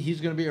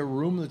he's going to be in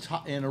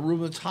a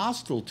room that's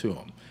hostile to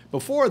him.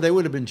 Before, they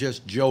would have been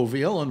just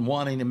jovial and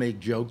wanting to make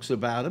jokes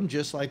about him,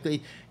 just like they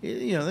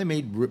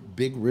made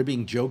big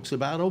ribbing jokes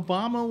about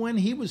Obama when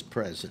he was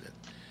president.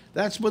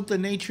 That's what the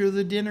nature of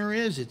the dinner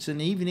is. It's an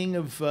evening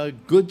of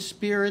good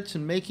spirits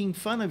and making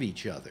fun of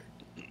each other.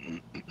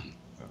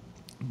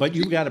 But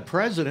you've got a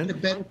president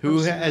who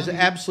has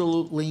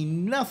absolutely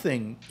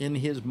nothing in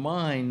his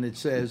mind that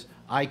says,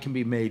 I can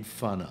be made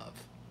fun of.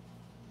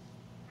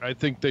 I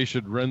think they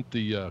should rent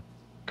the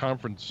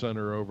conference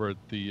center over at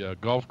the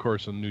golf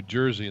course in New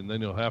Jersey, and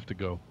then you'll have to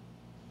go.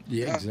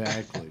 Yeah,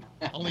 exactly.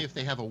 Only if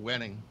they have a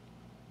wedding.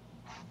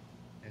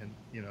 And,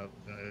 you know,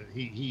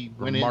 he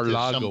Or went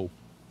Mar-Lago. into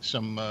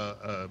some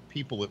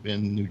people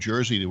in New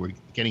Jersey that were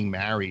getting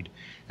married,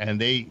 and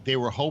they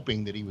were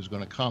hoping that he was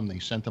going to come. They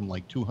sent him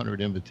like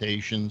 200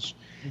 invitations,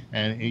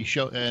 and he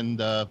showed, and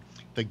the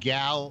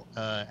gal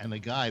and the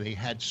guy, they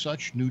had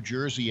such New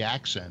Jersey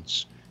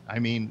accents. I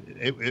mean,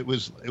 it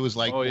was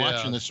like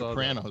watching The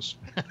Sopranos.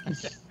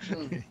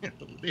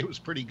 It was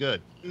pretty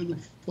good. Where the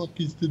fuck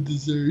is the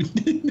dessert?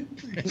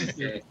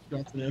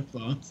 Dropping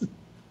F-bombs.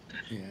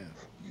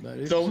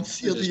 Yeah. Don't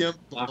seal the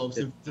envelopes.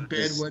 If it's a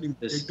bad wedding,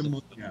 take them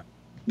out. Yeah.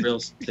 Real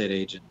estate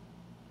agent.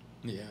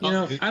 Yeah. You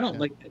know, I don't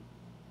like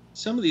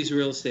some of these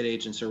real estate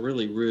agents are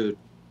really rude.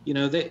 You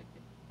know,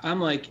 I'm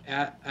like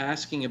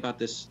asking about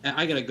this.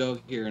 I got to go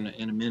here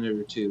in a minute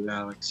or two,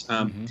 Alex.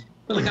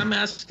 But like I'm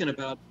asking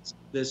about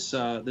this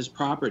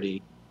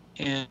property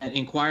and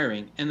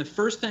inquiring, and the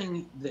first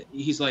thing that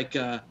he's like,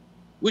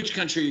 which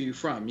country are you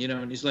from? You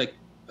know, and he's like,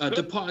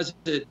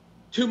 deposit,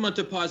 2-month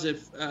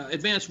deposit,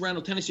 advance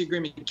rental, tenancy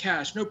agreement,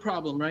 cash, no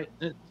problem, right?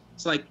 And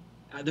it's like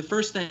the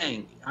first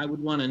thing I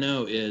would want to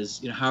know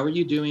is, you know, how are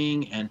you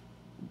doing, and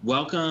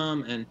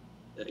welcome, and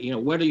you know,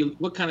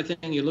 what kind of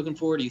thing you're looking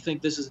for? Do you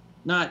think this is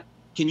not?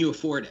 Can you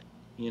afford it?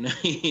 You know,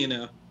 you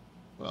know.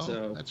 Well,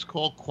 So- that's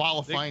called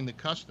qualifying the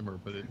customer,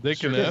 but They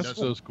can certainly ask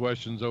doesn't- those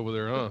questions over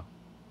there, huh?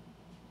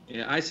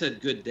 Yeah, I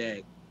said good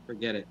day.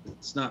 Forget it.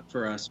 It's not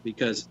for us,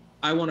 because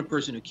I want a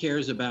person who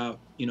cares about,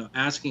 you know,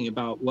 asking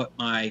about what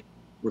my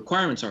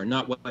requirements are,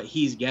 not what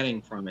he's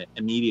getting from it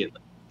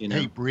immediately. You know.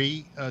 Hey,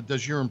 Bree,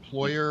 does your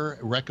employer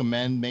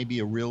recommend maybe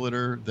a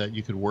realtor that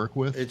you could work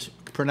with? It's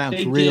pronounced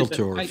They did,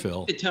 realtor, but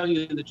Phil. To tell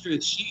you the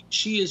truth,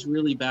 she is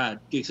really bad,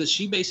 because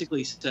she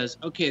basically says,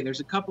 okay, there's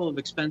a couple of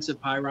expensive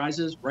high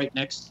rises right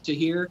next to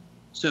here,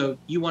 so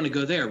you want to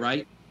go there,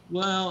 right?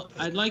 Well,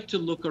 I'd like to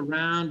look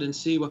around and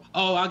see what.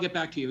 Oh, I'll get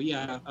back to you.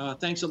 Yeah,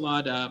 thanks a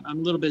lot. I'm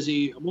a little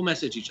busy. We'll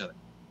message each other.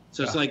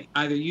 So it's like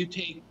either you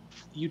take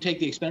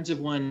the expensive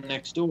one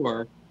next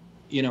door,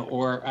 you know,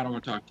 or I don't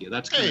want to talk to you.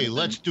 That's kind Hey, of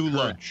let's do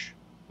lunch.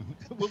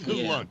 We'll do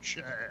Yeah. lunch.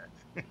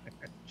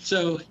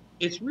 So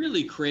it's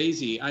really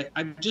crazy.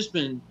 I've just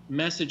been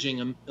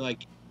messaging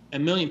like a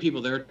million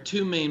people. There are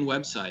 2 main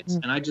websites,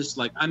 and I just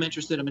like, I'm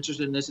interested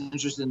in this,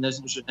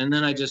 and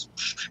then I just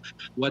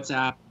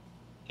WhatsApp,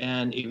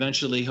 and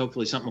eventually,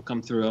 hopefully, something will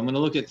come through. I'm going to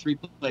look at 3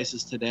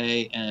 places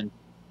today, and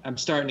I'm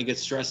starting to get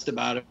stressed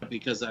about it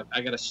because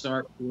I got to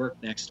start work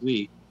next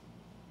week,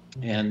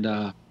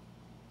 and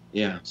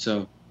yeah,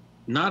 so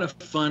not a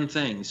fun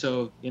thing.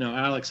 So, you know,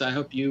 Alex, I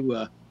hope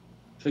you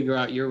figure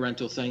out your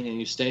rental thing and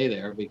you stay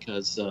there,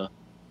 because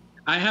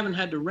I haven't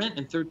had to rent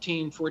in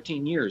 13,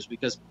 14 years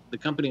because the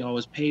company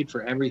always paid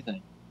for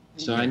everything.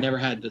 So I never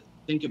had to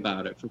think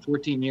about it. For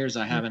 14 years,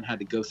 I haven't had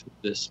to go through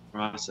this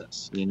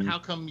process. You know? How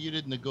come you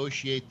didn't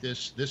negotiate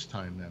this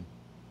time then?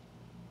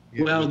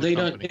 You- Well, with the they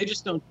don't. company? They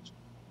just don't.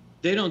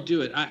 They don't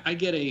do it. I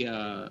get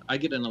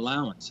an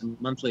allowance, a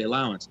monthly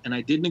allowance, and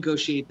I did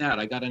negotiate that.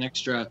 I got an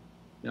extra,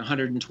 you know,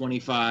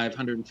 $125,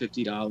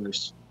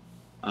 $150,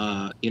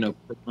 you know,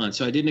 per month.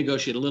 So I did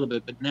negotiate a little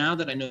bit. But now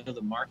that I know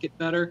the market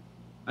better,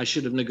 I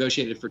should have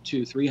negotiated for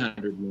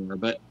 $200-300 more.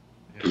 But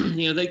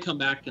you know, they come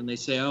back and they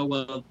say, oh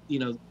well, you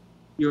know,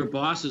 your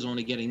boss is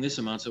only getting this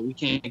amount, so we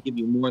can't give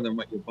you more than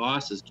what your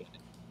boss is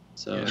getting.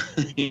 So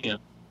you know.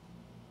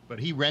 But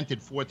he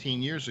rented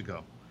 14 years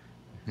ago.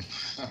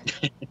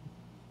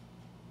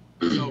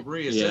 So,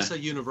 Bree, is Yeah. this a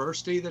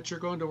university that you're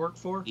going to work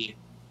for?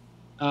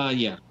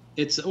 Yeah,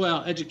 it's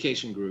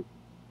education group.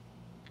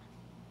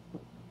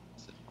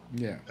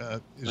 Yeah.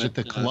 Is it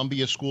the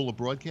Columbia School of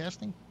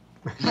Broadcasting?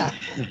 I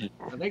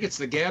think it's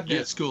the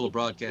Gabnet School of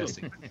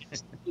Broadcasting.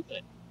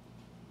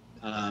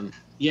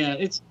 Yeah,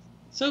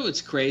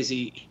 it's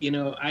crazy. You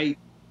know,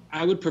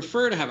 I would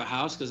prefer to have a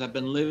house because I've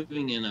been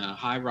living in a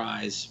high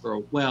rise for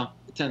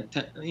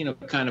you know,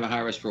 kind of a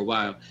high rise for a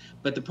while.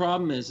 But the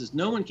problem is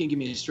no one can give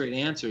me a straight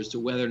answer as to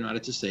whether or not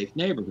it's a safe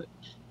neighborhood.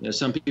 You know,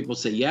 some people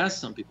say yes,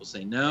 some people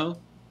say no,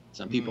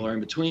 some people are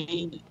in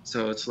between.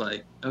 So it's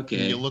like, Can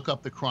okay. you look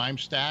up the crime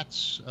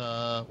stats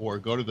or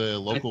go to the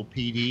local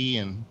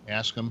PD and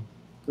ask them?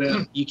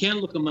 Well, you can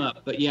look them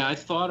up, but yeah, I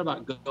thought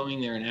about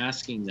going there and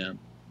asking them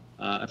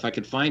if I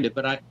could find it.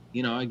 But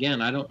you know, again,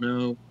 I don't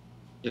know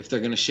if they're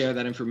going to share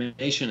that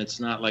information. It's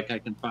not like I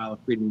can file a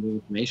Freedom of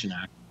Information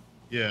Act.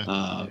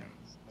 Yeah.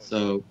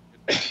 So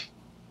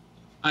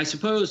I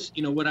suppose,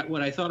 you know,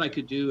 what I thought I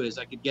could do is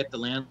I could get the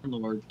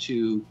landlord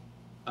to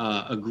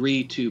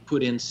agree to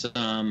put in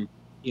some,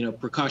 you know,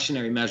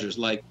 precautionary measures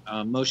like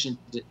motion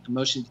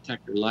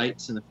detector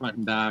lights in the front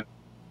and back,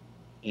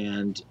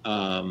 and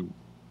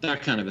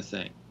that kind of a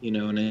thing, you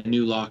know, and a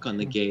new lock on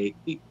the gate,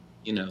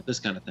 you know, this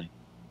kind of thing.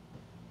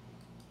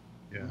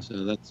 Yeah.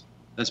 So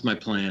that's my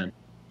plan.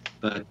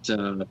 But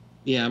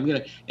yeah, I'm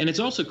gonna. And it's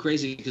also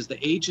crazy because the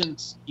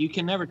agents, you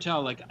can never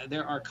tell. Like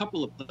there are a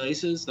couple of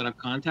places that I've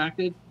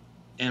contacted,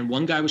 and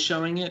one guy was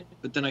showing it,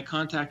 but then I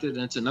contacted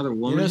and it's another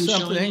woman You know who's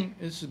showing it. something?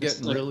 This is It's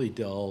getting like- really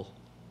dull.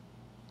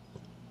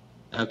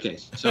 Okay,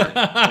 sorry.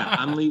 Yeah,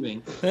 I'm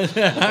leaving. I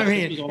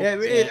mean, This was all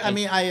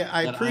I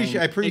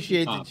that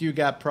appreciate I'm that you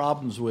got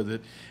problems with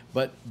it,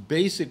 but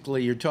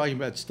basically you're talking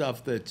about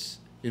stuff that's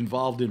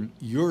involved in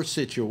your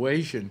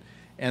situation,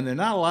 and there are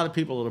not a lot of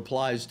people it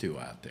applies to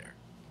out there,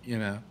 you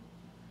know.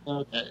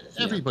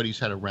 Everybody's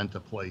had to rent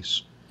a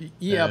place.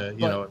 Yeah, you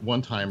know, at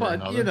one time or but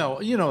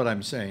another. you know what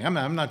I'm saying.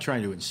 I'm not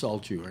trying to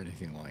insult you or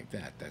anything like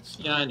that. That's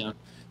not, Yeah, I know.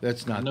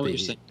 That's not I know what the, you're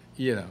saying.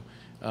 you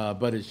know,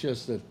 but it's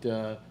just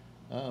that.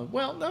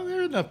 Well, no, there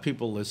are enough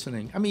people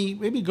listening. I mean,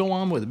 maybe go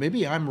on with it.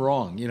 Maybe I'm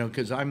wrong, you know,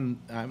 because I'm,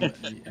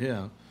 you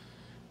know,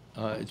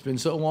 it's been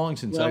so long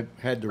since I've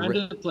had to.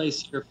 Rent a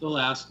place here. Phil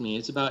asked me.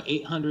 It's about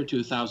 $800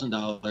 to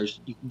 $1,000.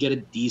 You can get a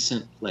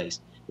decent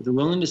place. If you're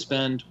willing to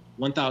spend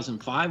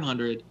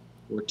 $1,500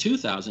 or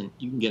 $2,000,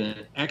 you can get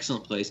an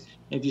excellent place.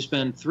 And if you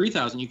spend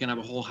 $3,000, you can have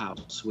a whole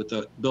house with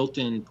a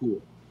built-in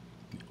pool.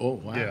 Oh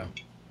wow! Yeah.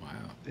 Wow.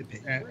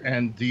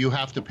 And do you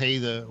have to pay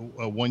the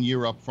 1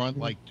 year up front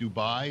like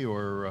Dubai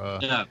or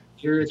Yeah,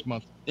 here this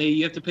month?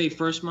 you have to pay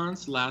first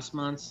month's, last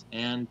month's,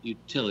 and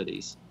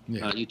utilities,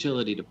 Yeah.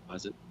 utility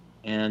deposit.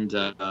 And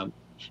but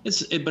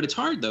it's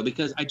hard though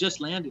because I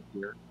just landed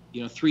here,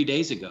 3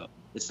 days ago.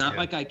 It's not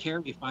like I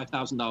carry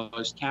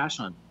 $5,000 cash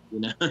on me, you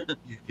know.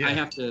 Yeah. I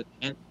have to,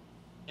 and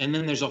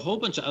then there's a whole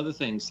bunch of other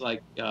things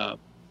like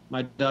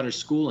my daughter's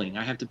schooling.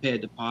 I have to pay a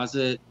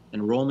deposit,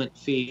 enrollment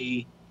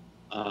fee,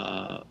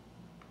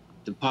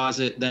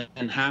 deposit,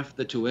 then half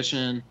the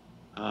tuition.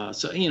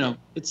 So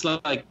it's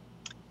like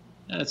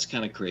that's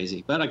kind of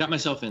crazy. But I got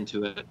myself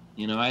into it.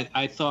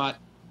 I thought,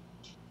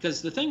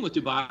 because the thing with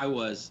Dubai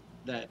was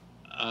that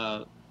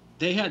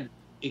they had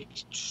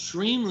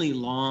extremely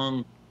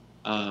long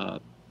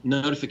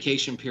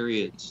notification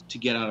periods to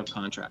get out of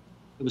contract.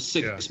 It was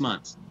 6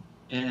 months,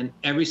 and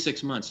every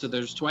 6 months. So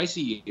there's twice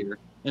a year,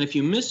 and if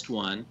you missed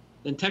one,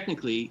 then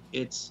technically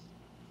it's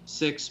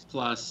 6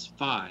 plus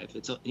 5.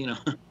 It's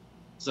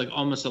it's like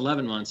almost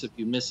 11 months if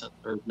you miss it,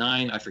 or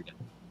 9, I forget.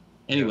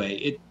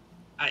 Anyway,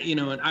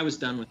 and I was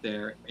done with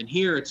there, and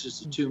here it's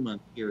just a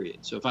 2-month period.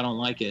 So if I don't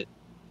like it,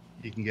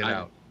 You can get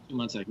out. 2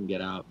 months I can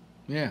get out.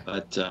 Yeah.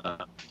 But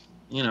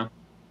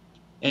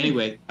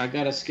anyway, I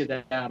gotta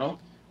skedaddle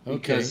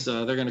because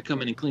they're gonna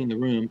come in and clean the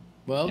room.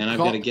 Well, and I've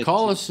got to get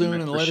call to us soon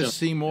and the let show. us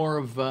see more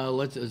of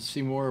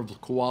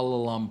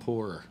Kuala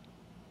Lumpur.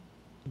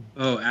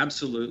 Oh,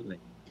 absolutely.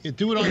 You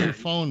do it on your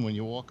phone when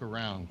you walk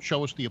around.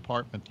 Show us the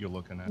apartment you're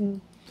looking at.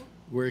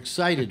 We're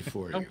excited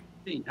for you.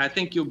 I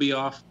think you'll be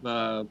off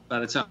by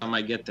the time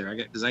I get there.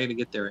 Because I got to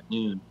get there at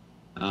noon,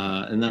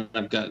 and then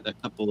I've got a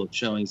couple of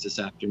showings this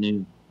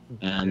afternoon.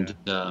 And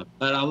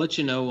but I'll let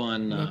you know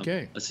on.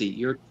 Okay. Let's see.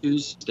 Your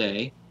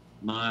Tuesday,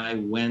 my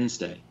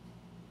Wednesday.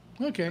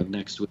 Okay. Of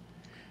next week.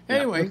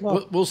 Anyway,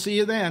 we'll see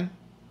you then.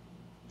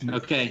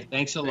 Okay.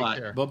 Thanks a lot.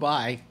 care. Bye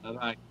bye. Bye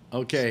bye.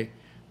 Okay,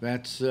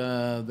 that's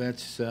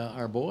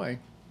our boy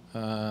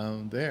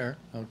there.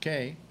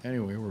 Okay.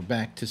 Anyway, we're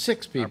back to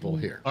 6 people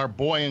here. Our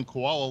boy in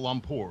Kuala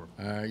Lumpur.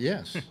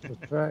 Yes,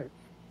 That's right.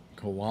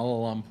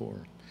 Kuala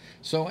Lumpur.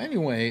 So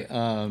anyway,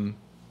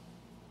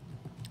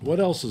 what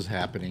else is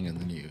happening in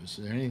the news?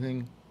 Is there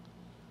anything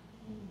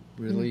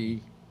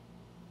really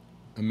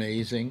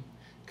amazing?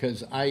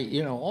 Because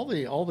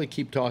all they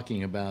keep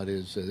talking about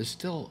is there's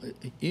still,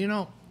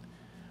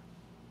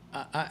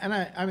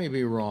 I may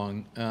be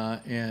wrong. I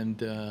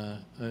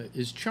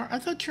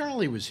thought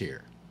Charlie was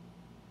here.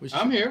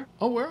 I'm here.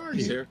 Oh, where are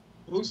He's you? here.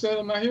 Who said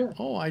am I here?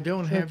 Oh, I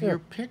don't have your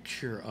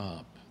picture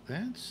up.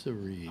 That's the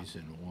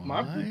reason why.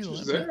 My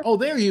picture's there. Oh,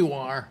 there you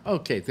are.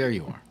 Okay, there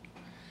you are.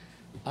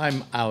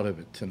 I'm out of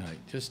it tonight,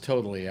 just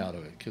totally out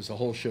of it, because the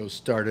whole show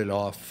started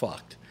off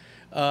fucked.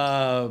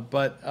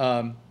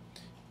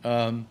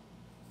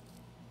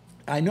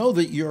 I know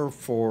that you're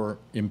for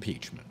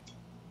impeachment,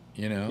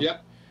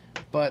 Yep.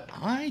 but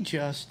I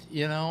just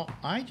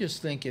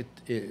think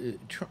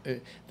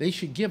they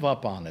should give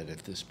up on it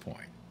at this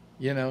point.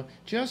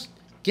 Just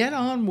get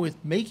on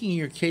with making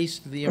your case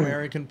to the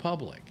American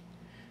public.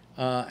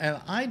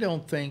 And I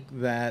don't think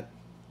that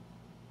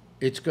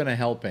it's going to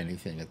help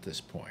anything at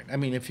this point. I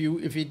mean, if you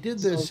did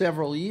this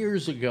several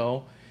years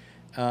ago,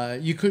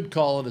 you could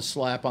call it a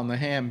slap on the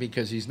hand,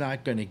 because he's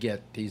not going to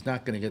get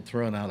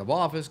thrown out of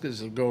office, because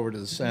he'll go over to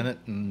the Senate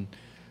and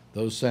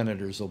those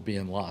senators will be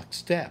in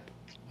lockstep.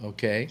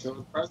 Okay. So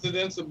the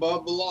president's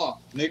above the law.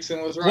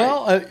 Nixon was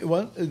right.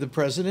 Well, the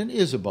president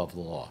is above the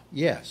law.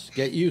 Yes,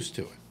 get used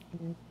to it.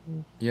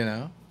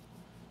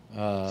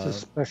 It's a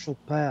special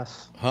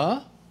pass.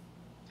 Huh?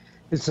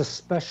 It's a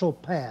special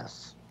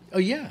pass. Oh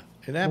yeah,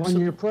 it When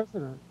absolutely. you're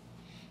president.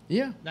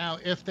 Yeah. Now,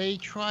 if they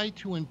try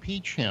to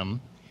impeach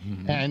him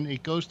and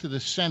it goes to the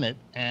Senate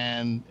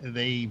and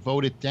they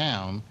vote it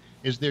down,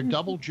 is there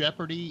double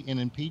jeopardy in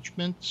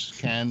impeachments?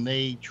 Can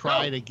they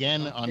try it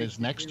again on his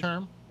next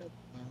term?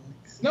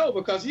 No,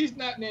 because he's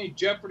not in any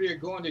jeopardy of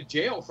going to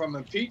jail from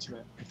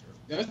impeachment.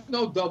 There's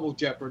no double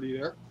jeopardy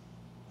there.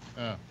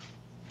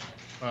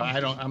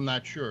 I'm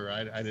not sure.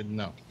 I didn't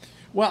know.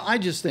 Well, I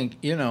just think,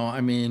 you know,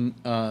 I mean,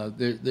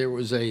 there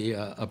was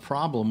a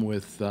problem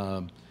with, you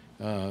know,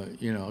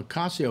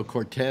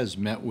 Ocasio-Cortez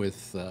met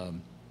with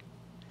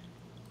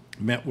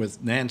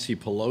Nancy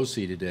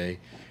Pelosi today,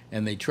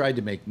 and they tried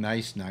to make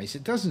nice.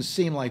 It doesn't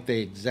seem like they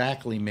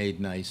exactly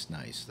made nice,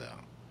 though.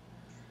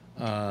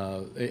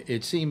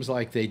 It seems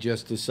like they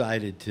just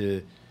decided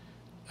to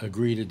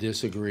agree to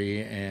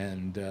disagree,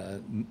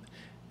 and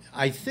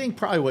I think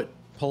probably what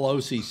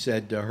Pelosi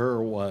said to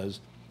her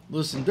was,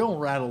 listen, don't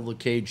rattle the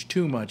cage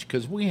too much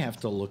because we have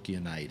to look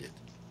united,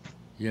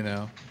 you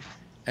know?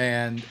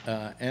 And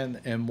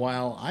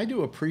while I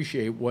do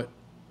appreciate what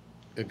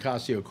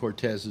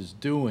Ocasio-Cortez is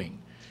doing,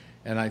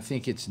 and I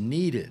think it's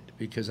needed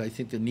because I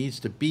think there needs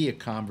to be a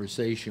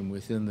conversation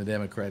within the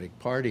Democratic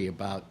Party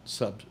about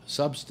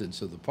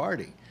substance of the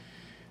party.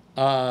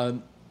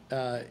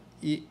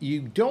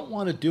 You don't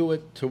want to do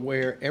it to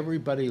where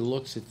everybody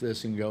looks at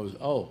this and goes,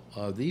 oh,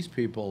 these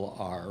people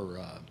are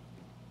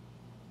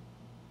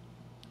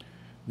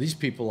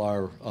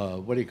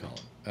what do you call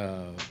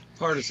it?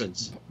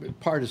 Partisans.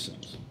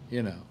 Partisans,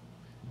 you know.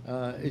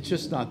 It's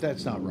just not,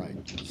 that's not right.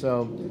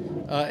 So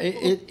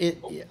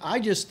I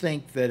just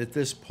think that at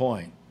this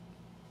point,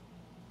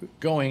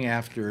 going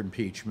after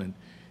impeachment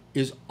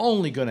is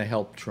only going to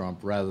help Trump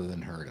rather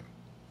than hurt him.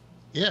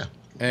 Yeah.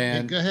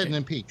 And go ahead and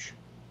impeach.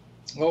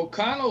 Well,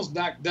 Connell's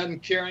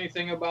doesn't care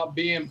anything about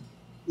being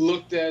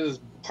looked at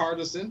as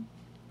partisan.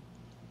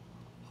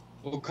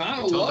 Well,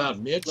 Connell You're talking loves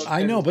about Mitch? looked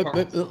I at know, as but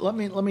partisan.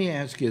 let me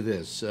ask you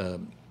this. You're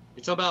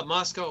talking about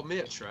Moscow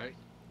Mitch, right?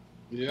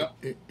 Yeah.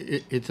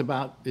 It's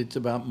about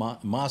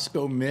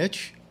Moscow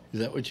Mitch. Is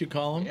that what you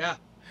call him? Yeah.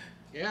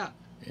 Yeah.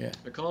 Yeah.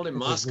 They're calling him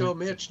Moscow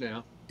Mitch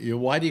now.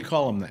 Why do you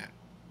call him that?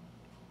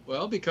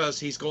 Well, because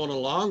he's going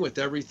along with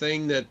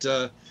everything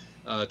that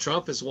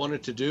Trump has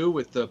wanted to do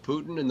with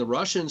Putin and the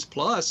Russians.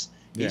 Plus,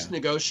 he's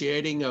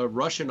negotiating a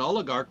Russian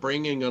oligarch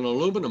bringing an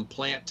aluminum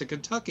plant to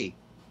Kentucky.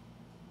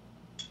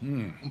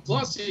 And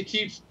plus, he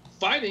keeps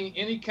fighting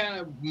any kind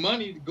of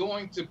money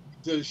going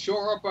to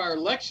shore up our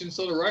elections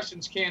so the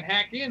Russians can't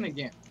hack in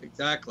again.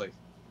 Exactly.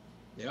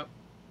 Yep.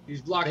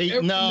 He's blocked No,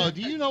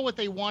 everything. do you know what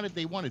they wanted?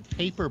 They wanted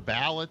paper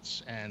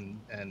ballots and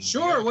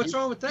Sure. What's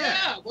wrong with that?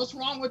 Yeah, what's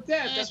wrong with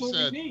that? That's what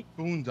we a need.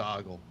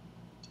 boondoggle.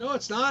 No,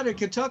 it's not. In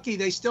Kentucky,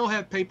 they still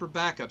have paper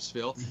backups,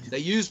 Phil. They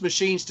use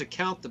machines to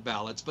count the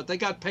ballots, but they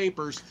got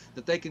papers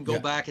that they can go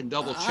back and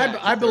double check.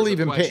 I believe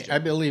in I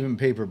believe in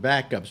paper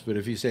backups, but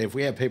if you say if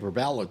we have paper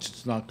ballots,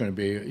 it's not going to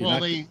be.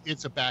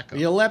 It's a backup.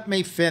 You let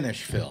me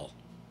finish, Phil.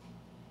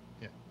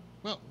 Yeah.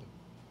 Well,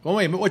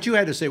 wait a minute. What you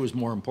had to say was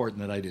more important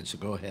than I did, so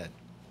go ahead.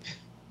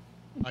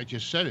 I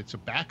just said it's a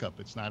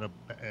backup. It's not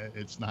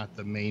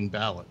the main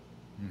ballot.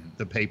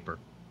 The paper.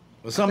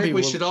 Well, I think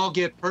we should all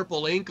get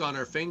purple ink on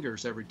our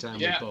fingers every time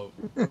we vote.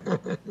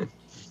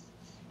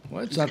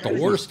 Well, it's not the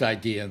worst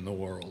idea in the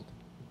world.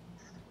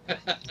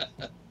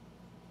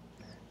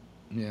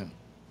 Yeah.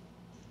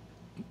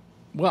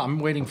 Well, I'm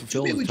waiting for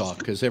Phil to talk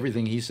because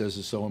everything he says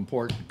is so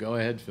important. Go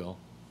ahead, Phil.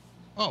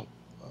 Oh,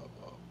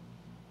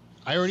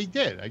 I already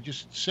did. I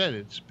just said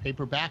it's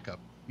paper backup.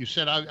 You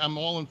said I'm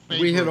all in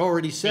favor. We had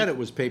already said it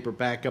was paper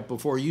backup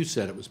before you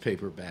said it was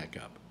paper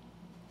backup.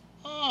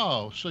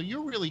 Oh, so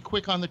you're really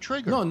quick on the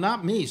trigger. No,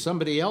 not me.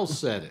 Somebody else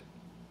said it.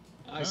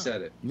 I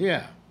said it.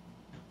 Yeah.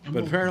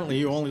 But apparently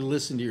you only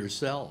listen to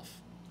yourself.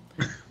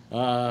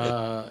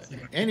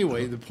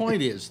 Anyway, the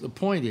point is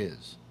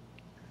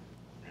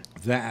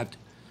that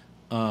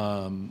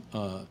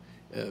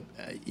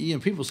you know,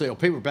 people say, "Oh,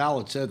 paper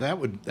ballots that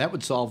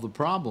would solve the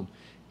problem."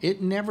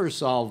 It never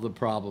solved the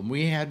problem.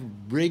 We had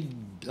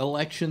rigged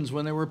elections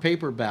when there were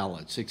paper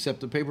ballots, except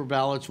the paper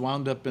ballots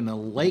wound up in a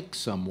lake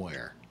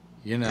somewhere.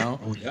 You know,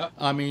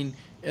 I mean,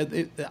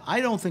 I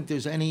don't think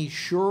there's any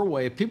sure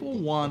way. If people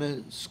want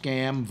to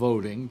scam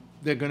voting,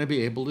 they're going to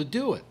be able to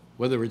do it,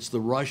 whether it's the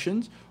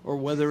Russians or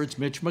whether it's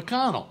Mitch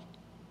McConnell.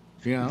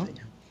 You know,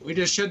 we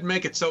just shouldn't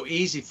make it so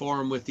easy for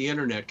them with the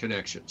internet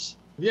connections.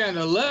 Yeah, an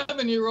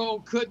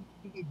 11-year-old couldn't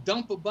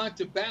dump a bunch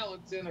of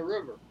ballots in a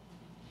river.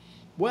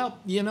 Well,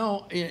 you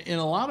know, in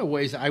a lot of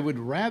ways, I would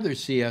rather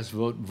see us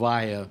vote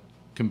via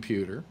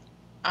computer.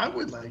 I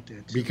would like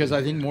that too. Because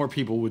I think more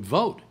people would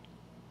vote.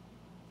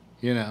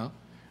 You know,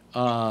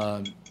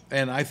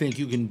 and I think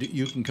you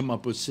can come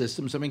up with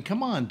systems. I mean,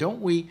 come on, don't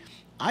we?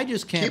 I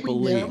just can't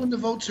believe. Can't we mail in the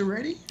votes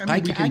already? I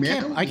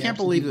mean, I can't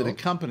believe that a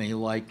company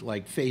like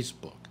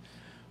Facebook,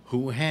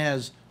 who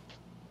has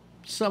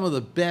some of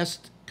the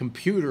best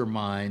computer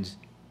minds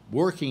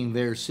working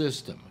their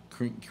system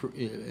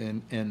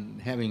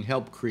and having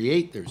helped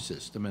create their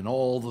system and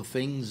all the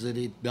things that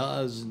it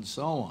does and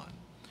so on,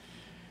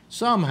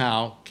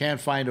 somehow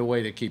can't find a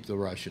way to keep the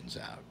Russians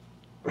out.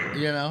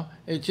 You know,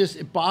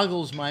 it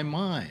boggles my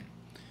mind.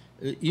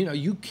 You know,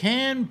 you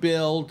can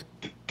build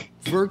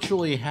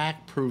virtually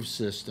hack-proof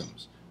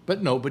systems,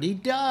 but nobody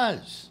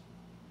does.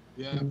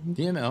 Yeah.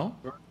 You know?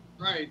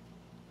 Right.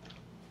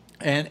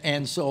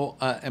 And so,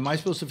 am I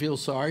supposed to feel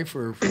sorry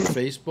for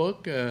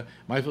Facebook? Am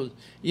I supposed,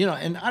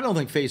 and I don't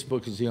think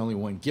Facebook is the only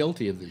one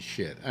guilty of this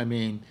shit. I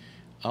mean,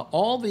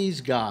 all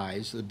these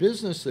guys, the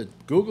business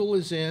that Google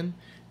is in,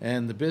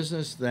 and the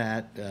business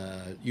that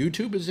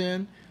YouTube is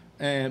in,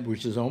 and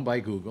which is owned by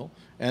Google,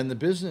 and the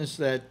business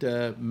that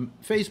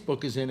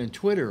Facebook is in and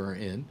Twitter are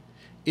in,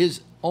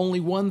 is only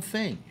one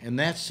thing, and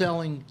that's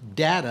selling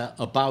data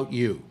about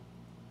you.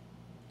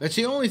 That's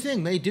the only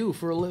thing they do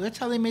for a living. That's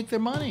how they make their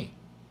money.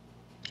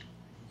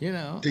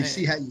 They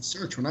see how you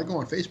search. When I go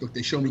on Facebook,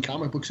 they show me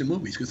comic books and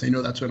movies because they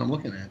know that's what I'm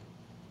looking at.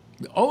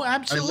 Oh,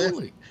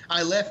 absolutely.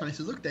 I laugh and I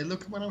said, look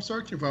at what I'm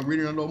searching for. I'm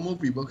reading on old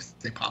movie books.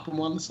 They pop them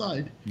on the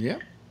side. Yeah.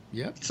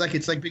 It's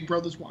like Big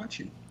Brother's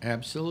watching.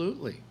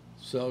 Absolutely.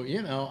 So,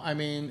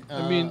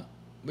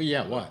 but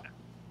yeah, what?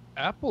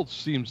 Apple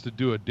seems to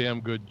do a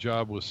damn good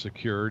job with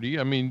security.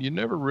 I mean, you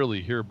never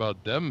really hear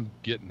about them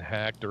getting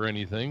hacked or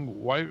anything.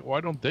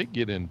 Why don't they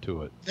get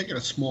into it? They got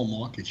a small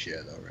market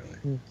share, though,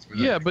 really.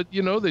 Yeah, but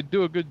they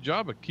do a good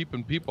job of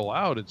keeping people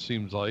out, it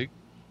seems like.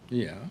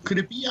 Yeah. Could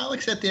it be,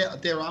 Alex,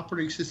 that their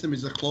operating system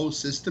is a closed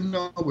system,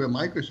 though, where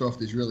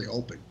Microsoft is really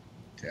open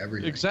to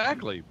everything?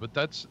 Exactly, but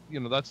that's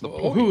the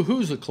point.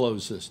 Who's a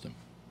closed system?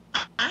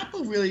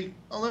 Apple really,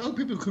 a lot of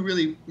people could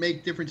really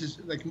make differences.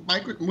 Like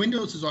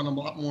Windows is on a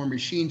lot more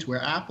machines,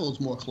 where Apple is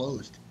more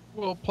closed.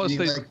 Well, plus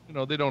they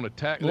don't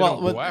attack. They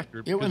Well, don't go after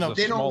it.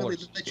 They don't really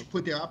system. let you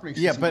put their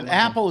operating Yeah, system. but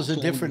Apple is a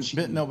different.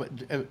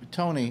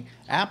 Tony,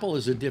 Apple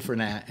is a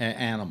different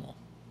animal.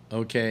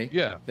 Okay.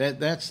 Yeah.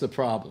 That's the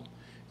problem.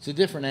 It's a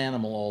different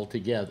animal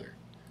altogether.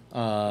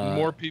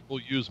 More people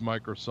use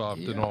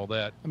Microsoft and all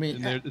that. I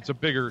mean, it's a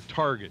bigger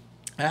target.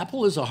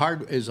 Apple is a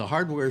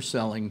hardware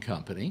selling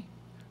company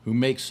who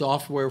makes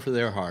software for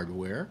their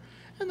hardware,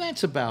 and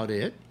that's about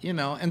it.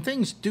 And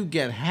things do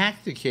get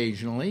hacked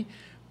occasionally,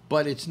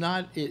 but it's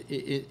not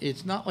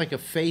like a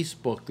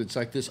Facebook that's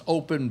like this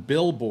open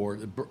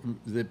billboard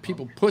that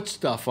people put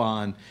stuff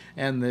on,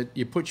 and that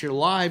you put your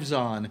lives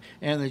on,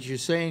 and that you're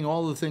saying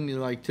all the things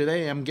like,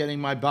 today I'm getting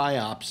my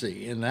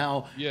biopsy, and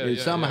now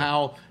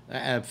somehow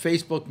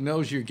Facebook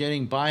knows you're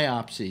getting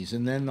biopsies,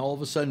 and then all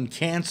of a sudden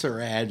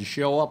cancer ads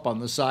show up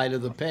on the side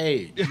of the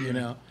page.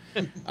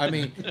 I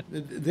mean,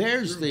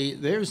 there's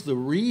the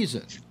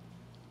reason.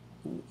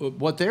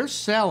 What they're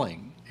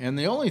selling, and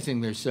the only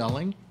thing they're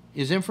selling,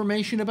 is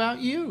information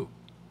about you.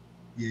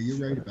 Yeah,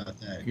 you're right about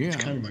that. Yeah. It's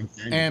kind of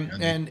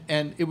uncanny.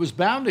 And it was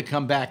bound to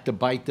come back to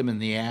bite them in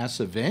the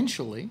ass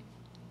eventually.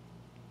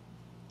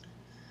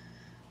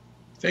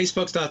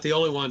 Facebook's not the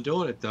only one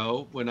doing it,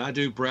 though. When I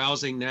do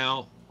browsing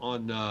now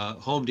on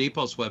Home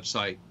Depot's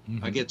website,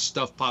 I get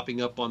stuff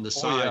popping up on the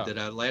side that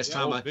the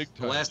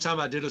last time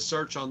I did a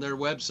search on their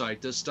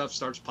website, this stuff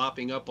starts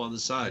popping up on the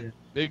side. Yeah.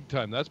 Big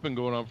time. That's been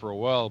going on for a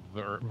while,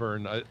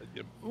 Vern.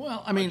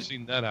 I've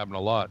seen that happen a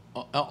lot.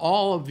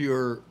 All of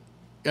your,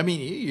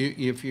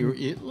 if you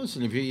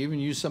even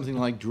use something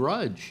like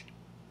Drudge,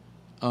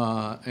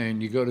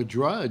 and you go to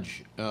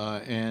Drudge,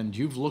 and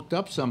you've looked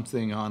up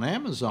something on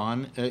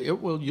Amazon,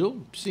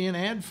 you'll see an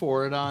ad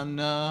for it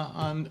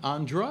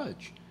on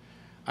Drudge.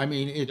 I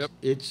mean,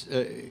 it's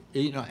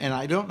and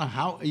I don't know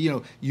how,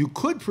 you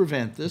could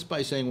prevent this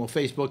by saying, well,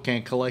 Facebook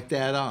can't collect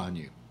data on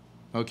you,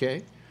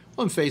 okay?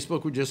 Well, and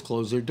Facebook would just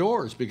close their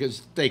doors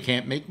because they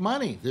can't make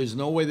money. There's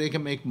no way they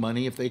can make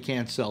money if they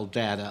can't sell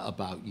data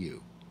about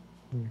you,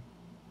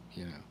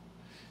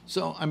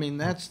 So, I mean,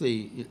 that's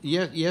the,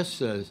 yes,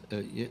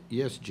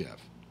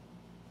 Jeff.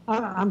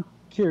 I'm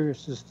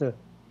curious as to,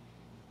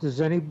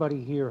 does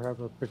anybody here have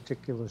a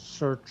particular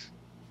search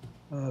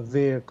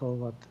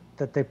vehicle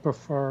that they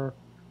prefer,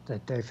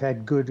 that they've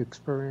had good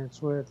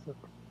experience with,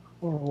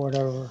 or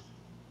whatever?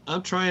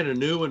 I'm trying a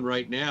new one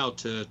right now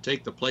to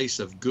take the place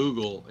of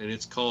Google, and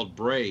it's called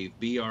Brave,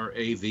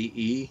 Brave.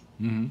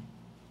 Mm-hmm.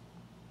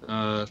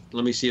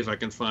 Let me see if I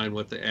can find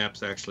what the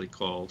app's actually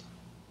called.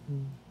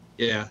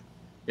 Yeah,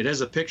 it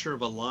has a picture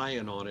of a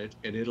lion on it,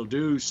 and it'll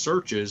do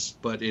searches,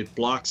 but it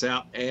blocks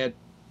out ad.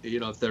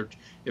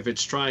 If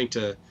it's trying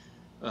to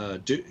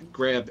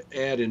grab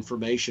ad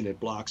information, it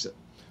blocks it.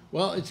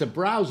 Well, it's a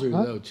browser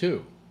though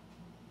too.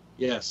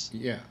 Yes.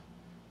 Yeah.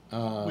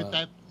 With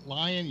that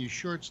lion, you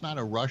sure it's not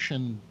a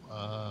Russian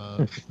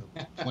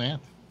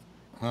plant?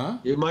 Huh?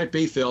 It might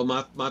be, Phil.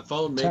 My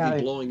phone may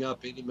be blowing up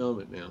any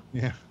moment now.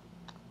 Yeah.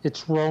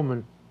 It's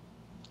Roman.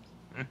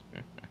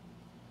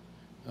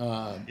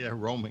 Yeah,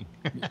 roaming.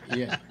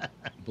 Yeah.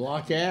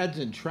 Block ads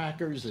and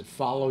trackers that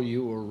follow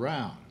you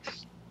around.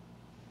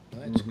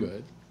 That's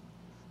good.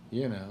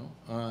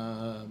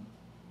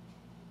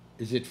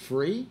 Is it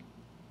free?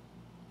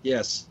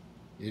 Yes.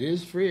 It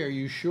is free. Are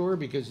you sure?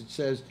 Because it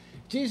says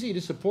it's easy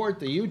to support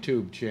the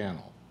YouTube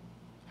channel.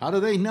 How do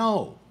they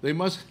know? They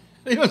must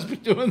be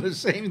doing the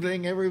same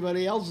thing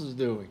everybody else is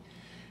doing.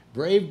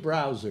 Brave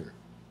Browser.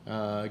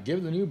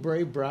 Give the new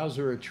Brave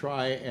Browser a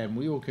try, and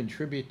we will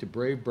contribute to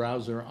Brave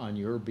Browser on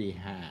your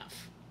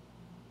behalf.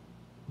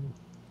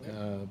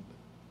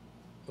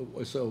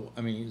 So,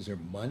 I mean, is there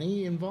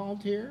money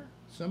involved here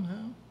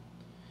somehow?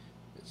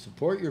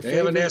 Support your favorite. They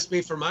haven't asked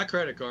me for my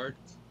credit card.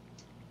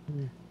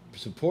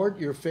 Support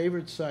your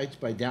favorite sites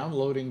by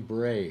downloading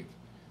Brave.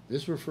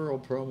 This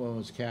referral promo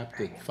is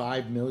capped at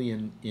 5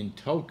 million in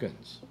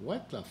tokens.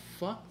 What the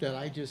fuck did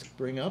I just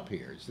bring up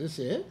here? Is this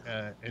it?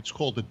 It's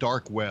called the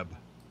dark web.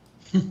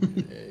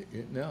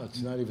 No,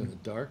 it's not even the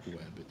dark web.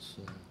 It's,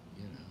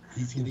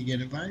 He's going to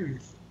get a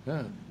virus.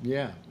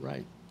 Yeah,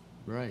 right.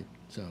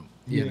 So,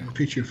 You get a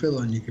picture of Phil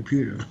on your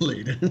computer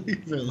later.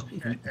 Phil.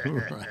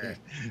 Right.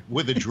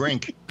 With a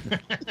drink.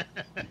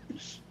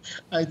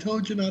 I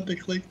told you not to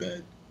click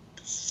that.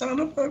 Son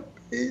of a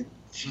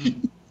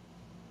bitch.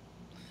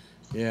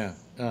 Yeah.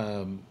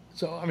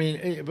 So I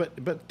mean,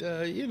 but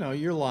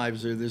your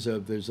lives are there's a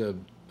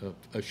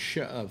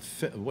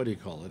what do you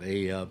call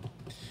it?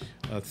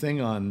 A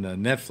thing on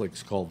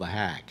Netflix called The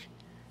Hack,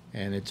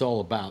 and it's all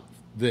about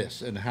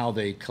this and how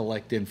they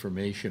collect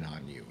information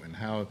on you and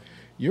how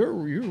you're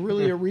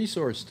really a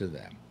resource to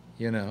them.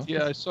 Yeah,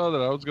 I saw that.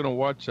 I was going to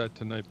watch that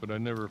tonight, but I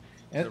never.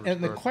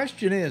 And the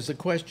question is,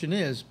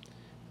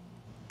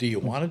 do you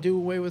want to do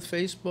away with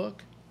Facebook?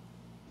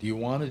 Do you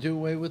want to do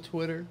away with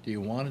Twitter? Do you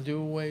want to do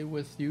away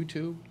with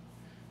YouTube?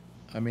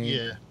 I mean,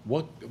 Yeah.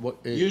 what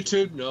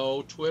YouTube,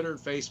 no. Twitter and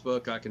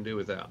Facebook, I can do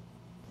without.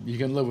 you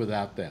can live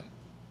without them.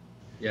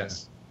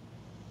 Yes.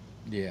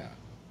 Yeah.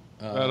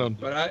 I don't.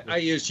 But I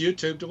use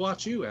YouTube to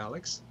watch you,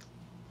 Alex.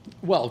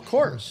 Well, of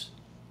course.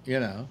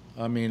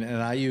 I mean,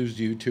 and I used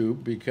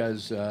YouTube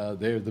because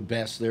they're the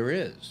best there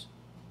is.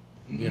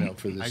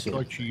 For this. I sort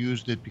of thought you thing.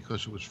 used it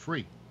because it was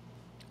free.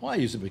 Well, I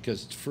use it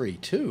because it's free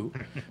too.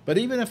 But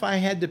even if I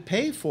had to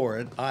pay for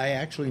it, I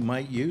actually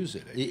might use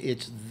it.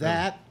 It's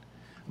that.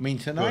 I mean,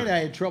 tonight I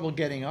had trouble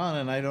getting on,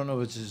 and I don't know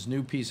if it's this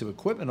new piece of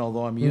equipment,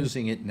 although I'm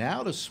using it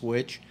now to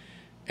switch,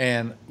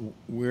 and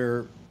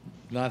we're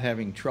not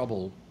having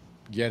trouble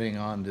getting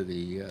onto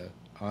the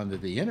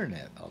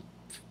internet. I'll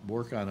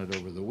work on it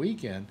over the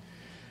weekend,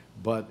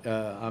 but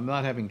I'm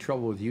not having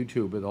trouble with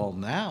YouTube at all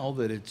now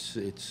that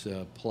it's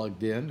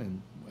plugged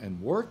in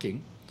and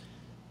working.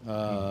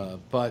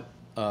 But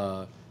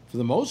for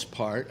the most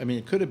part, I mean,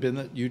 it could have been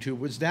that YouTube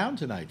was down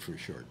tonight for a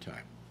short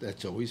time.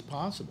 That's always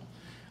possible.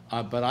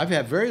 But I've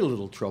had very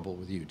little trouble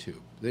with YouTube.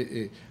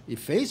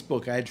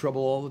 Facebook, I had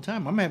trouble all the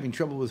time. I'm having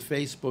trouble with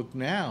Facebook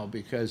now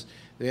because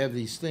they have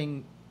these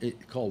thing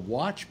called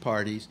watch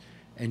parties,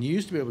 and you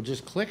used to be able to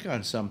just click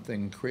on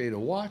something and create a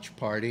watch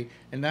party,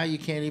 and now you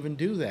can't even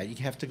do that. You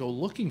have to go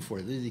looking for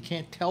it. You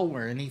can't tell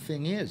where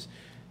anything is.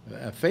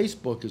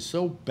 Facebook is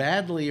so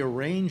badly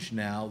arranged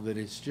now that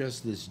it's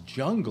just this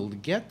jungle to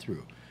get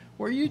through,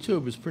 where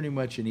YouTube is pretty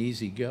much an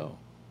easy go,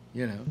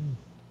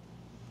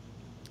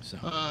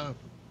 So.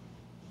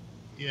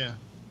 Yeah.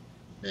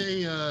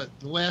 Hey, the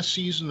last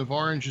season of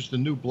Orange is the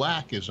New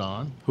Black is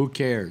on. Who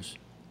cares?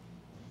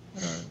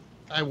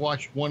 I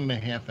watched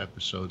 1.5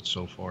 episodes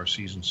so far,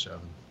 season 7.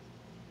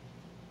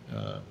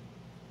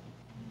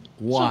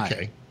 Why? It's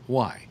okay.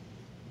 Why?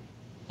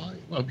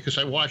 Well, because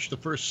I watched the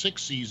first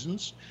 6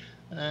 seasons,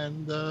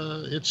 and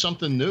it's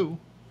something new.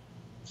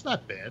 It's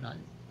not bad.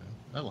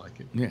 I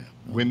like it. Yeah.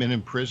 Women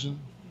in prison.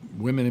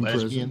 Women in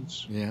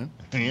lesbians. prison.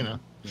 Yeah. Yeah.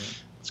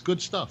 It's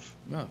good stuff.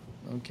 Oh,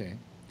 okay.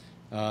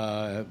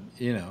 What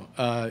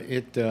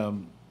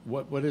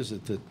is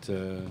it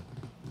that?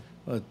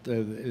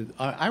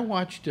 I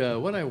watched.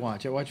 What I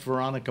watched? I watched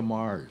Veronica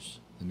Mars,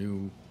 the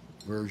new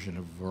version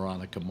of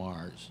Veronica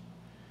Mars.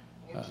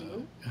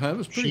 That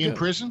was pretty She good. in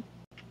prison?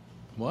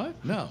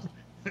 What? No,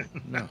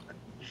 no.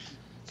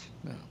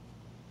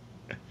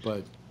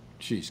 But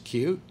she's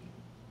cute.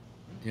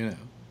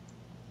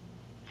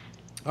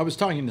 I was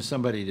talking to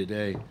somebody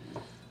today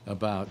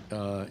about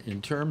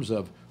in terms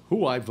of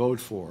who I vote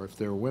for if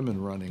there are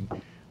women running.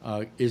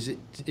 Is it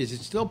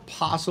still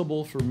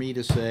possible for me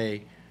to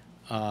say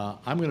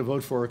I'm going to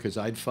vote for her because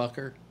I'd fuck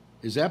her?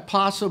 Is that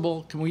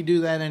possible? Can we do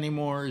that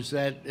anymore? Is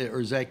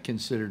that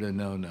considered a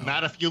no-no?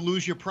 Not if you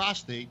lose your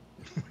prostate.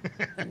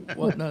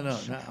 What? No.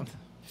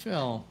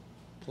 Phil,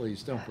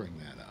 please don't bring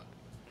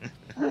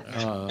that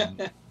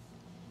up.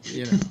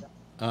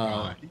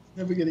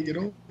 Never going to get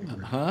over it.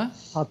 Huh?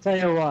 I'll tell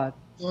you what.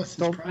 Lost his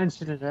Don't pride.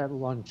 mention it at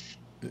lunch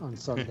on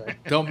Sunday.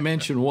 Don't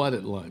mention what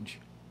at lunch.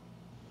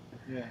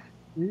 Yeah.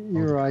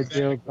 Your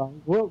idea about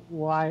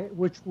why,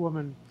 which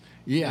woman?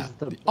 Yeah. is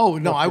the- Oh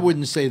no, I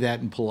wouldn't say that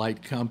in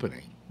polite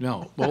company.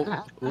 No.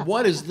 Well,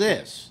 what is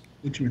this?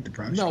 What you with the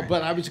prostrate? No,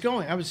 but I was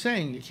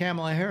saying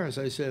Kamala Harris.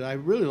 I said I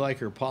really like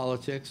her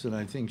politics, and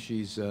I think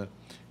she's. The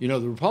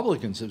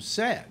Republicans have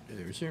said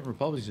there are certain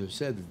Republicans have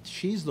said that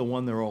she's the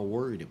one they're all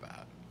worried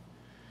about.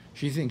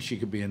 She thinks she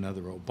could be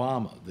another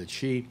Obama. That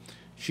she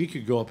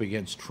could go up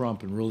against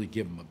Trump and really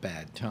give him a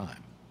bad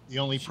time. The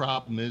only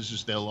problem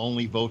is they'll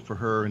only vote for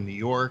her in New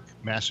York,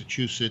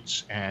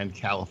 Massachusetts, and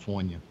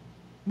California.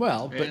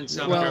 Well, but And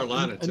South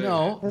Carolina, too.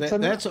 No, That's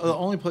that's the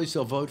only place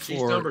they'll vote She's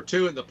for. number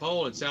 2 in the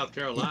poll in South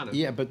Carolina.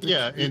 Yeah, but The you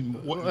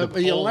poll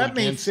let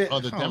me against fit.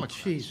 other Oh,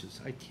 Democrats. Jesus,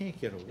 I can't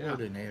get a Yeah.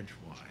 word in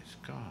edgewise.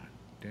 God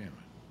damn it.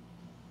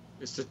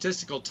 A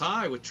statistical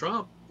tie with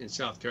Trump in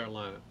South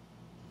Carolina.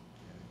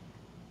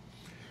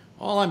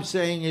 All I'm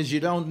saying is you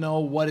don't know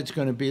what it's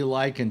going to be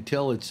like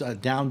until it's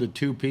down to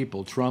 2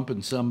 people, Trump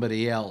and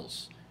somebody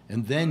else.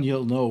 and then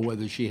you'll know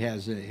whether she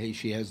has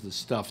the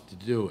stuff to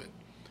do it.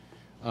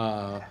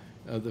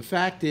 The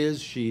fact is,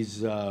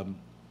 I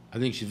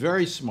think she's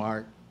very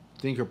smart.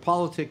 I think her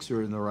politics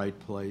are in the right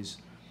place,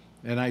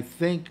 and I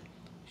think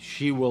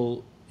she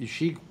will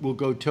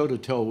go toe to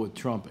toe with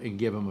Trump and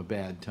give him a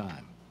bad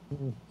time.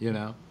 You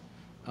know,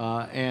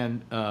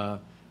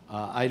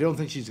 I don't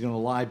think she's going to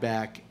lie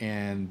back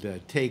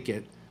and take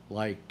it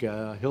like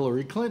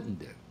Hillary Clinton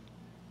did.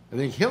 I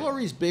think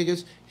Hillary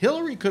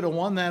could have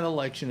won that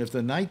election if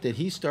the night that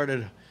he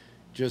started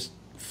just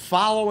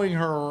following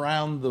her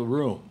around the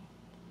room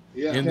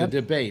in the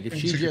debate, if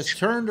she just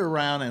turned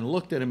around and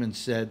looked at him and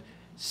said,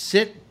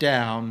 "Sit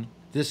down,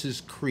 this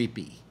is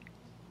creepy,"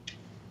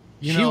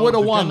 she would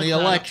have won the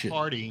election.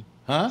 Party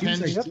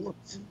tends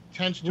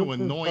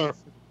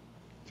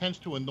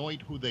to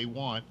anoint who they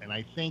want, and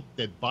I think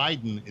that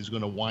Biden is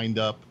going to wind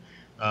up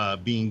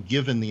being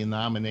given the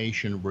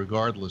nomination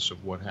regardless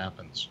of what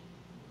happens.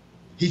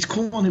 He's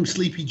calling him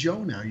Sleepy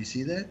Joe now. You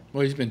see that?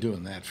 Well, he's been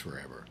doing that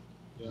forever.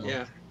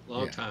 Yeah,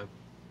 long time.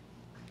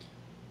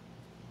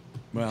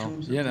 Well,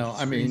 you know,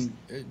 I mean,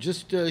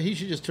 he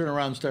should just turn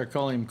around and start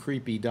calling him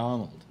Creepy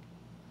Donald.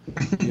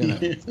 You know.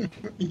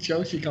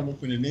 Joe should come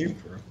up with a name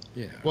for him.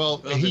 Yeah. Well,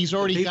 he's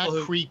already got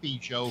Creepy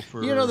Joe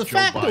for the Joe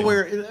fact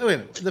Biden.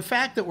 that the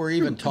fact that we're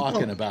even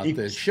talking about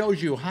this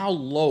shows you how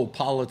low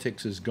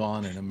politics has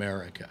gone in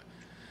America.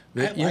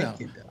 That,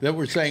 that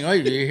we're saying,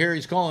 oh, do you hear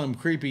he's calling him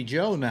Creepy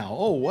Joe now?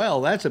 Oh, well,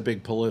 that's a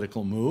big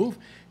political move.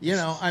 You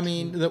know, I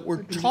mean, that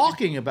we're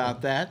talking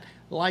about that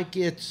like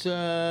it's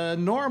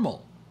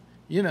normal.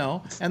 You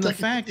know, and the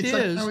fact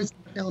is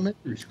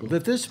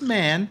that this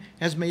man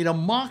has made a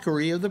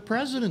mockery of the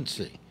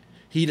presidency.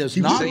 He does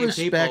not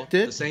respect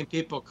it. The same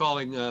people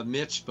calling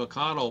Mitch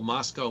McConnell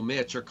Moscow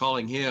Mitch are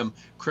calling him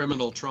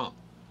Criminal Trump.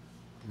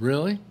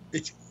 Really?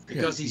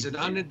 Because he's an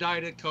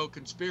unindicted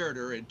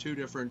co-conspirator in 2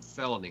 different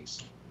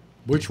felonies.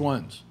 Which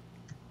ones?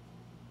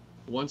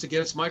 One's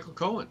against Michael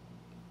Cohen.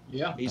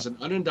 Yeah. He's an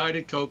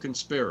unindicted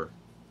co-conspirator.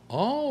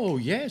 Oh,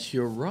 yes,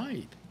 you're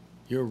right.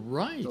 You're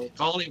right. So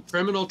calling him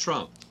Criminal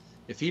Trump.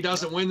 If he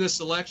doesn't win this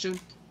election,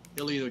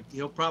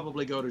 he'll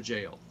probably go to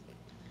jail.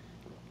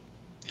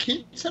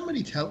 Can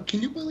somebody tell?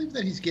 Can you believe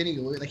that he's getting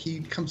away? Like,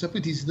 he comes up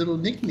with these little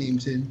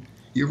nicknames, and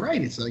you're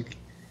right. It's like,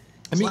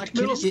 I mean,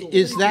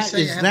 is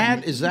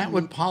that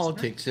what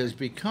politics has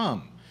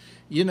become?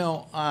 You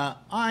know,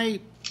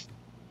 I've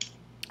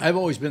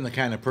always been the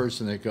kind of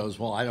person that goes,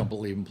 well, I don't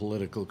believe in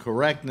political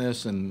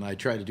correctness, and I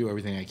try to do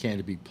everything I can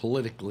to be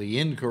politically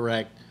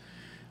incorrect,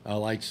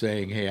 like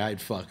saying, hey, I'd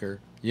fuck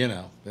her, you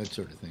know, that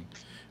sort of thing.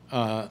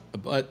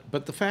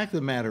 But the fact of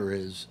the matter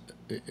is,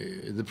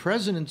 the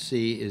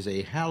presidency is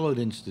a hallowed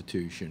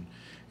institution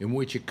in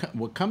which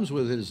what comes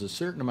with it is a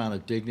certain amount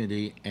of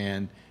dignity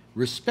and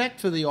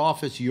respect for the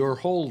office you're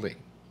holding.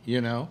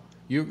 You know,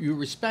 you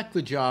respect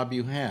the job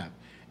you have.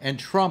 And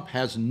Trump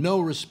has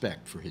no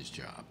respect for his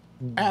job.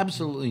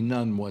 Absolutely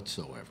none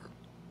whatsoever.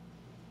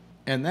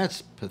 And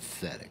that's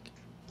pathetic.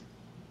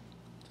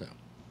 So,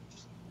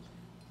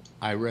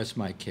 I rest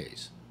my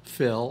case.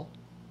 Phil?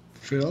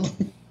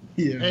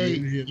 Yeah. Hey,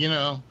 you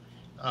know,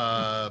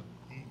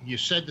 you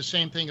said the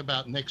same thing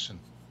about Nixon.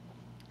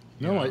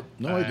 I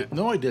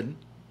didn't.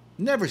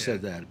 Never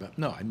said that about.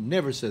 No, I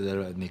never said that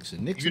about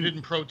Nixon. You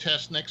didn't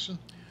protest Nixon?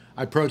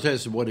 I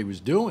protested what he was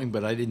doing,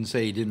 but I didn't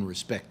say he didn't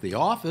respect the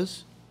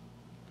office.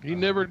 He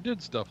never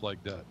did stuff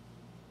like that.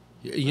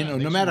 You know,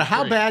 no matter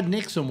how bad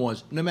Nixon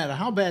was,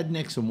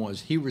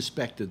 he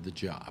respected the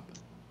job.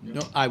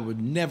 No, I would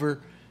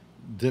never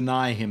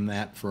deny him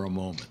that for a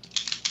moment.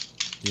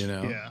 You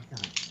know. Yeah.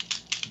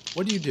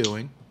 What are you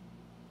doing?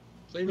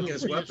 Cleaning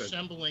his weapon.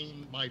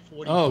 Assembling my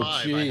 45. Oh,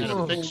 I had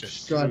to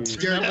fix it. God,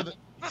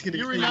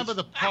 You remember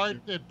the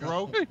part that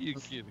broke? Are you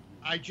kidding me?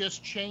 I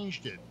just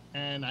changed it,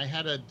 and I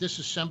had to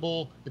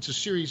disassemble. It's a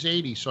Series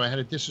 80, so I had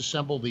to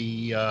disassemble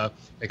the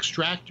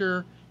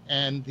extractor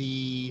and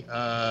the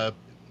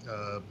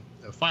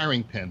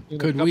firing pin.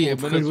 Could we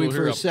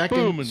for a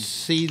second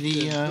see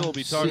the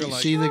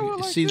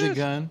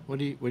gun?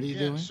 What are you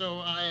doing? So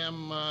I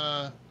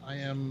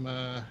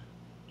am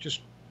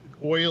just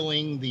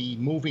oiling the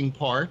moving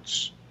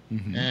parts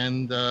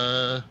and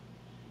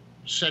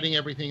setting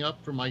everything up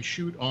for my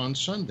shoot on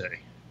Sunday.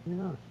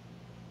 Yeah.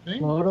 Okay?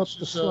 Load up This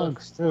the is,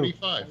 slugs, too.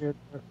 45.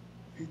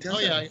 He does Oh,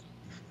 yeah. that.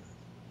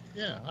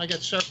 Yeah, I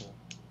got several.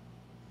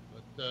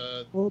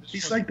 But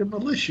He's like the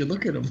militia.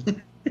 Look at him.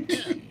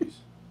 yeah,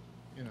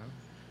 you know.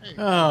 Hey,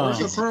 Oh. Where's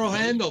the pearl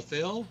handle,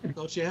 Phil?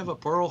 Don't you have a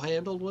pearl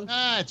handled one?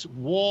 it's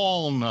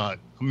walnut.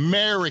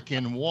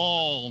 American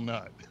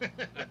walnut.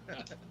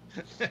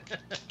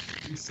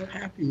 He's so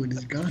happy with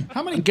his gun.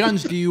 How many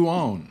guns do you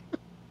own?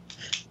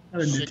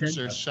 6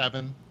 or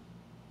 7.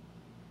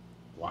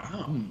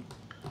 Wow.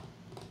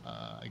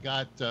 I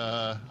got,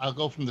 I'll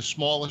go from the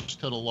smallest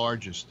to the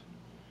largest.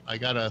 I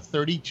got a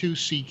 32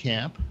 C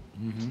Camp.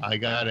 I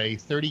got a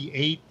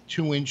 38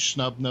 2-inch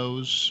snub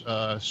nose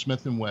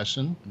Smith &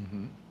 Wesson.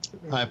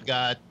 I've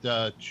got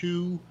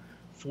 2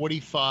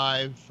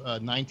 45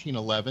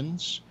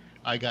 1911s.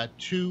 I got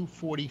 2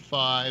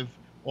 45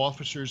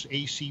 officers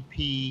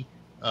ACP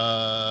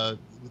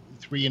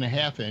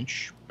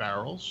 3.5-inch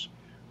barrels.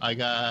 I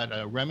got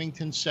a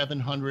Remington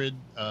 700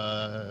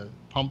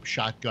 pump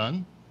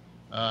shotgun.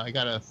 I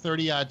got a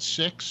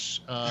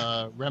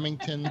 30-06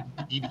 Remington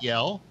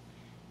EDL,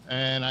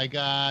 and I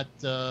got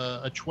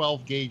a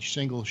 12-gauge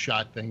single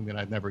shot thing that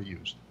I've never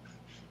used.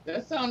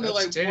 That sounded That's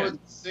like 10. more than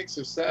 6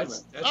 or 7.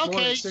 That's more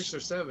Okay. than 6 or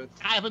 7.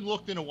 I haven't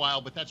looked in a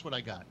while, but that's what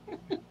I got.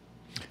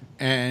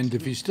 And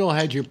if you still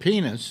had your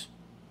penis,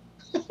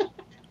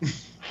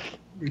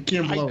 You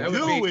can't I blow That it. would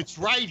do. be- It's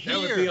right That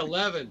would be here.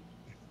 11.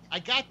 I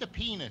got the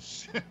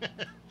penis.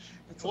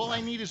 All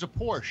I need is a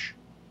Porsche.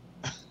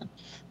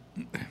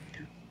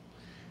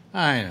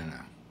 I don't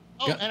know.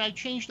 Oh, Gu- and I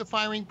changed the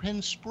firing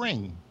pin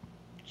spring,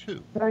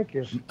 too. Thank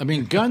you. I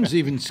mean, guns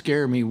even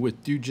scare me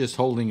with you just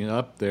holding it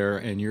up there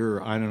and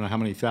you're, I don't know how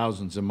many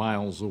thousands of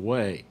miles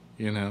away,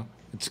 you know?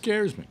 It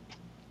scares me.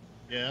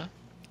 Yeah.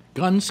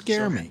 Guns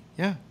scare Sure. me.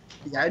 Yeah.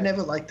 Yeah, I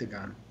never liked the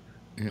gun.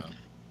 Yeah.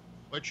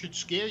 What should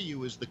scare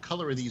you is the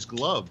color of these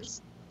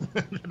gloves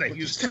that I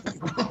use,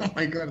 Oh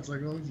my god, it's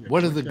like, oh,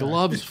 What are the God.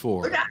 gloves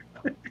for?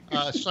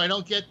 so I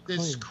don't get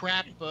this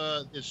Clean.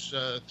 crap, this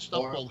stuff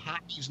Or- called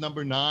Hoppies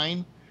number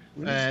 9,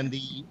 and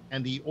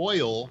the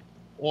oil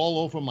all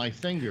over my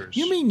fingers.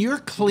 You mean you're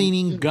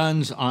cleaning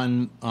guns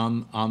on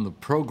the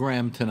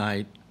program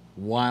tonight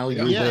while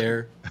you're Yeah.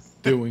 there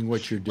doing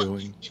what you're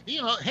doing?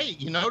 You know, hey,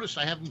 you notice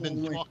I haven't been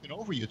Totally. talking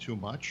over you too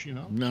much, you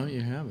know? No, you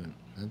haven't.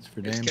 That's for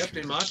It's damn kept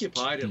sure. him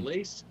occupied at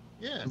least.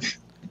 Yeah.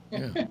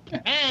 Yeah.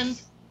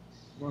 And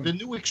the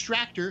new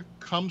extractor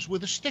comes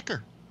with a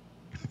sticker.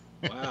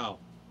 Wow.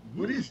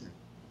 What is it?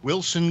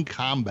 Wilson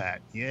Combat.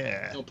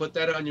 Yeah. Don't put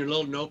that on your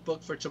little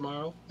notebook for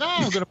tomorrow. No,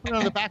 I'm going to put it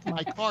on the back of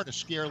my car to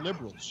scare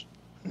liberals.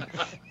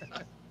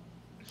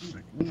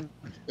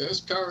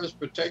 This car is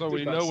protected. So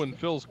we by know when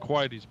Phil's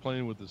quiet, he's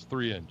playing with his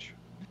 3-inch.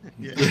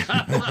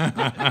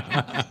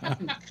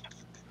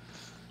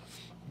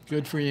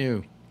 Good for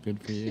you.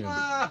 Good for you.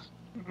 Ah,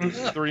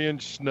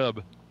 3-inch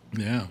snub.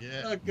 Yeah.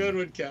 Yeah. a good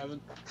one,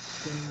 Kevin.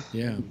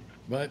 Yeah.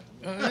 But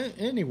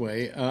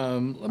anyway,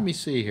 let me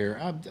see here.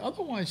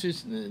 Otherwise,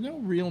 there's no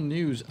real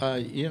news.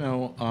 They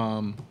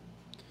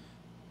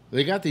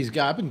got these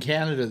guys up in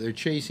Canada. They're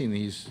chasing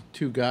these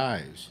 2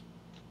 guys.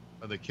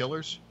 Are they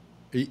killers?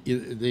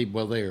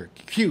 They're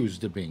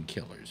accused of being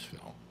killers, Phil.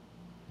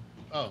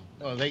 Oh,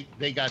 well,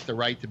 they got the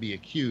right to be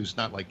accused,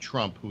 not like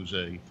Trump, who's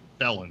a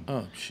felon.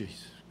 Oh,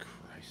 Jesus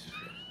Christ.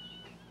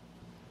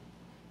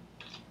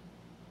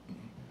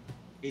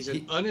 He's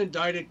an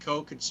unindicted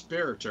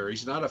co-conspirator.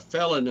 He's not a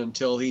felon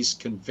until he's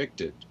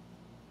convicted.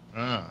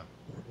 Ah,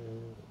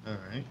 all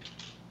right.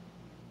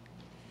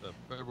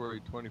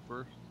 February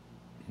 21st.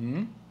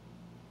 Hmm?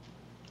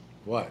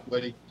 What?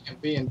 But he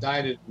can't be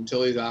indicted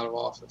until he's out of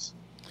office.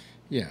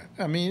 Yeah.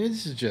 I mean,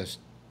 this is just,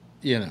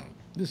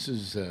 this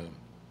is,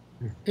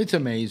 it's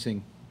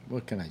amazing.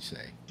 What can I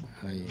say?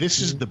 This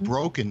is the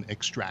broken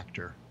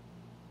extractor.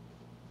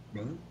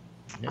 Really?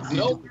 Yeah.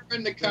 Nowhere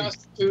in the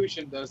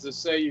Constitution does it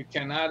say you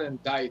cannot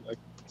indict a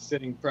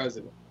sitting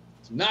president.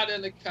 It's not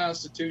in the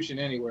Constitution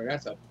anywhere.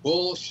 That's a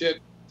bullshit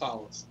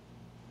policy.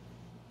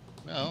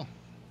 Well,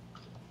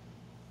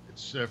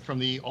 it's from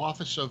the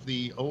office of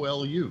the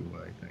OLU,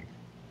 I think.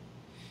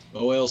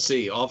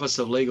 OLC, Office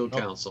of Legal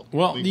Counsel.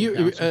 Well,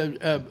 Legal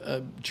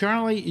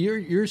Charlie,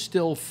 you're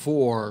still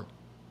for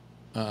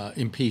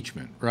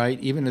impeachment, right?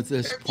 Even at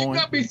this If you're point.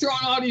 gonna be throwing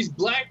all these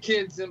black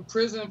kids in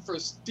prison for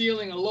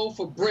stealing a loaf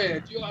of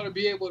bread, you ought to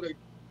be able to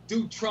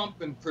do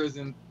Trump in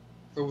prison.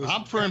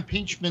 I'm for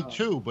impeachment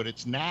too, but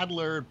it's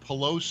Nadler,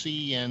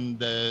 Pelosi, and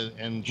What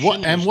and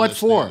Schindler's what List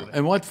for? there.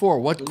 And what for?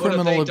 What What have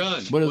criminal? they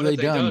done? What have What they have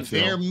they done, done?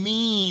 Phil? They're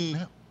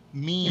mean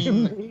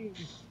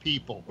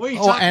people. What are you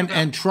Oh, talking and- about?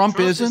 and Trump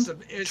isn't?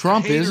 is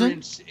Trump a hater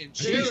isn't? in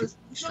chief. There's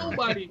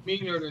nobody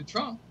meaner than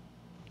Trump.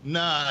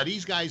 Nah,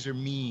 these guys are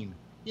mean.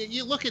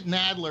 You look at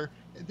Nadler.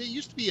 There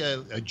used to be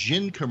a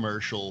gin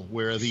commercial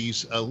where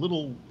these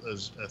little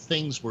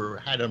things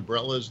had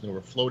umbrellas and they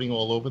were floating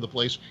all over the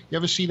place. You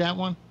ever see that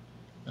one?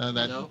 No.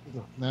 No?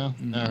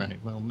 Mm-hmm. All right.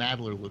 Well,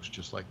 Nadler looks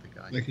just like the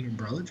guy. Like an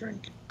umbrella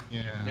drink?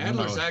 Yeah. I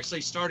Nadler's know.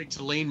 actually starting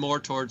to lean more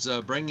towards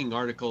bringing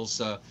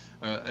articles,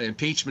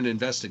 impeachment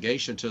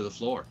investigation to the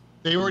floor.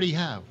 They already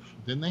have,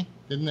 didn't they?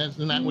 Isn't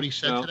that what he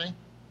said No. today?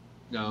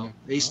 No,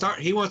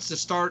 he wants to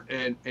start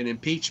an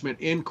impeachment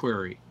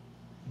inquiry.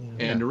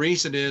 Yeah. And the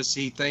reason is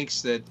he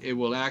thinks that it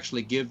will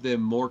actually give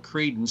them more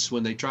credence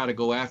when they try to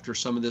go after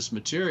some of this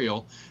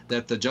material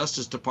that the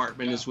Justice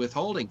Department is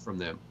withholding from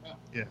them.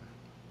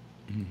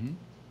 Mhm.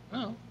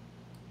 Well,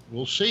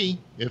 we'll see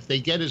if they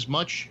get as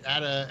much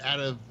out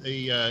of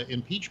the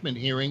impeachment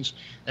hearings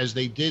as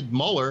they did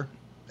Mueller.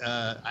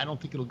 I don't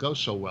think it'll go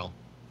so well.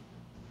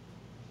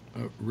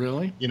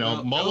 Really? You know,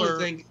 Well, Mueller.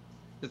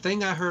 the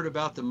thing I heard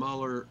about the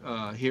Mueller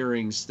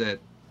hearings that,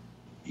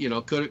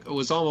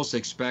 was almost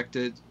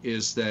expected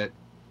is that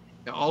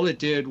all it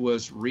did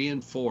was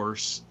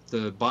reinforce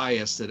the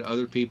bias that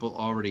other people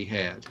already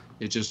had.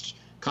 It just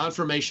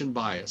confirmation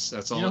bias.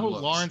 That's all You know it who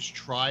was. Lawrence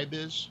Tribe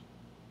is?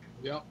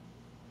 Yep.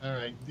 All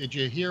right. Did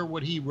you hear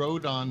what he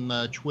wrote on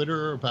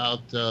Twitter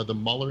about the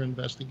Mueller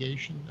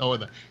investigation? Oh,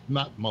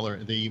 not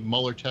Mueller, the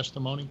Mueller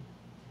testimony?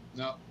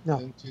 No, No.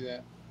 didn't do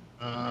that.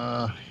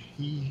 I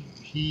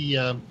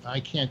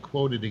can't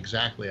quote it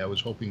exactly. I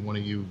was hoping one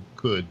of you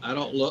could. I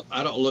don't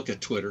look at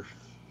Twitter.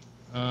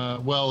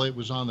 Well, it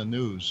was on the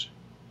news.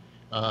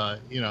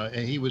 And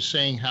he was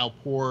saying how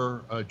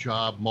poor a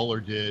job Mueller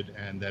did,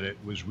 and that it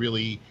was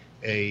really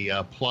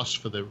a plus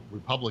for the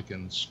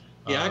Republicans.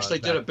 He actually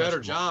did a better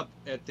testimony.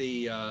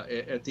 job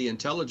at the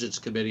Intelligence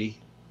Committee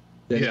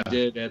than he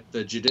did at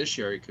the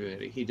Judiciary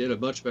Committee. He did a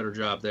much better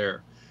job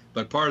there.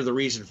 But part of the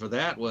reason for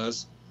that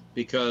was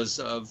because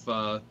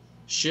of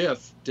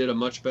Schiff did a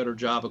much better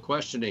job of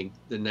questioning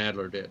than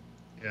Nadler did.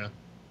 Yeah.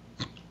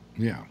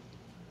 Yeah.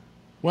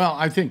 Well,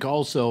 I think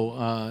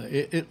also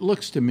it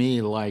looks to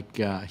me like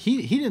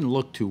he didn't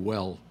look too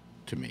well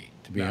to me,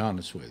 to be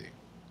honest with you.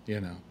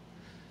 You know,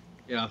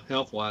 Yeah,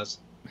 health-wise.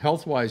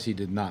 health-wise, he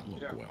did not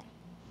look well.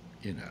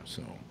 You know,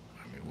 so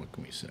I mean, what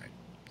can we say?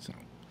 So,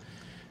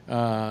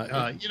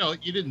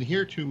 you didn't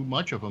hear too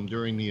much of him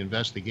during the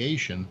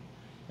investigation,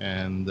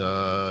 and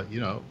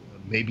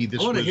maybe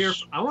this. I want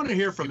to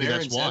hear from maybe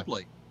Aaron that's why.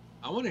 Zebley.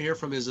 I want to hear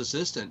from his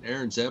assistant,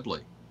 Aaron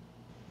Zebley.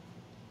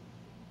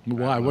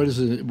 why? What is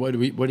it? What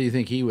do you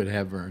think he would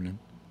have, Vernon?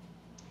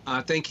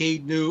 I think he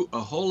knew a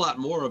whole lot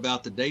more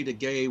about the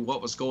day-to-day,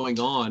 what was going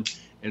on,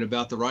 and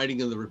about the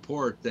writing of the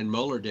report than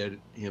Mueller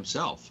did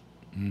himself.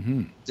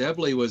 Mm-hmm.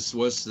 Zebley was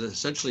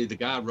essentially the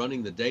guy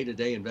running the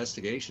day-to-day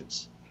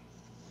investigations.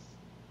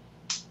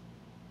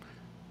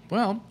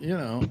 Well,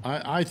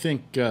 I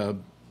think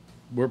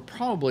we're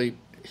probably.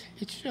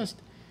 It's just.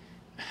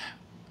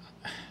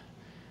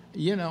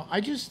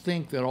 I just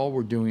think that all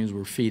we're doing is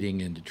we're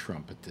feeding into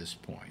Trump at this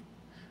point.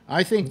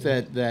 I think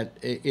that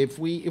if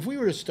we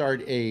were to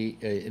start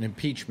an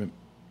impeachment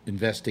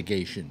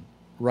investigation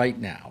right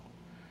now,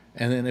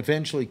 and then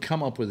eventually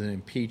come up with an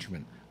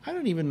impeachment, I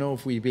don't even know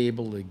if we'd be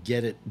able to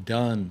get it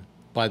done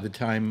by the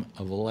time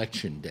of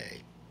Election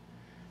Day.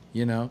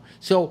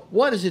 So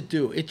what does it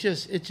do? It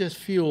just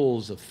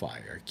fuels the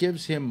fire. It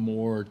gives him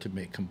more to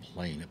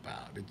complain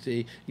about.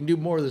 You can do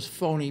more of this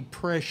phony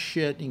press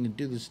shit. You can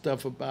do the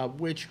stuff about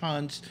witch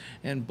hunts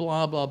and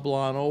blah blah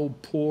blah. And oh,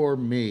 poor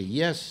me.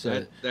 Yes,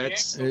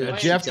 That's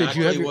Jeff. exactly Did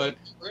you have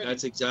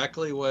that's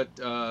exactly what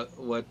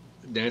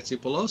Nancy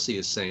Pelosi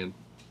is saying.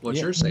 What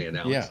you're saying,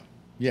 Alex?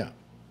 Yeah.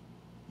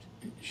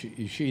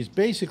 She's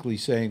basically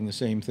saying the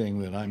same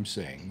thing that I'm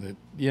saying.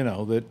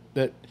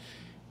 That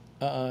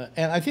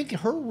and I think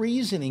her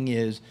reasoning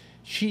is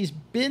she's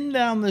been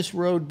down this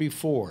road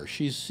before.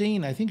 She's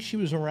seen. I think she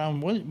was around.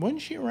 Wasn't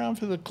she around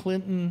for the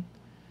Clinton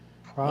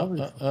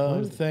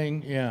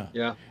thing? Yeah.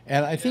 Yeah.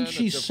 And I think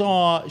she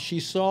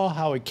saw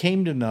how it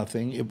came to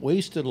nothing. It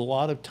wasted a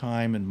lot of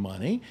time and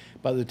money.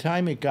 By the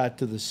time it got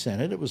to the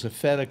Senate, it was a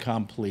fait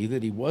accompli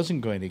that he wasn't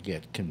going to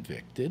get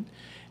convicted,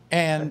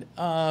 and.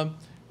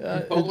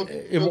 Took over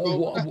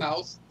the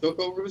House, took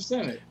over the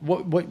Senate.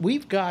 What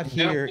we've got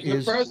here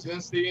is the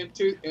presidency in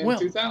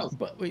 2000.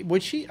 But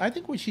I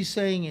think what she's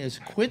saying is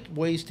quit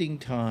wasting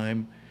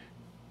time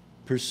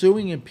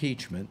pursuing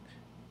impeachment.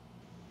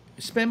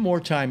 Spend more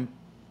time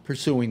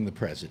pursuing the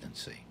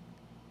presidency.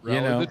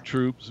 Rally the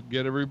troops,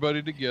 get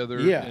everybody together,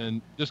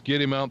 and just get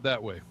him out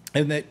that way.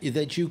 And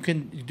that you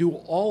can do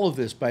all of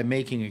this by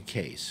making a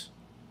case.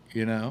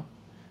 It's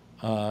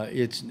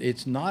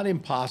not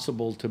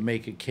impossible to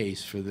make a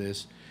case for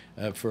this.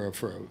 For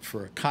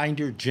a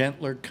kinder,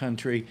 gentler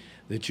country,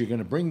 that you're going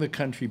to bring the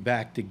country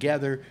back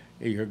together.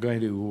 You're going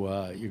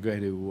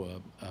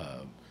to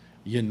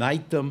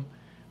unite them,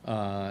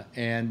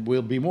 and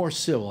we'll be more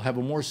civil, have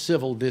a more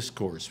civil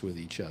discourse with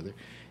each other,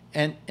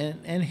 and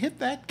hit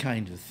that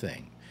kind of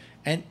thing,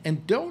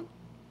 and don't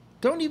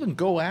even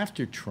go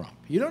after Trump.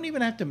 You don't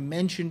even have to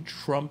mention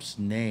Trump's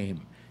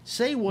name.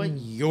 Say what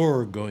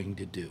you're going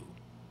to do.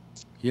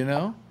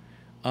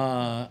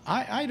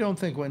 I don't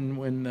think when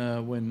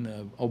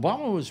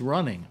Obama was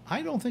running,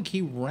 I don't think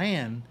he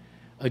ran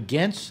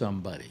against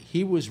somebody.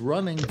 He was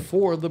running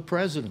for the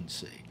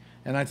presidency,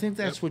 and I think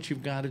that's what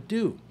you've got to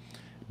do.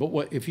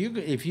 But if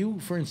you,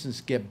 for instance,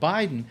 get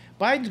Biden,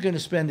 Biden's going to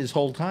spend his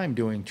whole time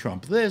doing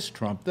Trump this,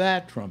 Trump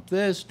that, Trump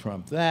this,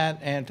 Trump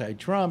that,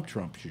 anti-Trump,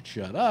 Trump should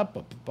shut up,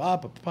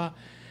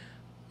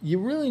 You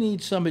really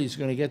need somebody who's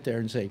going to get there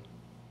and say,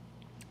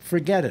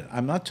 forget it.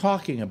 I'm not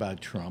talking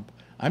about Trump.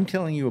 I'm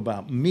telling you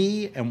about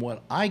me and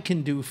what I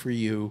can do for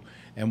you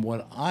and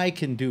what I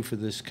can do for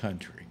this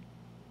country.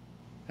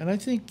 And I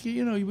think,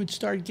 you would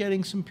start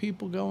getting some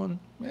people going,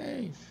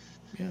 hey,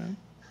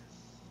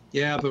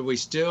 Yeah, but we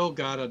still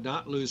got to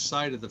not lose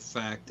sight of the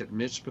fact that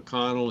Mitch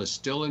McConnell is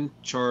still in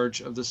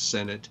charge of the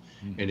Senate.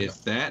 And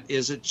if that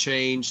isn't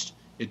changed,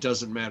 it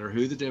doesn't matter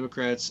who the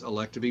Democrats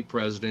elect to be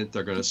president.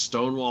 They're going to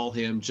stonewall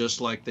him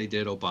just like they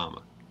did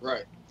Obama.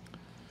 Right.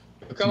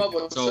 Come up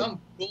with some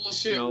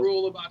bullshit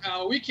rule about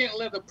how we can't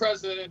let the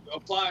president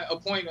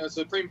appoint a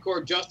Supreme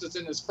Court justice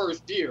in his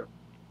first year.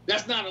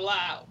 That's not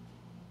allowed.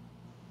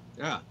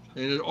 Yeah,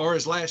 or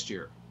his last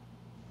year.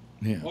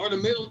 Yeah. Or the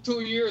middle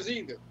 2 years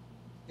either.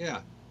 Yeah.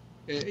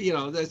 You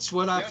know, that's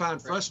what I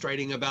find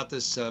frustrating about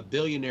this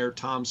billionaire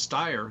Tom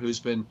Steyer, who's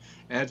been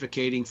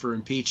advocating for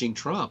impeaching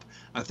Trump.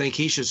 I think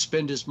he should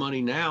spend his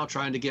money now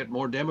trying to get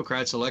more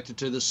Democrats elected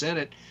to the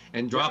Senate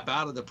and drop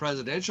out of the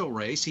presidential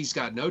race. He's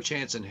got no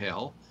chance in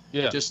hell.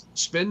 Yeah. Just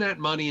spend that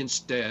money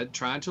instead,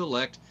 trying to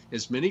elect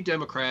as many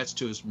Democrats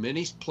to as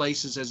many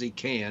places as he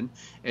can,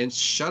 and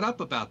shut up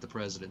about the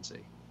presidency.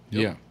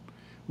 Yeah.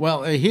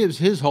 Well,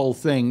 his whole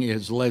thing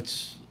is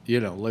let's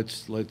get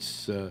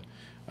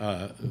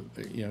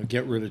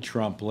rid of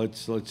Trump.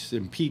 Let's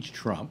impeach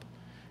Trump.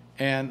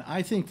 And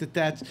I think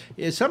that's,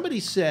 as somebody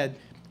said,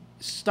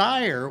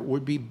 Steyer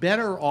would be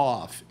better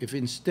off if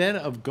instead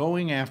of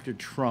going after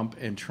Trump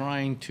and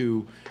trying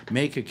to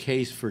make a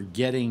case for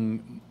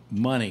getting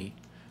money,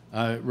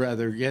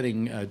 rather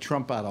getting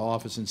Trump out of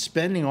office and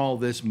spending all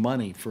this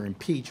money for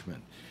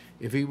impeachment,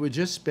 if he would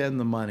just spend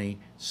the money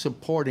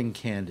supporting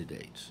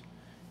candidates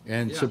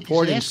and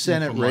supporting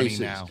Senate races.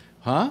 Now.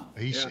 Huh?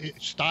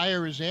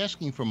 Steyer is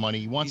asking for money.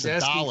 He wants $1.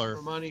 Asking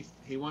for money.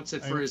 He wants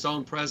it for his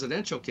own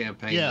presidential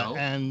campaign. Yeah, though.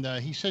 And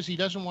he says he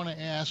doesn't want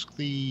to ask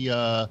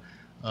the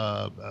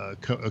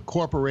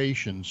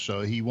corporations,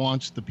 so he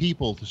wants the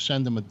people to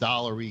send him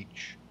 $1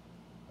 each.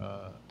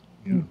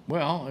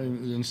 Well,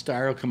 and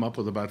Steyer will come up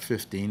with about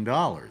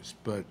 $15,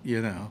 but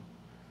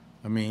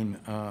I mean,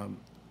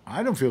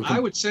 I don't feel. I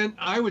would send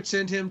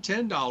him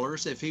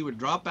 $10 if he would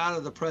drop out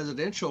of the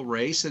presidential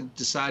race and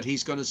decide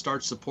he's going to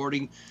start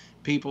supporting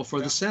people for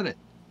the Senate.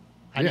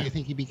 How do you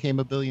think he became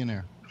a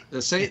billionaire?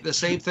 The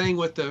same thing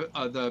with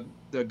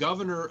the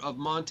governor of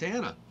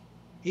Montana.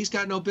 He's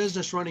got no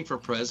business running for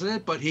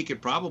president, but he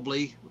could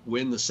probably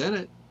win the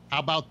Senate. How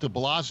about de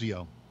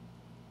Blasio?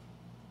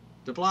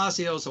 De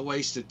Blasio's a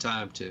waste of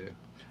time too.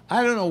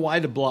 I don't know why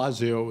de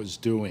Blasio is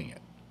doing it.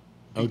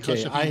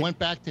 Because if he went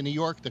back to New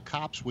York, the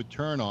cops would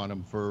turn on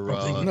him for.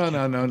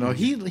 No.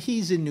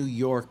 He's in New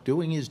York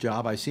doing his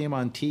job. I see him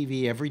on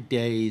TV every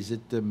day. He's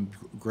at the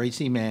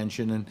Gracie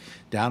Mansion and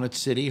down at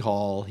City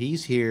Hall.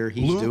 He's here.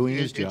 He's doing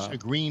his job. It's a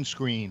green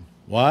screen.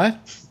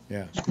 What?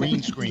 Yeah. It's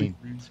green screen.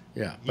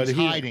 Yeah, but he's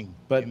hiding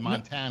in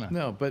Montana.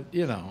 No, but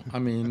I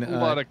mean, a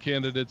lot of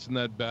candidates in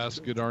that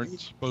basket aren't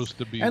supposed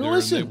to be there,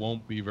 listen, and they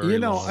won't be very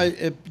long.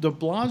 De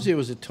Blasio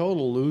is a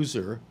total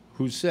loser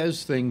who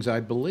says things I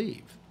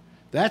believe.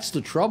 That's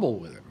the trouble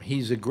with him.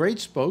 He's a great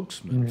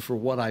spokesman for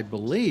what I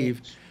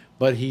believe,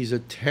 but he's a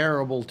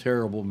terrible,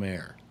 terrible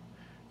mayor,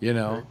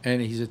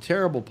 and he's a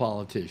terrible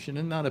politician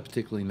and not a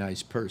particularly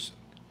nice person,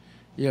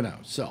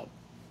 so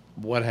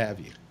what have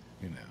you,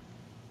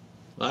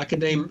 Well, I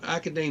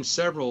could name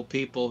several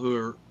people who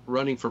are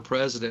running for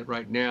president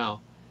right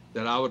now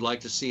that I would like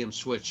to see him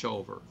switch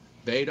over.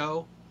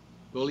 Beto,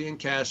 Julian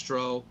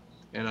Castro,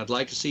 and I'd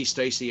like to see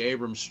Stacey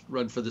Abrams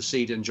run for the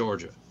seat in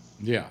Georgia.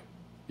 Yeah.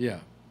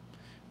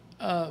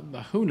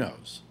 Who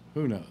knows?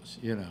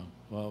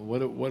 Well,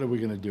 what are we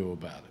going to do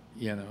about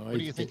it? What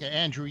do you think of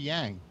Andrew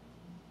Yang?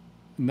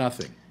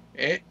 Nothing.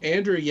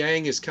 Andrew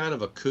Yang is kind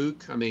of a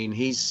kook. I mean,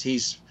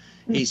 he's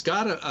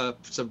got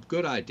some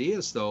good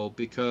ideas though,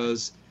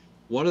 because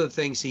one of the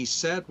things he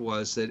said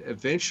was that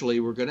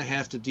eventually we're going to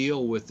have to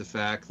deal with the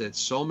fact that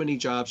so many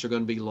jobs are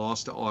going to be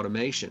lost to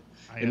automation,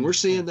 and we're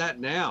seeing that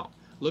now.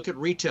 Look at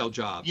retail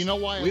jobs. You know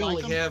why we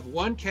only have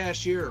one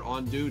cashier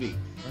on duty,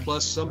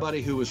 plus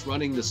somebody who was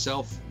running the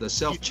self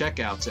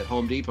checkouts at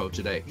Home Depot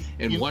today,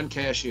 and one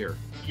cashier.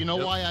 You know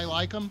why I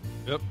like him?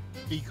 Yep.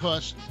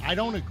 Because I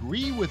don't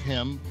agree with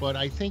him, but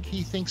I think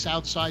he thinks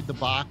outside the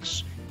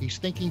box. He's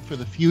thinking for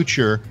the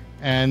future,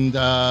 and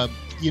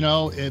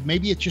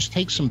maybe it just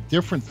takes some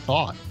different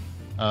thought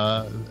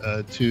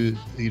to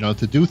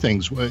do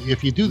things.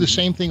 If you do the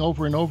same thing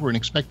over and over and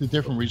expect a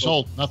different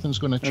result, nothing's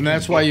going to change. And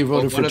that's why you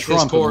voted for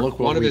Trump.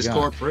 One of his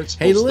core principles,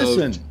 hey,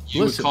 listen,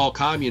 you would call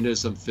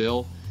communism,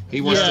 Phil.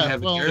 He wants to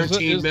have a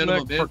guaranteed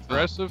minimum income.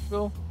 Progressive,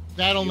 Phil?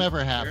 That'll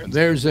never happen.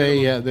 There's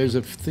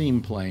a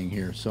theme playing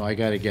here, so I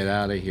got to get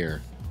out of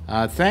here.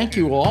 Thank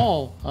you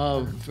all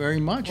very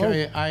much.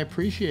 I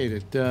appreciate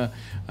it.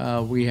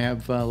 We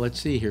have let's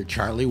see here,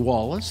 Charlie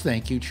Wallace.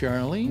 Thank you,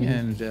 Charlie.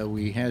 And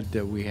we had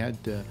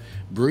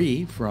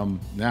Bree from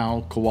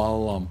now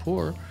Kuala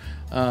Lumpur.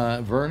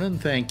 Vernon,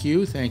 thank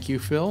you. Thank you,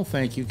 Phil.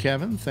 Thank you,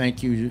 Kevin.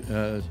 Thank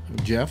you,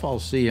 Jeff. I'll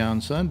see you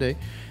on Sunday.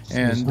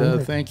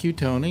 And thank you,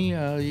 Tony.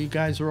 You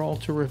guys are all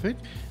terrific.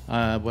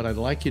 What I'd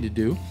like you to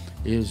do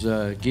is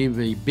give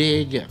a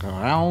big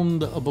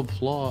round of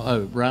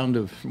applause, round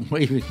of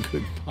waving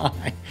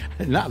goodbye,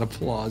 not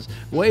applause.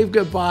 Wave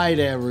goodbye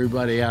to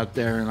everybody out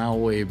there, and I'll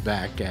wave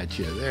back at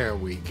you. There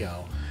we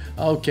go.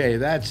 Okay,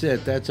 that's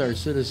it. That's our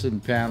citizen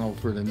panel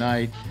for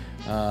tonight,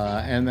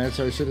 and that's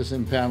our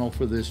citizen panel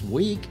for this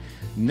week.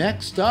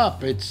 Next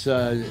up, it's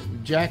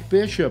Jack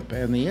Bishop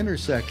and the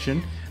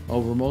Intersection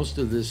over most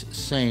of this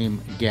same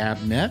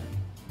GabNet.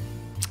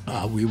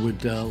 We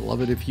would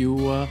love it if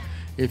you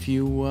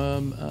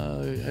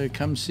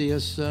come see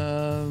us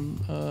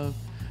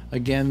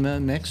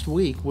again next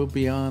week. We'll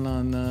be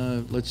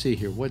on let's see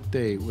here, what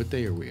day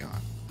are we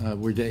on?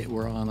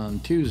 We're on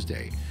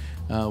Tuesday.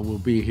 We'll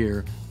be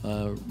here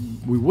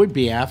We would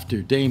be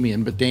after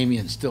Damien, but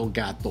Damien still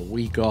got the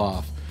week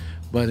off.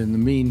 But in the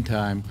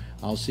meantime,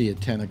 I'll see you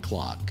at 10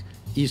 o'clock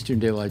Eastern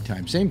Daylight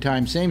Time.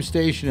 Same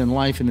station in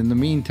life. And in the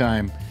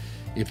meantime,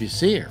 if you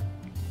see her,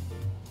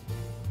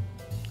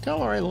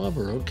 tell her I love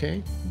her,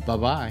 okay?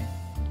 Bye-bye.